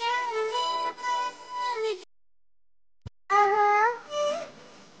think you never live.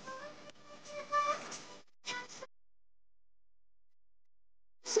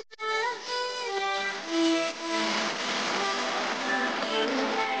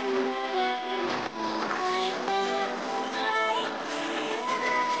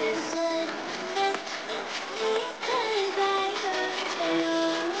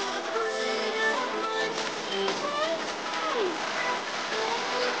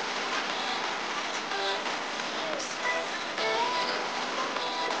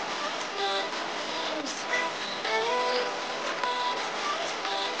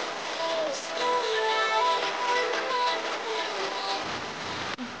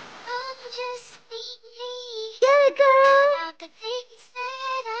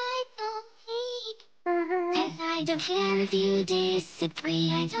 I don't care if you disagree.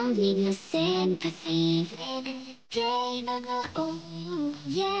 I don't need your sympathy. Oh,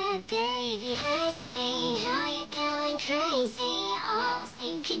 yeah, baby, I see how you're going crazy. All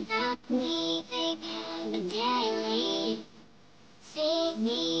thinking of me, thinking of daily. See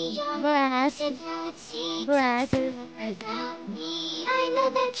me, your Brass. Brass. About me. I know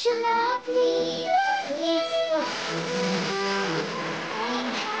that you love me.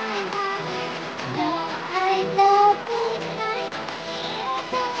 I love it.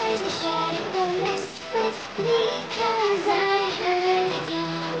 There's a shadow mess with me, 'cause I heard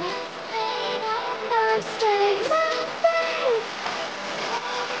you're afraid of monsters.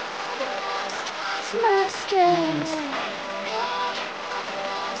 Monsters.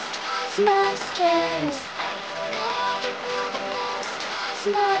 Monsters.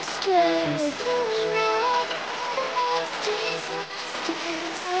 Monsters.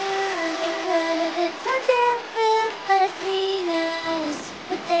 Between us,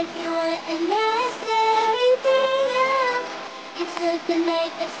 but then you want a mess, everything else. It took the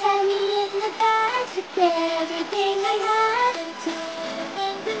night that stabbed me in the back, took everything I had to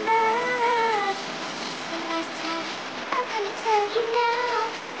make the match. The last time, I'm gonna tell you now.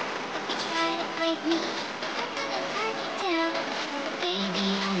 If you try to break me, I'm gonna cut you down. But baby,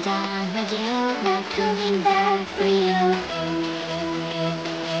 I'm done with you, not coming back for you.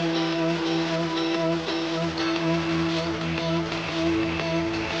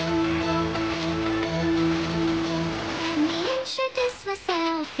 Introduce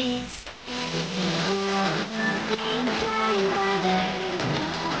myself is blind mother.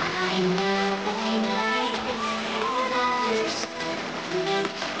 I'm nothing like others.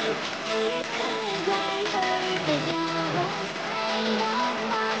 I heard that you're afraid of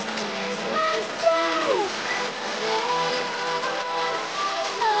monsters. Monsters.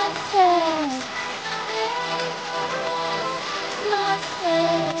 Monsters.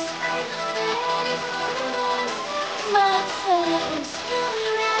 Monsters.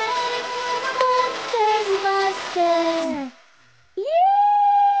 Monsters. Monsters. Yeah.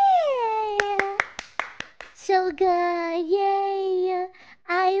 So good. Yay.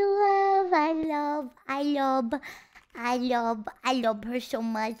 I love her so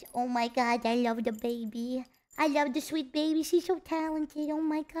much. Oh my god, I love the baby. I love the sweet baby. She's so talented. Oh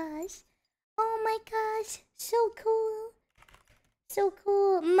my gosh. Oh my gosh. So cool. So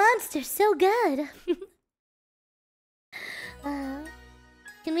cool. Monster, so good.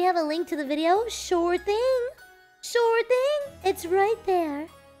 Can we have a link to the video? Sure thing. Sure thing. It's right there.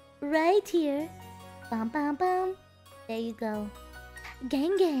 Right here. Bum bum bum. There you go.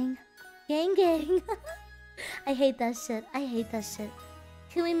 Gang gang. Gang gang. I hate that shit. I hate that shit.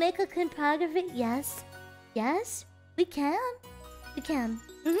 Can we make a cartography? Yes. Yes. We can. We can.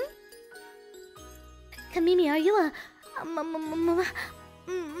 Kamimi, are you a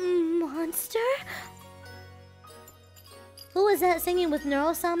monster? Who was that singing with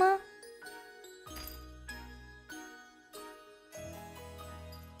Neuro-sama?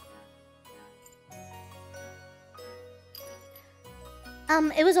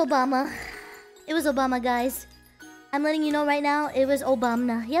 It was Obama. It was Obama, guys. I'm letting you know right now, it was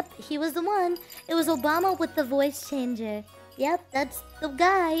Obama. Yep, he was the one. It was Obama with the voice changer. Yep, that's the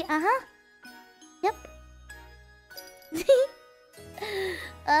guy. Yep.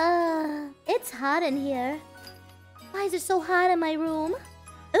 It's hot in here. Why is it so hot in my room?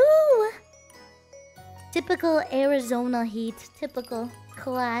 Ooh! Typical Arizona heat. Typical.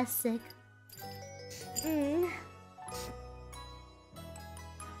 Classic. It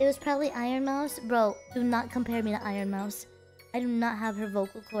was probably Iron Mouse. Bro, do not compare me to Iron Mouse. I do not have her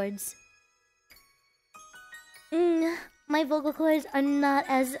vocal cords. My vocal cords are not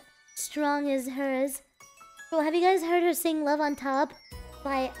as strong as hers. Bro, have you guys heard her sing Love on Top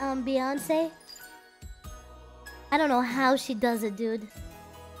by Beyonce? I don't know how she does it, dude.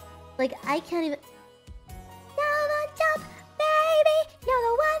 Like, I can't even... Love on top, baby, you're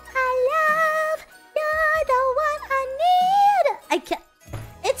the one I love. You're the one I need. I can't...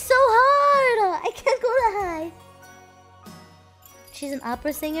 It's so hard. I can't go that high. She's an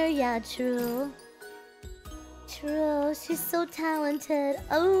opera singer? Yeah, true. True. She's so talented.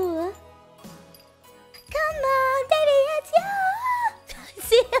 Oh. Come on, baby, it's you.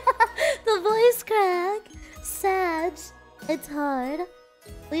 See? The voice crack. Sad. It's hard.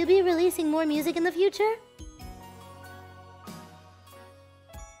 Will you be releasing more music in the future?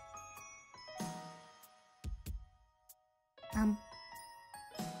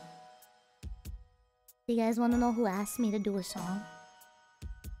 Do you guys want to know who asked me to do a song?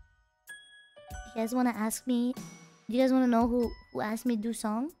 You guys want to ask me? Do you guys want to know who asked me to do a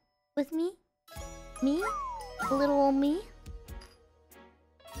song with me? Me? A little old me?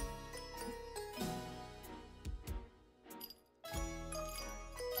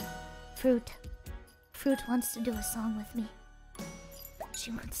 Fruit. Fruit wants to do a song with me.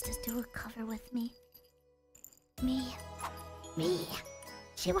 She wants to do a cover with me. Me.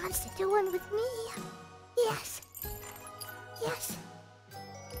 She wants to do one with me. Yes. Yes.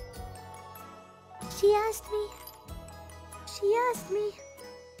 She asked me.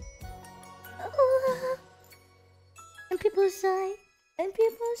 Oh. And people shy.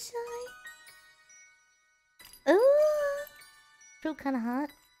 Oh. Fruit kinda hot.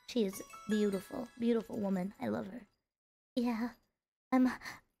 She is beautiful. Beautiful woman. I love her. Yeah. I'm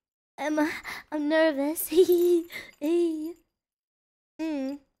nervous.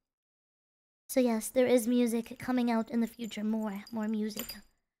 So yes, there is music coming out in the future. More music.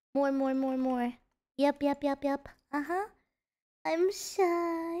 More. Yep. Uh-huh. I'm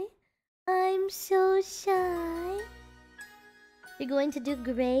shy. I'm so shy. You're going to do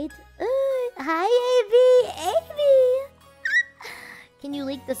great. Ooh, hi, AB. Can you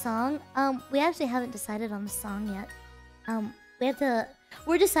leak the song? We actually haven't decided on the song yet.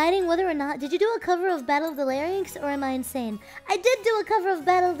 We're deciding whether or not... Did you do a cover of Battle of the Larynx, or am I insane? I did do a cover of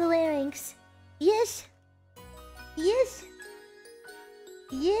Battle of the Larynx. Yes.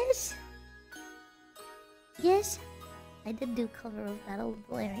 I did do a cover of Battle of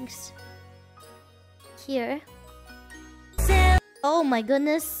the Larynx. Here. Oh my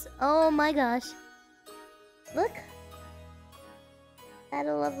goodness. Oh my gosh. Look.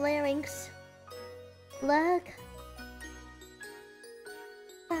 Battle of Larynx. Look.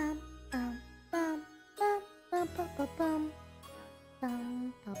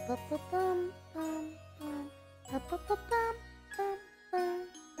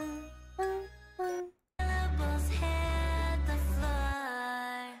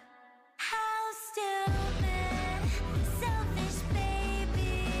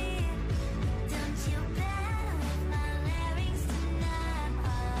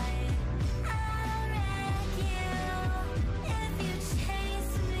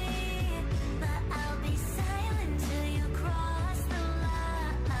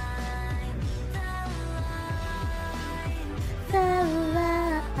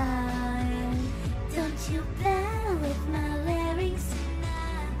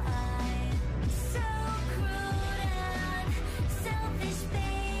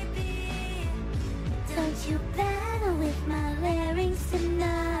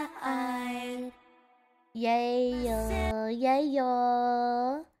 Yeah.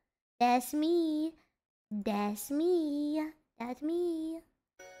 That's me.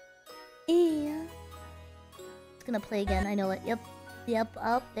 Yeah. It's gonna play again, I know it. Yep,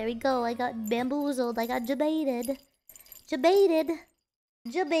 up. There we go. I got bamboozled. I got jebaited.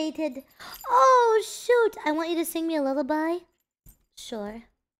 Oh, shoot. I want you to sing me a lullaby. Sure.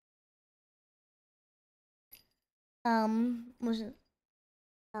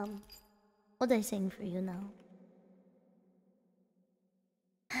 What do I sing for you now?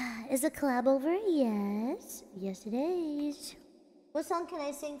 Is the collab over? Yes. Yes, it is. What song can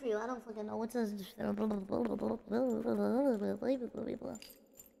I sing for you? I don't fucking know. What's this?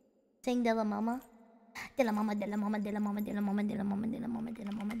 Sing De La Mama. De La Mama.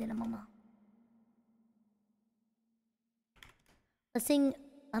 Let's sing,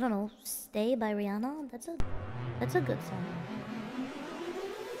 I don't know, Stay by Rihanna? That's a good song.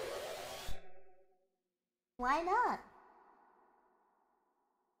 Why not?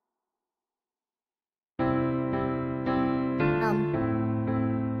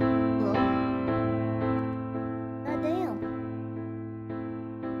 Hello? God damn.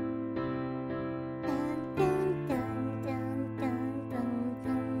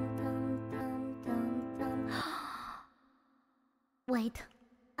 Wait,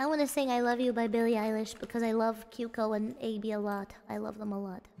 I want to sing I Love You by Billie Eilish because I love 𝚂𝚃 and 𝚃 a lot. I love them a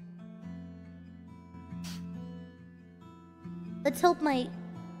lot. Let's hope I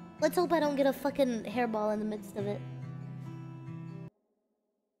don't get a fucking hairball in the midst of it.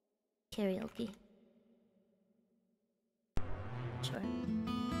 Karaoke. Sure.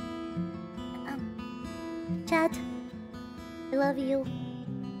 Chat, I love you.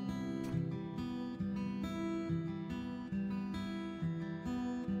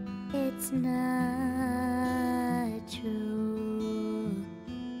 It's not true.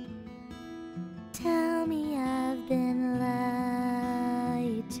 Tell me I've been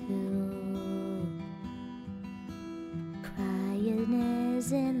lied to. Crying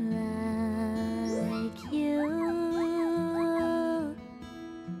isn't like you.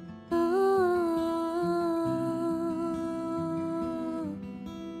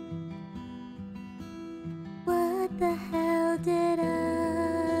 What the hell did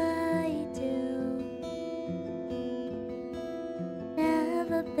I do?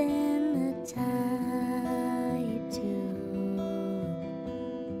 Never been the type to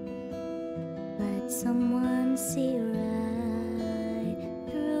let someone see right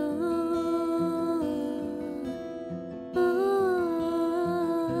through.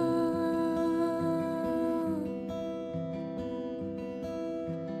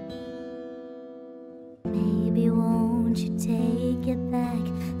 Maybe won't you take it back?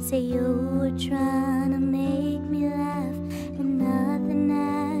 Say you were trying to make me laugh, and nothing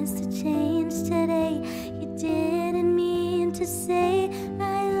has to change today. You didn't mean to say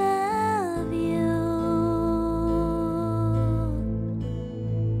I love you.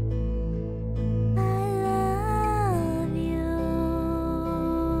 I love you,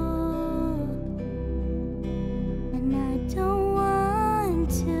 and I don't want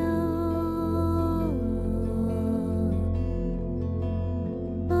to.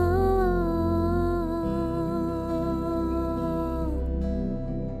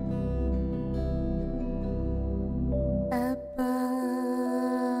 Up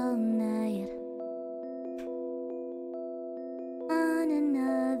all night on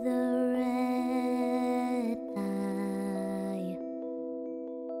another red eye.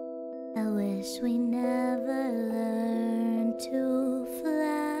 I wish we never learned to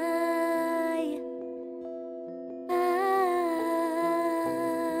fly.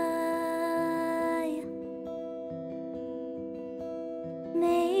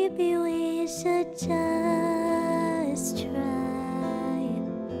 Maybe we should just try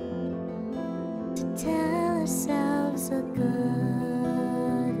to tell ourselves a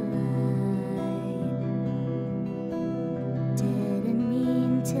good lie. Didn't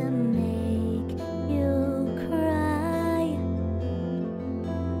mean to make you cry.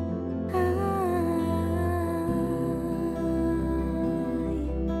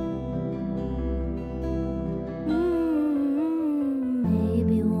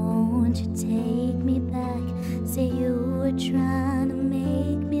 Maybe won't you take me back? Say you were trying to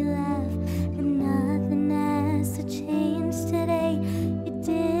make me laugh, and nothing has to change today. You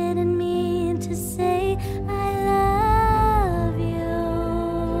didn't mean to say I love you.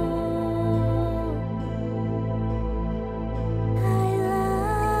 I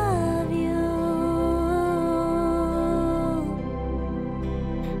love you,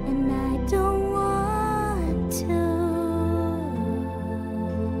 and I don't want to.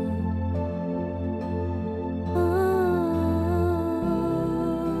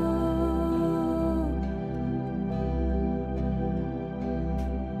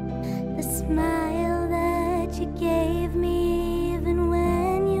 The smile that you gave me, even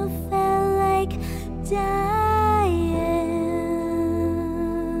when you felt like dying.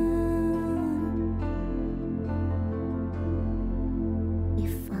 We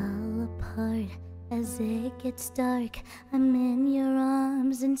fall apart as it gets dark. I'm in your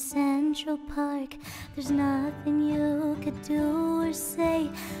arms in Central Park. There's nothing you could do or say.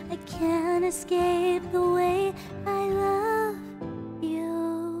 I can't escape the way I love you.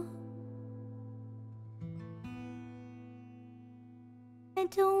 I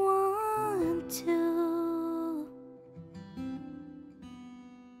don't want to,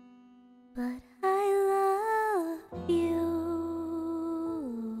 but I love you.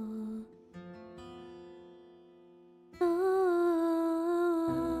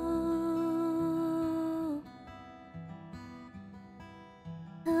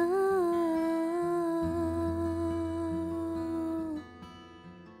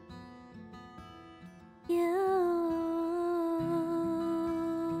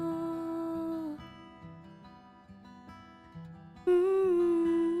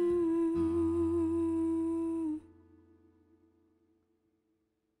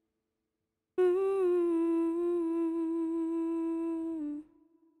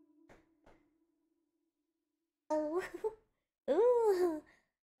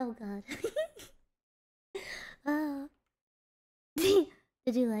 Oh god. Oh.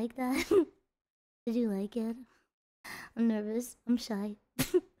 Did you like that? Did you like it? I'm nervous. I'm shy.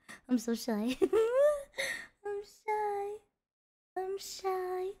 I'm so shy. I'm shy. I'm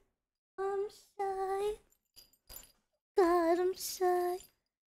shy. I'm shy. God, I'm shy.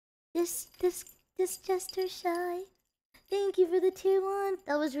 This jester shy. Thank you for the tier 1.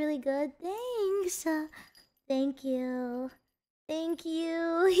 That was really good. Thanks. Thank you. Thank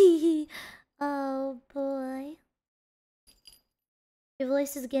you. Oh boy. Your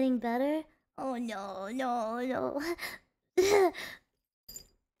voice is getting better? Oh no, no.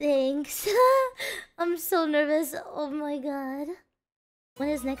 Thanks. I'm so nervous. Oh my god. When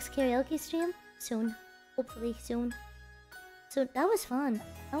is next karaoke stream? Soon. Hopefully soon. So that was fun.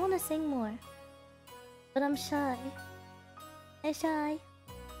 I want to sing more. But I'm shy. I'm shy.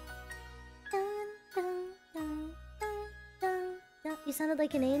 You sounded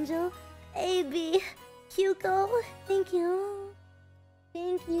like an angel. AB. Hugo. Thank you.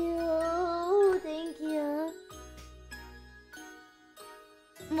 Thank you. Thank you.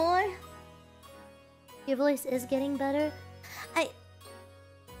 More? Your voice is getting better.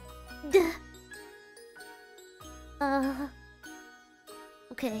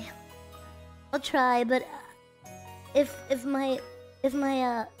 Okay. I'll try, but if my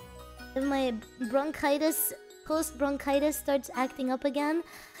bronchitis, post-bronchitis starts acting up again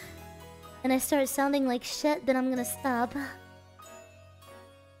and I start sounding like shit, then I'm gonna stop.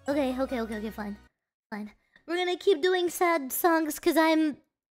 Okay, fine. We're gonna keep doing sad songs cause I'm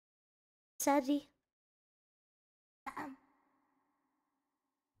sadgy.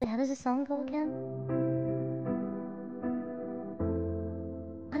 Wait, how does the song go again?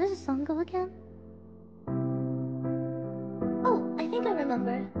 How does the song go again? Oh, I think I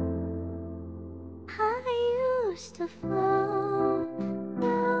remember. I used to float,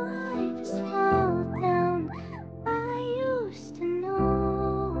 now I just fall down. I used to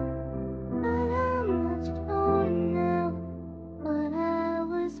know, but I'm not sure now what I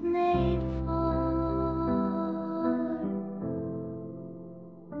was made for.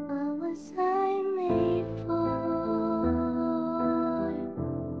 What was I made for?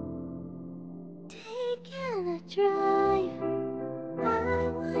 Taking a drive, I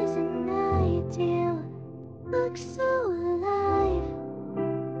wasn't ideal. Look so alive.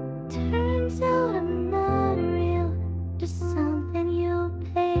 Turns out I'm not real, just something you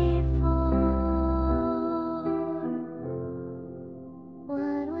pay for.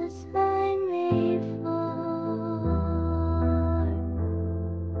 What was I made for?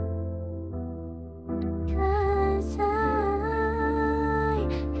 'Cause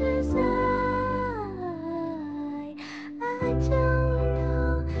I don't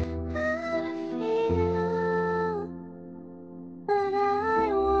know how to feel, but I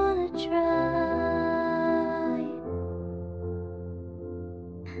wanna try.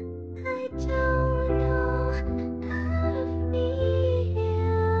 I don't know how to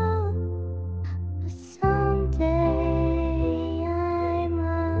feel, but someday I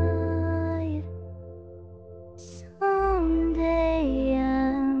might. Someday I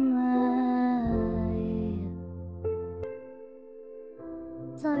might.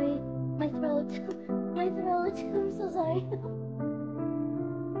 Sorry, my throat. My throat. I'm so sorry.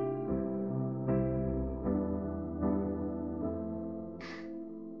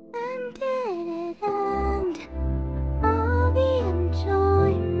 And did it end? All the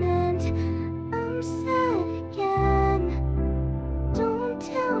enjoyment. I'm sad again. Don't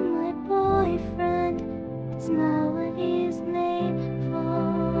tell my boyfriend. It's not what he's made for.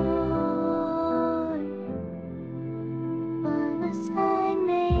 What was I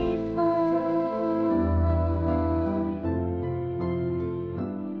made for?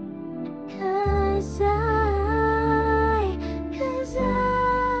 'Cause I,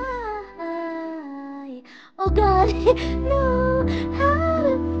 oh God, know how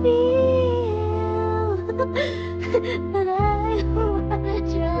to feel, but I wanna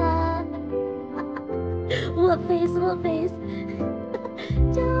try. What face? What face?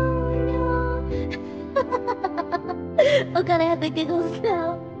 Don't know. Oh God, I have the giggles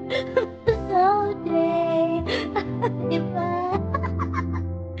now. Someday, if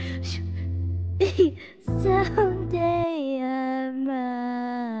someday I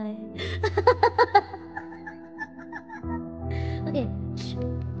might. Okay,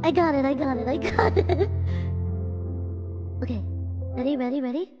 I got it. Okay,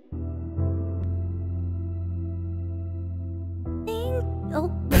 ready? Oh.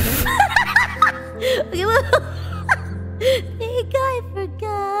 Okay, well, think I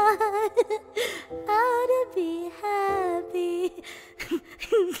forgot how to be happy.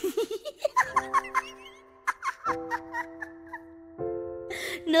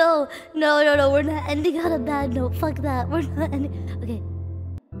 no, no, no, no. We're not ending on a bad note. Fuck that. We're not ending. Okay.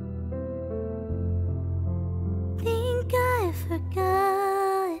 Think I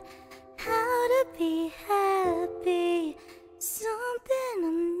forgot how to be happy. Something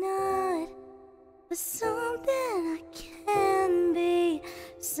I'm not, but something I can be.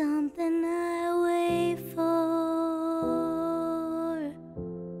 Something I wait for.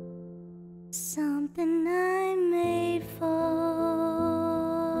 Something I'm made for.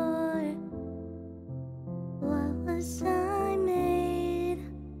 What was I made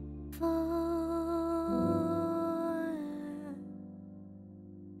for?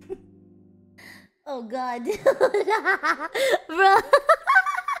 Oh God, dude. Bro.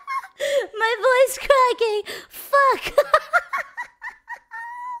 My voice cracking. Fuck.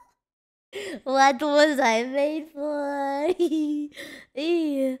 What was I made for?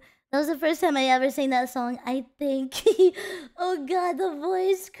 That was the first time I ever sang that song, I think. Oh God, the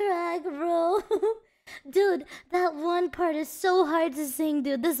voice crack, bro. Dude, that one part is so hard to sing,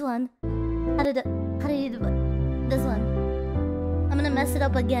 dude. This one. How do you do it? This one. I'm gonna mess it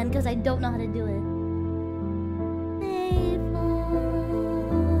up again because I don't know how to do it.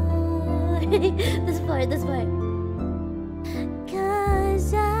 This part. Cause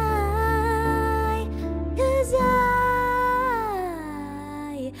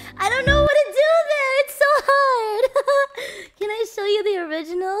I don't know what to do there. It's so hard. Can I show you the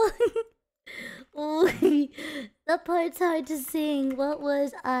original? Oh, that part's hard to sing. What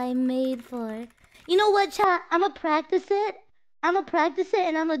was I made for? You know what, chat? I'ma practice it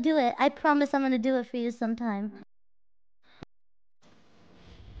and I'ma do it. I promise I'm gonna do it for you sometime.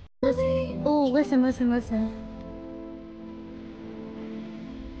 Oh, listen.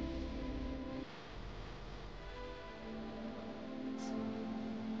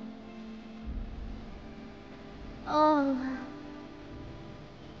 Oh.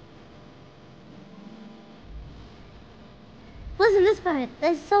 Listen, this part.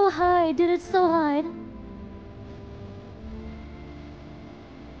 It's so hard, dude. It's so hard.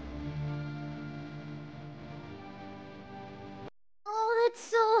 Oh, that's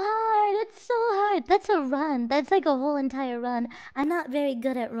so hard. It's so hard. That's a run. That's like a whole entire run. I'm not very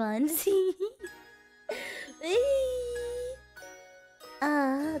good at runs.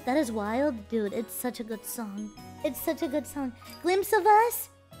 That is wild, dude. It's such a good song. Glimpse of Us?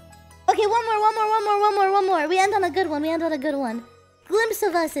 Okay, one more. We end on a good one. Glimpse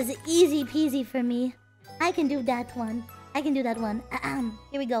of Us is easy peasy for me. I can do that one.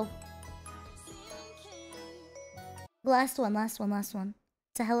 Here we go. Last one. It's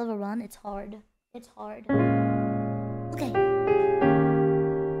a hell of a run. It's hard. Okay.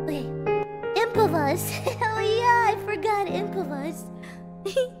 Imp of Us. Hell yeah, I forgot Imp of Us.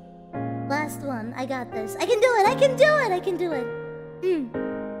 Last one. I got this. I can do it.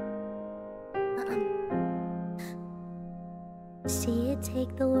 See it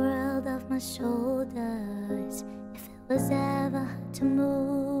take the world off my shoulders. If it was ever hard to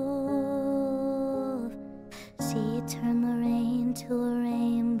move, see it turn the rain to a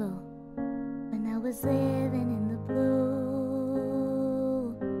rainbow when I was living in the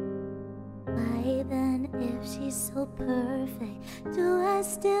blue. Why then, if she's so perfect, do I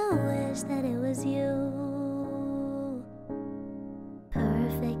still wish that it was you?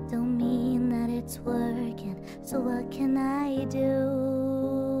 Perfect don't mean that it's working, so what can I do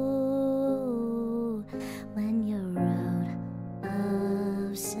when you're out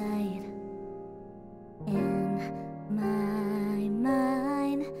of sight in my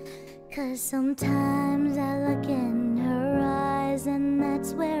mind? 'Cause sometimes I look in her eyes and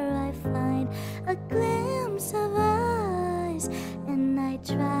that's where I find a glimpse of us, and I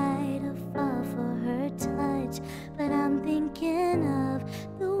try to fall for her touch, but I'm thinking of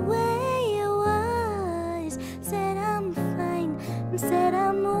the way it was. Said I'm fine, and said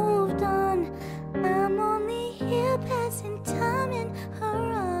I moved on. I'm only here passing time in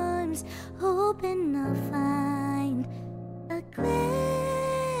her arms, hoping I'll find a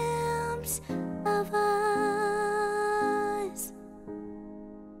glimpse of us.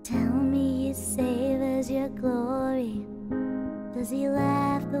 Tell me he savors your glory. Does he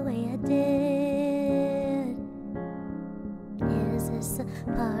laugh the way I did? Is this a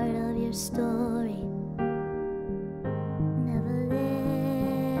part of your story? Never lived.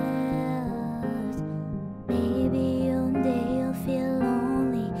 Maybe one day you'll feel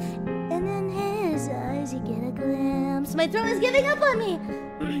lonely, and in his eyes you get a glimpse. My throat is giving up on me.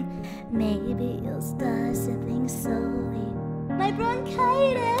 Maybe you'll start sipping slowly. My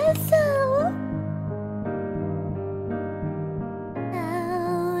bronchitis.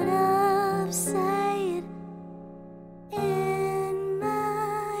 Out of sight in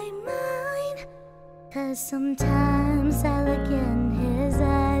my 'Cause sometimes I look in his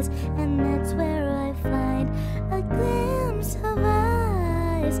eyes, and that's where I find a glimpse of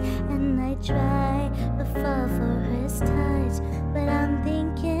eyes. And I try to fall for his touch, but I'm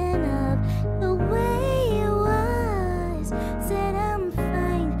thinking of the way it was. Said I'm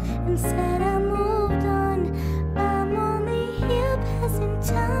fine, and said I moved on. I'm only here passing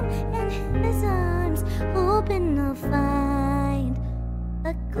time in his arms, hoping I'll find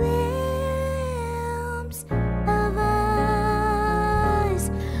a glimpse of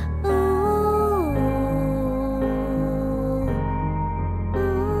us. Ooh,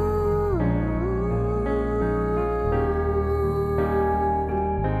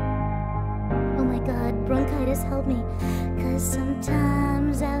 oh my God, bronchitis, help me. 'Cause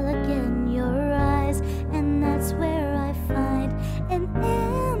sometimes I look in your eyes, and that's where I find an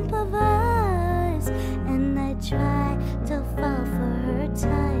imp of us. And I try to fall for her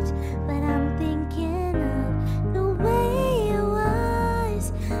touch, but I'm thinking of the way it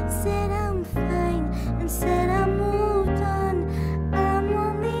was. Said I'm fine, and said I moved on. I'm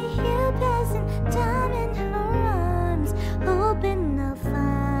only here passing time in her arms, hoping I'll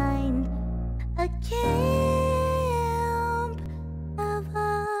find a camp of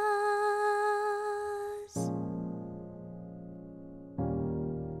us.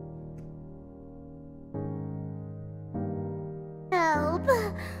 Help!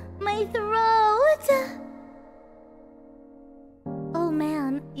 My throat! Oh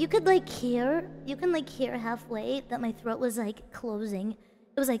man, you could like hear, you can like hear halfway that my throat was like closing.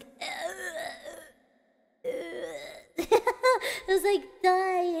 It was like it was like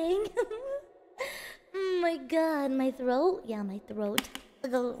dying. Oh my God, my throat? Yeah, my throat.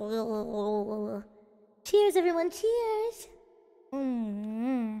 Cheers, everyone, cheers!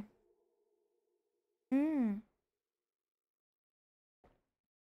 Mm. Mm.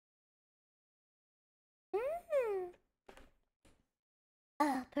 Mm.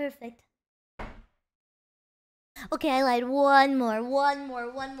 Ah, perfect. Okay, I lied. One more. I'm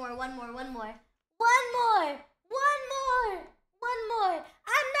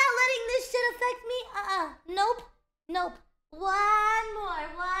not letting this shit affect me. Nope. One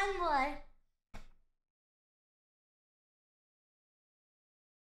more.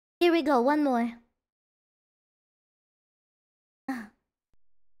 Here we go, one more.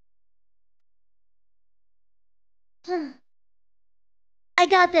 I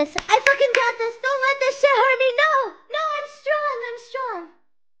got this. I fucking got this. Don't let this shit hurt me. No, I'm strong.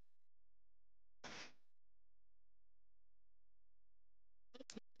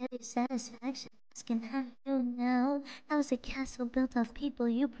 Get your satisfaction. Asking how you do now. How's a castle built of people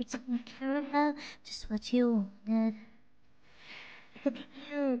you pretend you care about? Just what you wanted.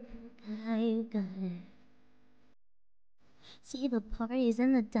 You got it. See the parties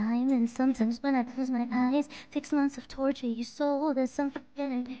and the diamonds. Sometimes when I close my eyes, 6 months of torture you sold as something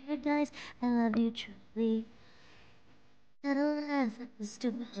in paradise. I love you truly. I don't laugh at the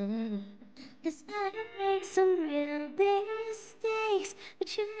stupidity. 'Cause I make some real big mistakes,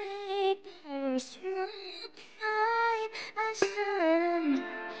 but you make them smile. I shouldn't.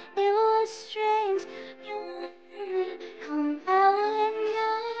 It was strange. You wanted to come out at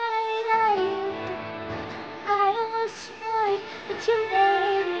night. I was smart, but you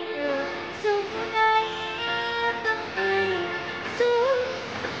made me so naive. So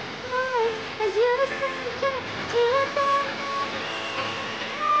smart as you said to them.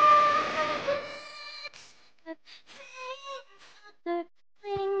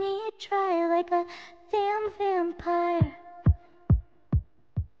 Letting me try like a damn vampire.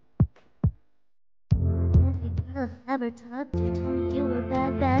 Every girl I ever talked to told me you were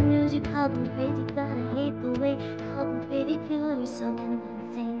bad news. You called them crazy, gotta hate the way you called them crazy too. You're so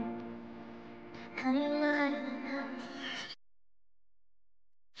convincing. How you lied.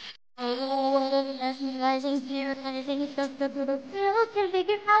 Oh, mesmerizing, theorizing, stuff that little girl can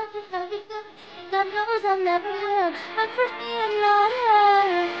figure out how to do. God knows I'll never will, but for me I'm not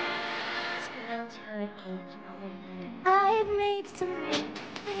her. Spells your age over. I've made some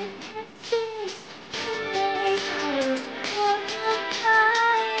mistakes to make her one of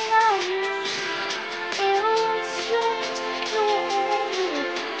mine. It was strange the way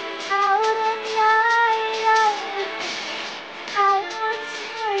out at night. I was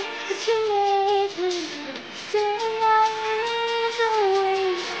sorry, but you made me say I was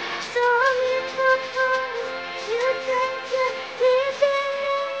always so beautiful. You think to live in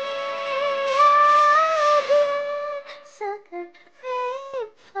me. Sucker,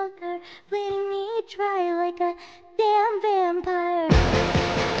 fake fucker, bleeding me dry like a damn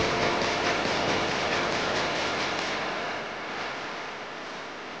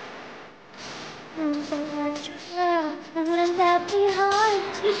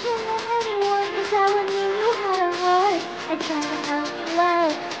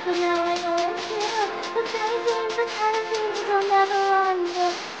the kind of things you'll never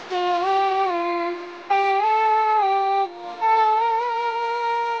understand.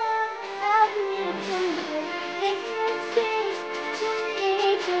 I've lived in the ignorant things too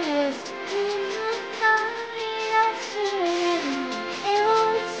dangerous. You know me, I shouldn't. It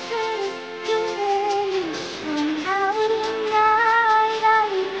was strange, you made me from out of the night. I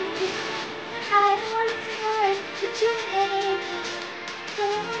used to hide one time, but you made me. So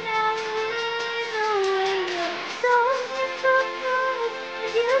now we're away. So good,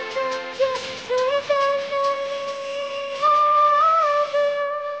 and you don't get sleeping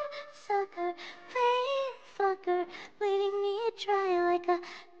sucker, playing fucker, bleeding me dry like a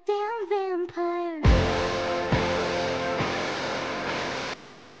damn vampire.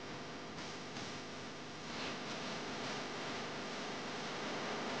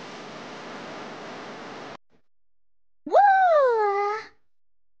 Woo!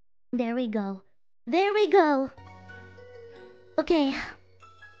 There we go. There we go. Okay.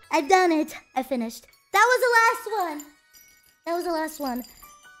 I've done it. I finished. That was the last one. That was the last one.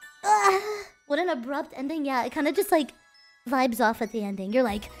 What an abrupt ending. Yeah, it kind of just like vibes off at the ending. You're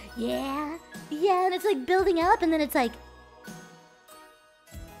like, yeah, yeah, and it's like building up, and then it's like,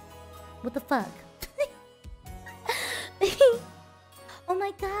 what the fuck? Oh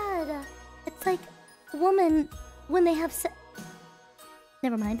my god. It's like a woman when they have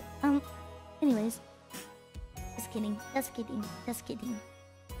never mind. Anyways. Just kidding. Just kidding. Just kidding.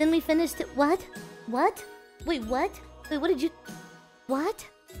 Then we finished it. What? What? Wait, what? Wait, what did you... What?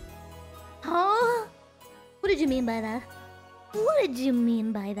 Huh? What did you mean by that? What did you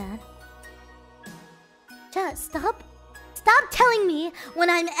mean by that? Chat, stop. Stop telling me when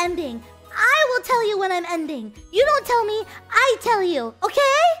I'm ending. I will tell you when I'm ending. You don't tell me, I tell you,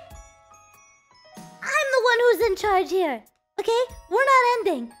 okay? I'm the one who's in charge here. Okay? We're not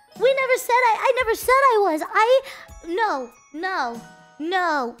ending. We never said I never said I was.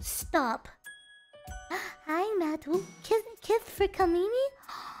 No, stop. Hi, Matu. Kiss for Kamini?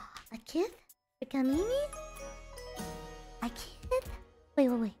 A kiss for Kamini? A kiss? Wait.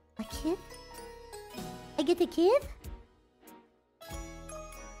 A kiss? I get the kiss?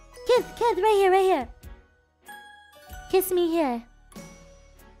 Kiss, right here. Kiss me here.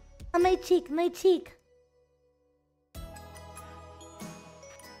 On my cheek.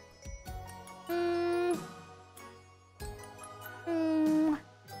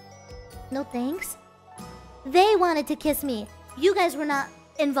 No thanks. They wanted to kiss me. You guys were not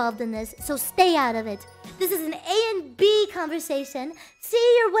involved in this, so stay out of it. This is an A and B conversation.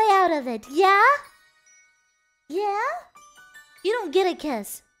 See your way out of it, yeah? Yeah? You don't get a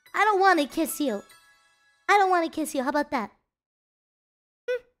kiss. I don't want to kiss you. How about that?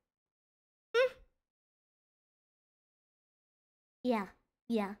 Yeah.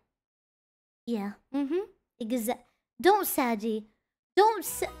 Exact. Don't Saji.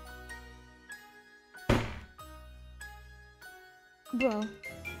 Bro.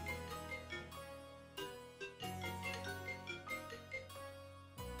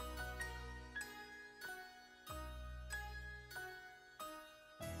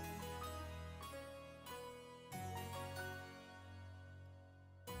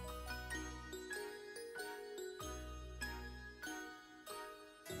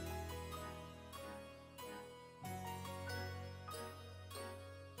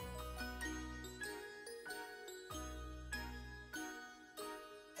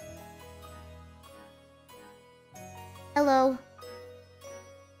 Hello.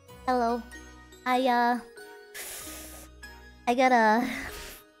 I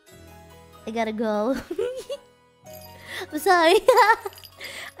gotta go. I'm sorry.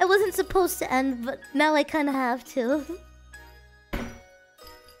 I wasn't supposed to end, but now I kinda have to.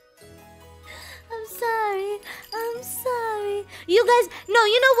 I'm sorry. You guys, no,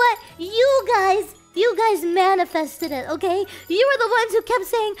 you know what? You guys manifested it, okay? You were the ones who kept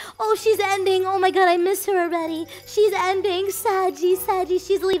saying, oh, she's ending. Oh my god, I miss her already. She's ending. Saji,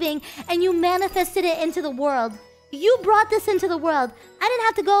 she's leaving. And you manifested it into the world. You brought this into the world. I didn't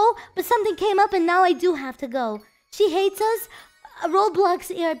have to go, but something came up and now I do have to go. She hates us.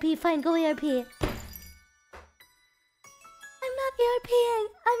 Roblox ERP. Fine, go ERP.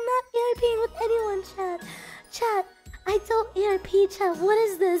 I'm not ERPing with anyone, chat. Chat, I don't ERP, chat. What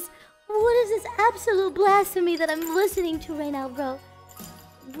is this? What is this absolute blasphemy that I'm listening to right now, bro?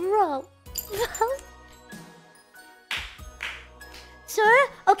 Sir?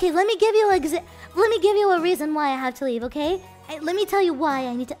 Okay, let me give you a reason why I have to leave, okay? Let me tell you why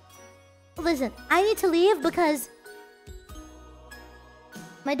I need to... Listen, I need to leave because...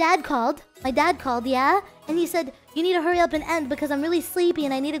 My dad called, yeah? And he said, you need to hurry up and end because I'm really sleepy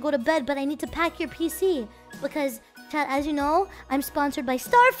and I need to go to bed, but I need to pack your PC. Because, chat, as you know, I'm sponsored by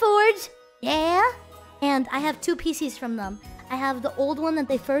Starforge. Yeah? And I have 2 PCs from them. I have the old one that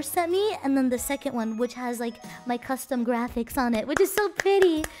they first sent me, and then the second one, which has like my custom graphics on it, which is so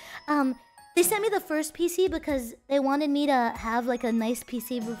pretty. They sent me the first PC because they wanted me to have like a nice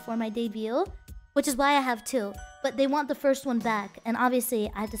PC before my debut, which is why I have 2. But they want the first one back, and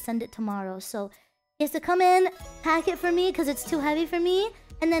obviously I have to send it tomorrow. So he has to come in, pack it for me because it's too heavy for me,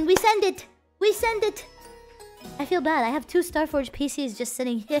 and then we send it. We send it. I feel bad. I have 2 Starforge PCs just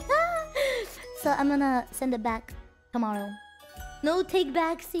sitting here. So I'm gonna send it back tomorrow. No take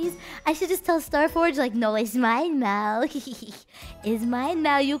backsies. I should just tell Starforge like, no, it's mine now. It's mine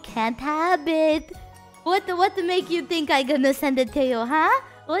now. You can't have it. What to make you think I gonna send it to you, huh?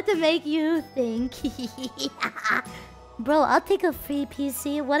 What to make you think? Bro, I'll take a free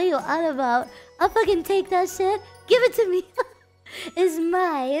PC. What are you on about? I'll fucking take that shit. Give it to me. It's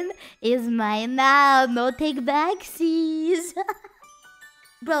mine. It's mine now. No take backsies.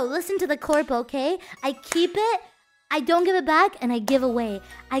 Bro, listen to the corp, okay? I keep it. I don't give it back, and I give away.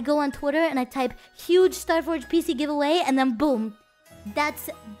 I go on Twitter and I type huge Starforge PC giveaway, and then boom. That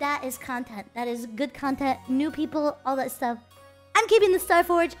is content. That is good content. New people, all that stuff. I'm keeping the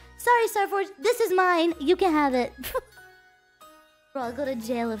Starforge. Sorry, Starforge. This is mine. You can have it. Bro, I'll go to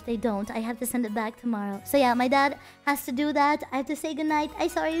jail if they don't. I have to send it back tomorrow. So yeah, my dad has to do that. I have to say goodnight. I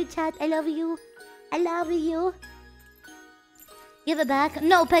saw you, chat. I love you. I love you. Give it back.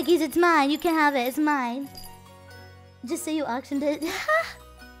 No, Peggy's, it's mine. You can have it. It's mine. Just say you auctioned it.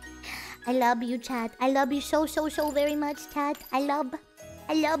 I love you, chat. I love you so very much, chat. I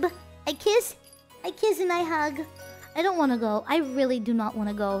kiss and I hug. I don't want to go. I really do not want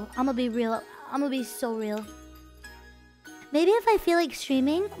to go. I'm gonna be real. I'm gonna be so real. Maybe if I feel like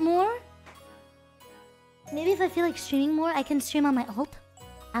streaming more. I can stream on my alt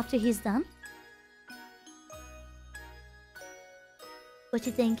after he's done. What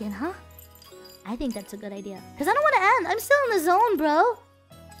you thinking, huh? I think that's a good idea. Because I don't want to end. I'm still in the zone, bro.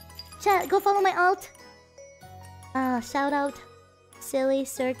 Chat, go follow my alt. Shout out. Silly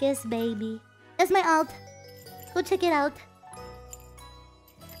Circus Baby. That's my alt. Go check it out.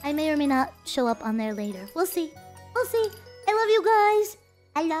 I may or may not show up on there later. We'll see. We'll see. I love you guys.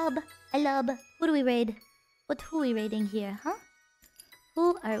 I love. Who do we raid? Who are we raiding here, huh?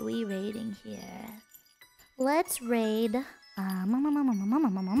 Who are we raiding here? Let's raid... Momo!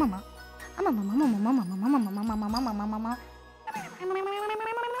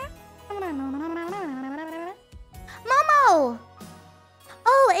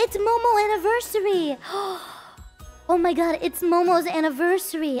 Oh, it's Momo anniversary. Oh my god, it's Momo's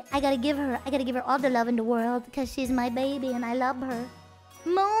anniversary. I gotta give her all the love in the world because she's my baby and I love her.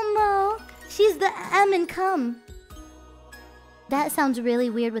 Momo! She's the M and cum. That sounds really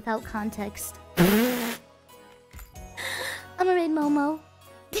weird without context. I'm gonna raid Momo.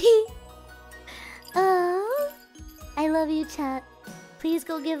 I love you, chat. Please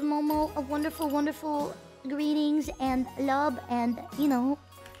go give Momo a wonderful, wonderful greetings and love and, you know,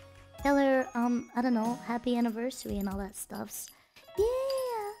 tell her, I don't know, happy anniversary and all that stuffs.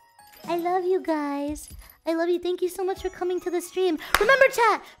 Yeah. I love you guys. I love you. Thank you so much for coming to the stream. Remember,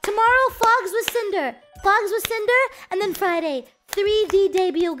 chat, tomorrow, Fogs with Cinder. Fogs with Cinder, and then Friday, 3D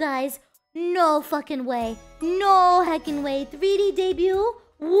debut, guys. No fucking way. No heckin' way. 3D debut?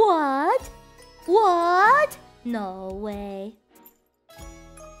 What? What? No way.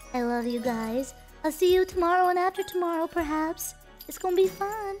 I love you guys. I'll see you tomorrow and after tomorrow, perhaps. It's gonna be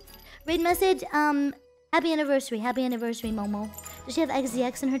fun. Raid message, happy anniversary. Happy anniversary, Momo. Does she have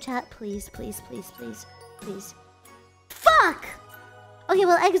XDX in her chat? Please, please, please, please, please. Fuck! Okay,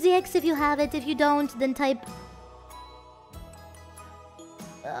 well, XDX if you have it. If you don't, then type...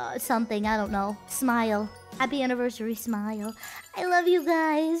 something, I don't know. Smile. Happy anniversary, smile. I love you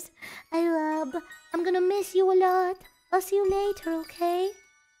guys. I'm gonna miss you a lot. I'll see you later, okay?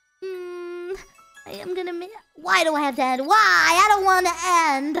 I am gonna miss... Why do I have to end? Why? I don't want to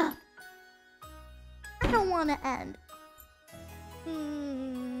end. I don't want to end.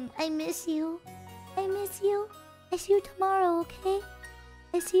 I miss you. I miss you. I see you tomorrow, okay?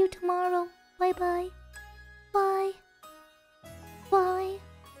 I see you tomorrow. Bye-bye. Bye. Bye.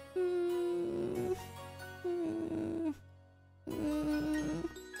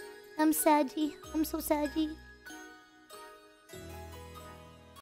 I'm sadgy. I'm so sadgy.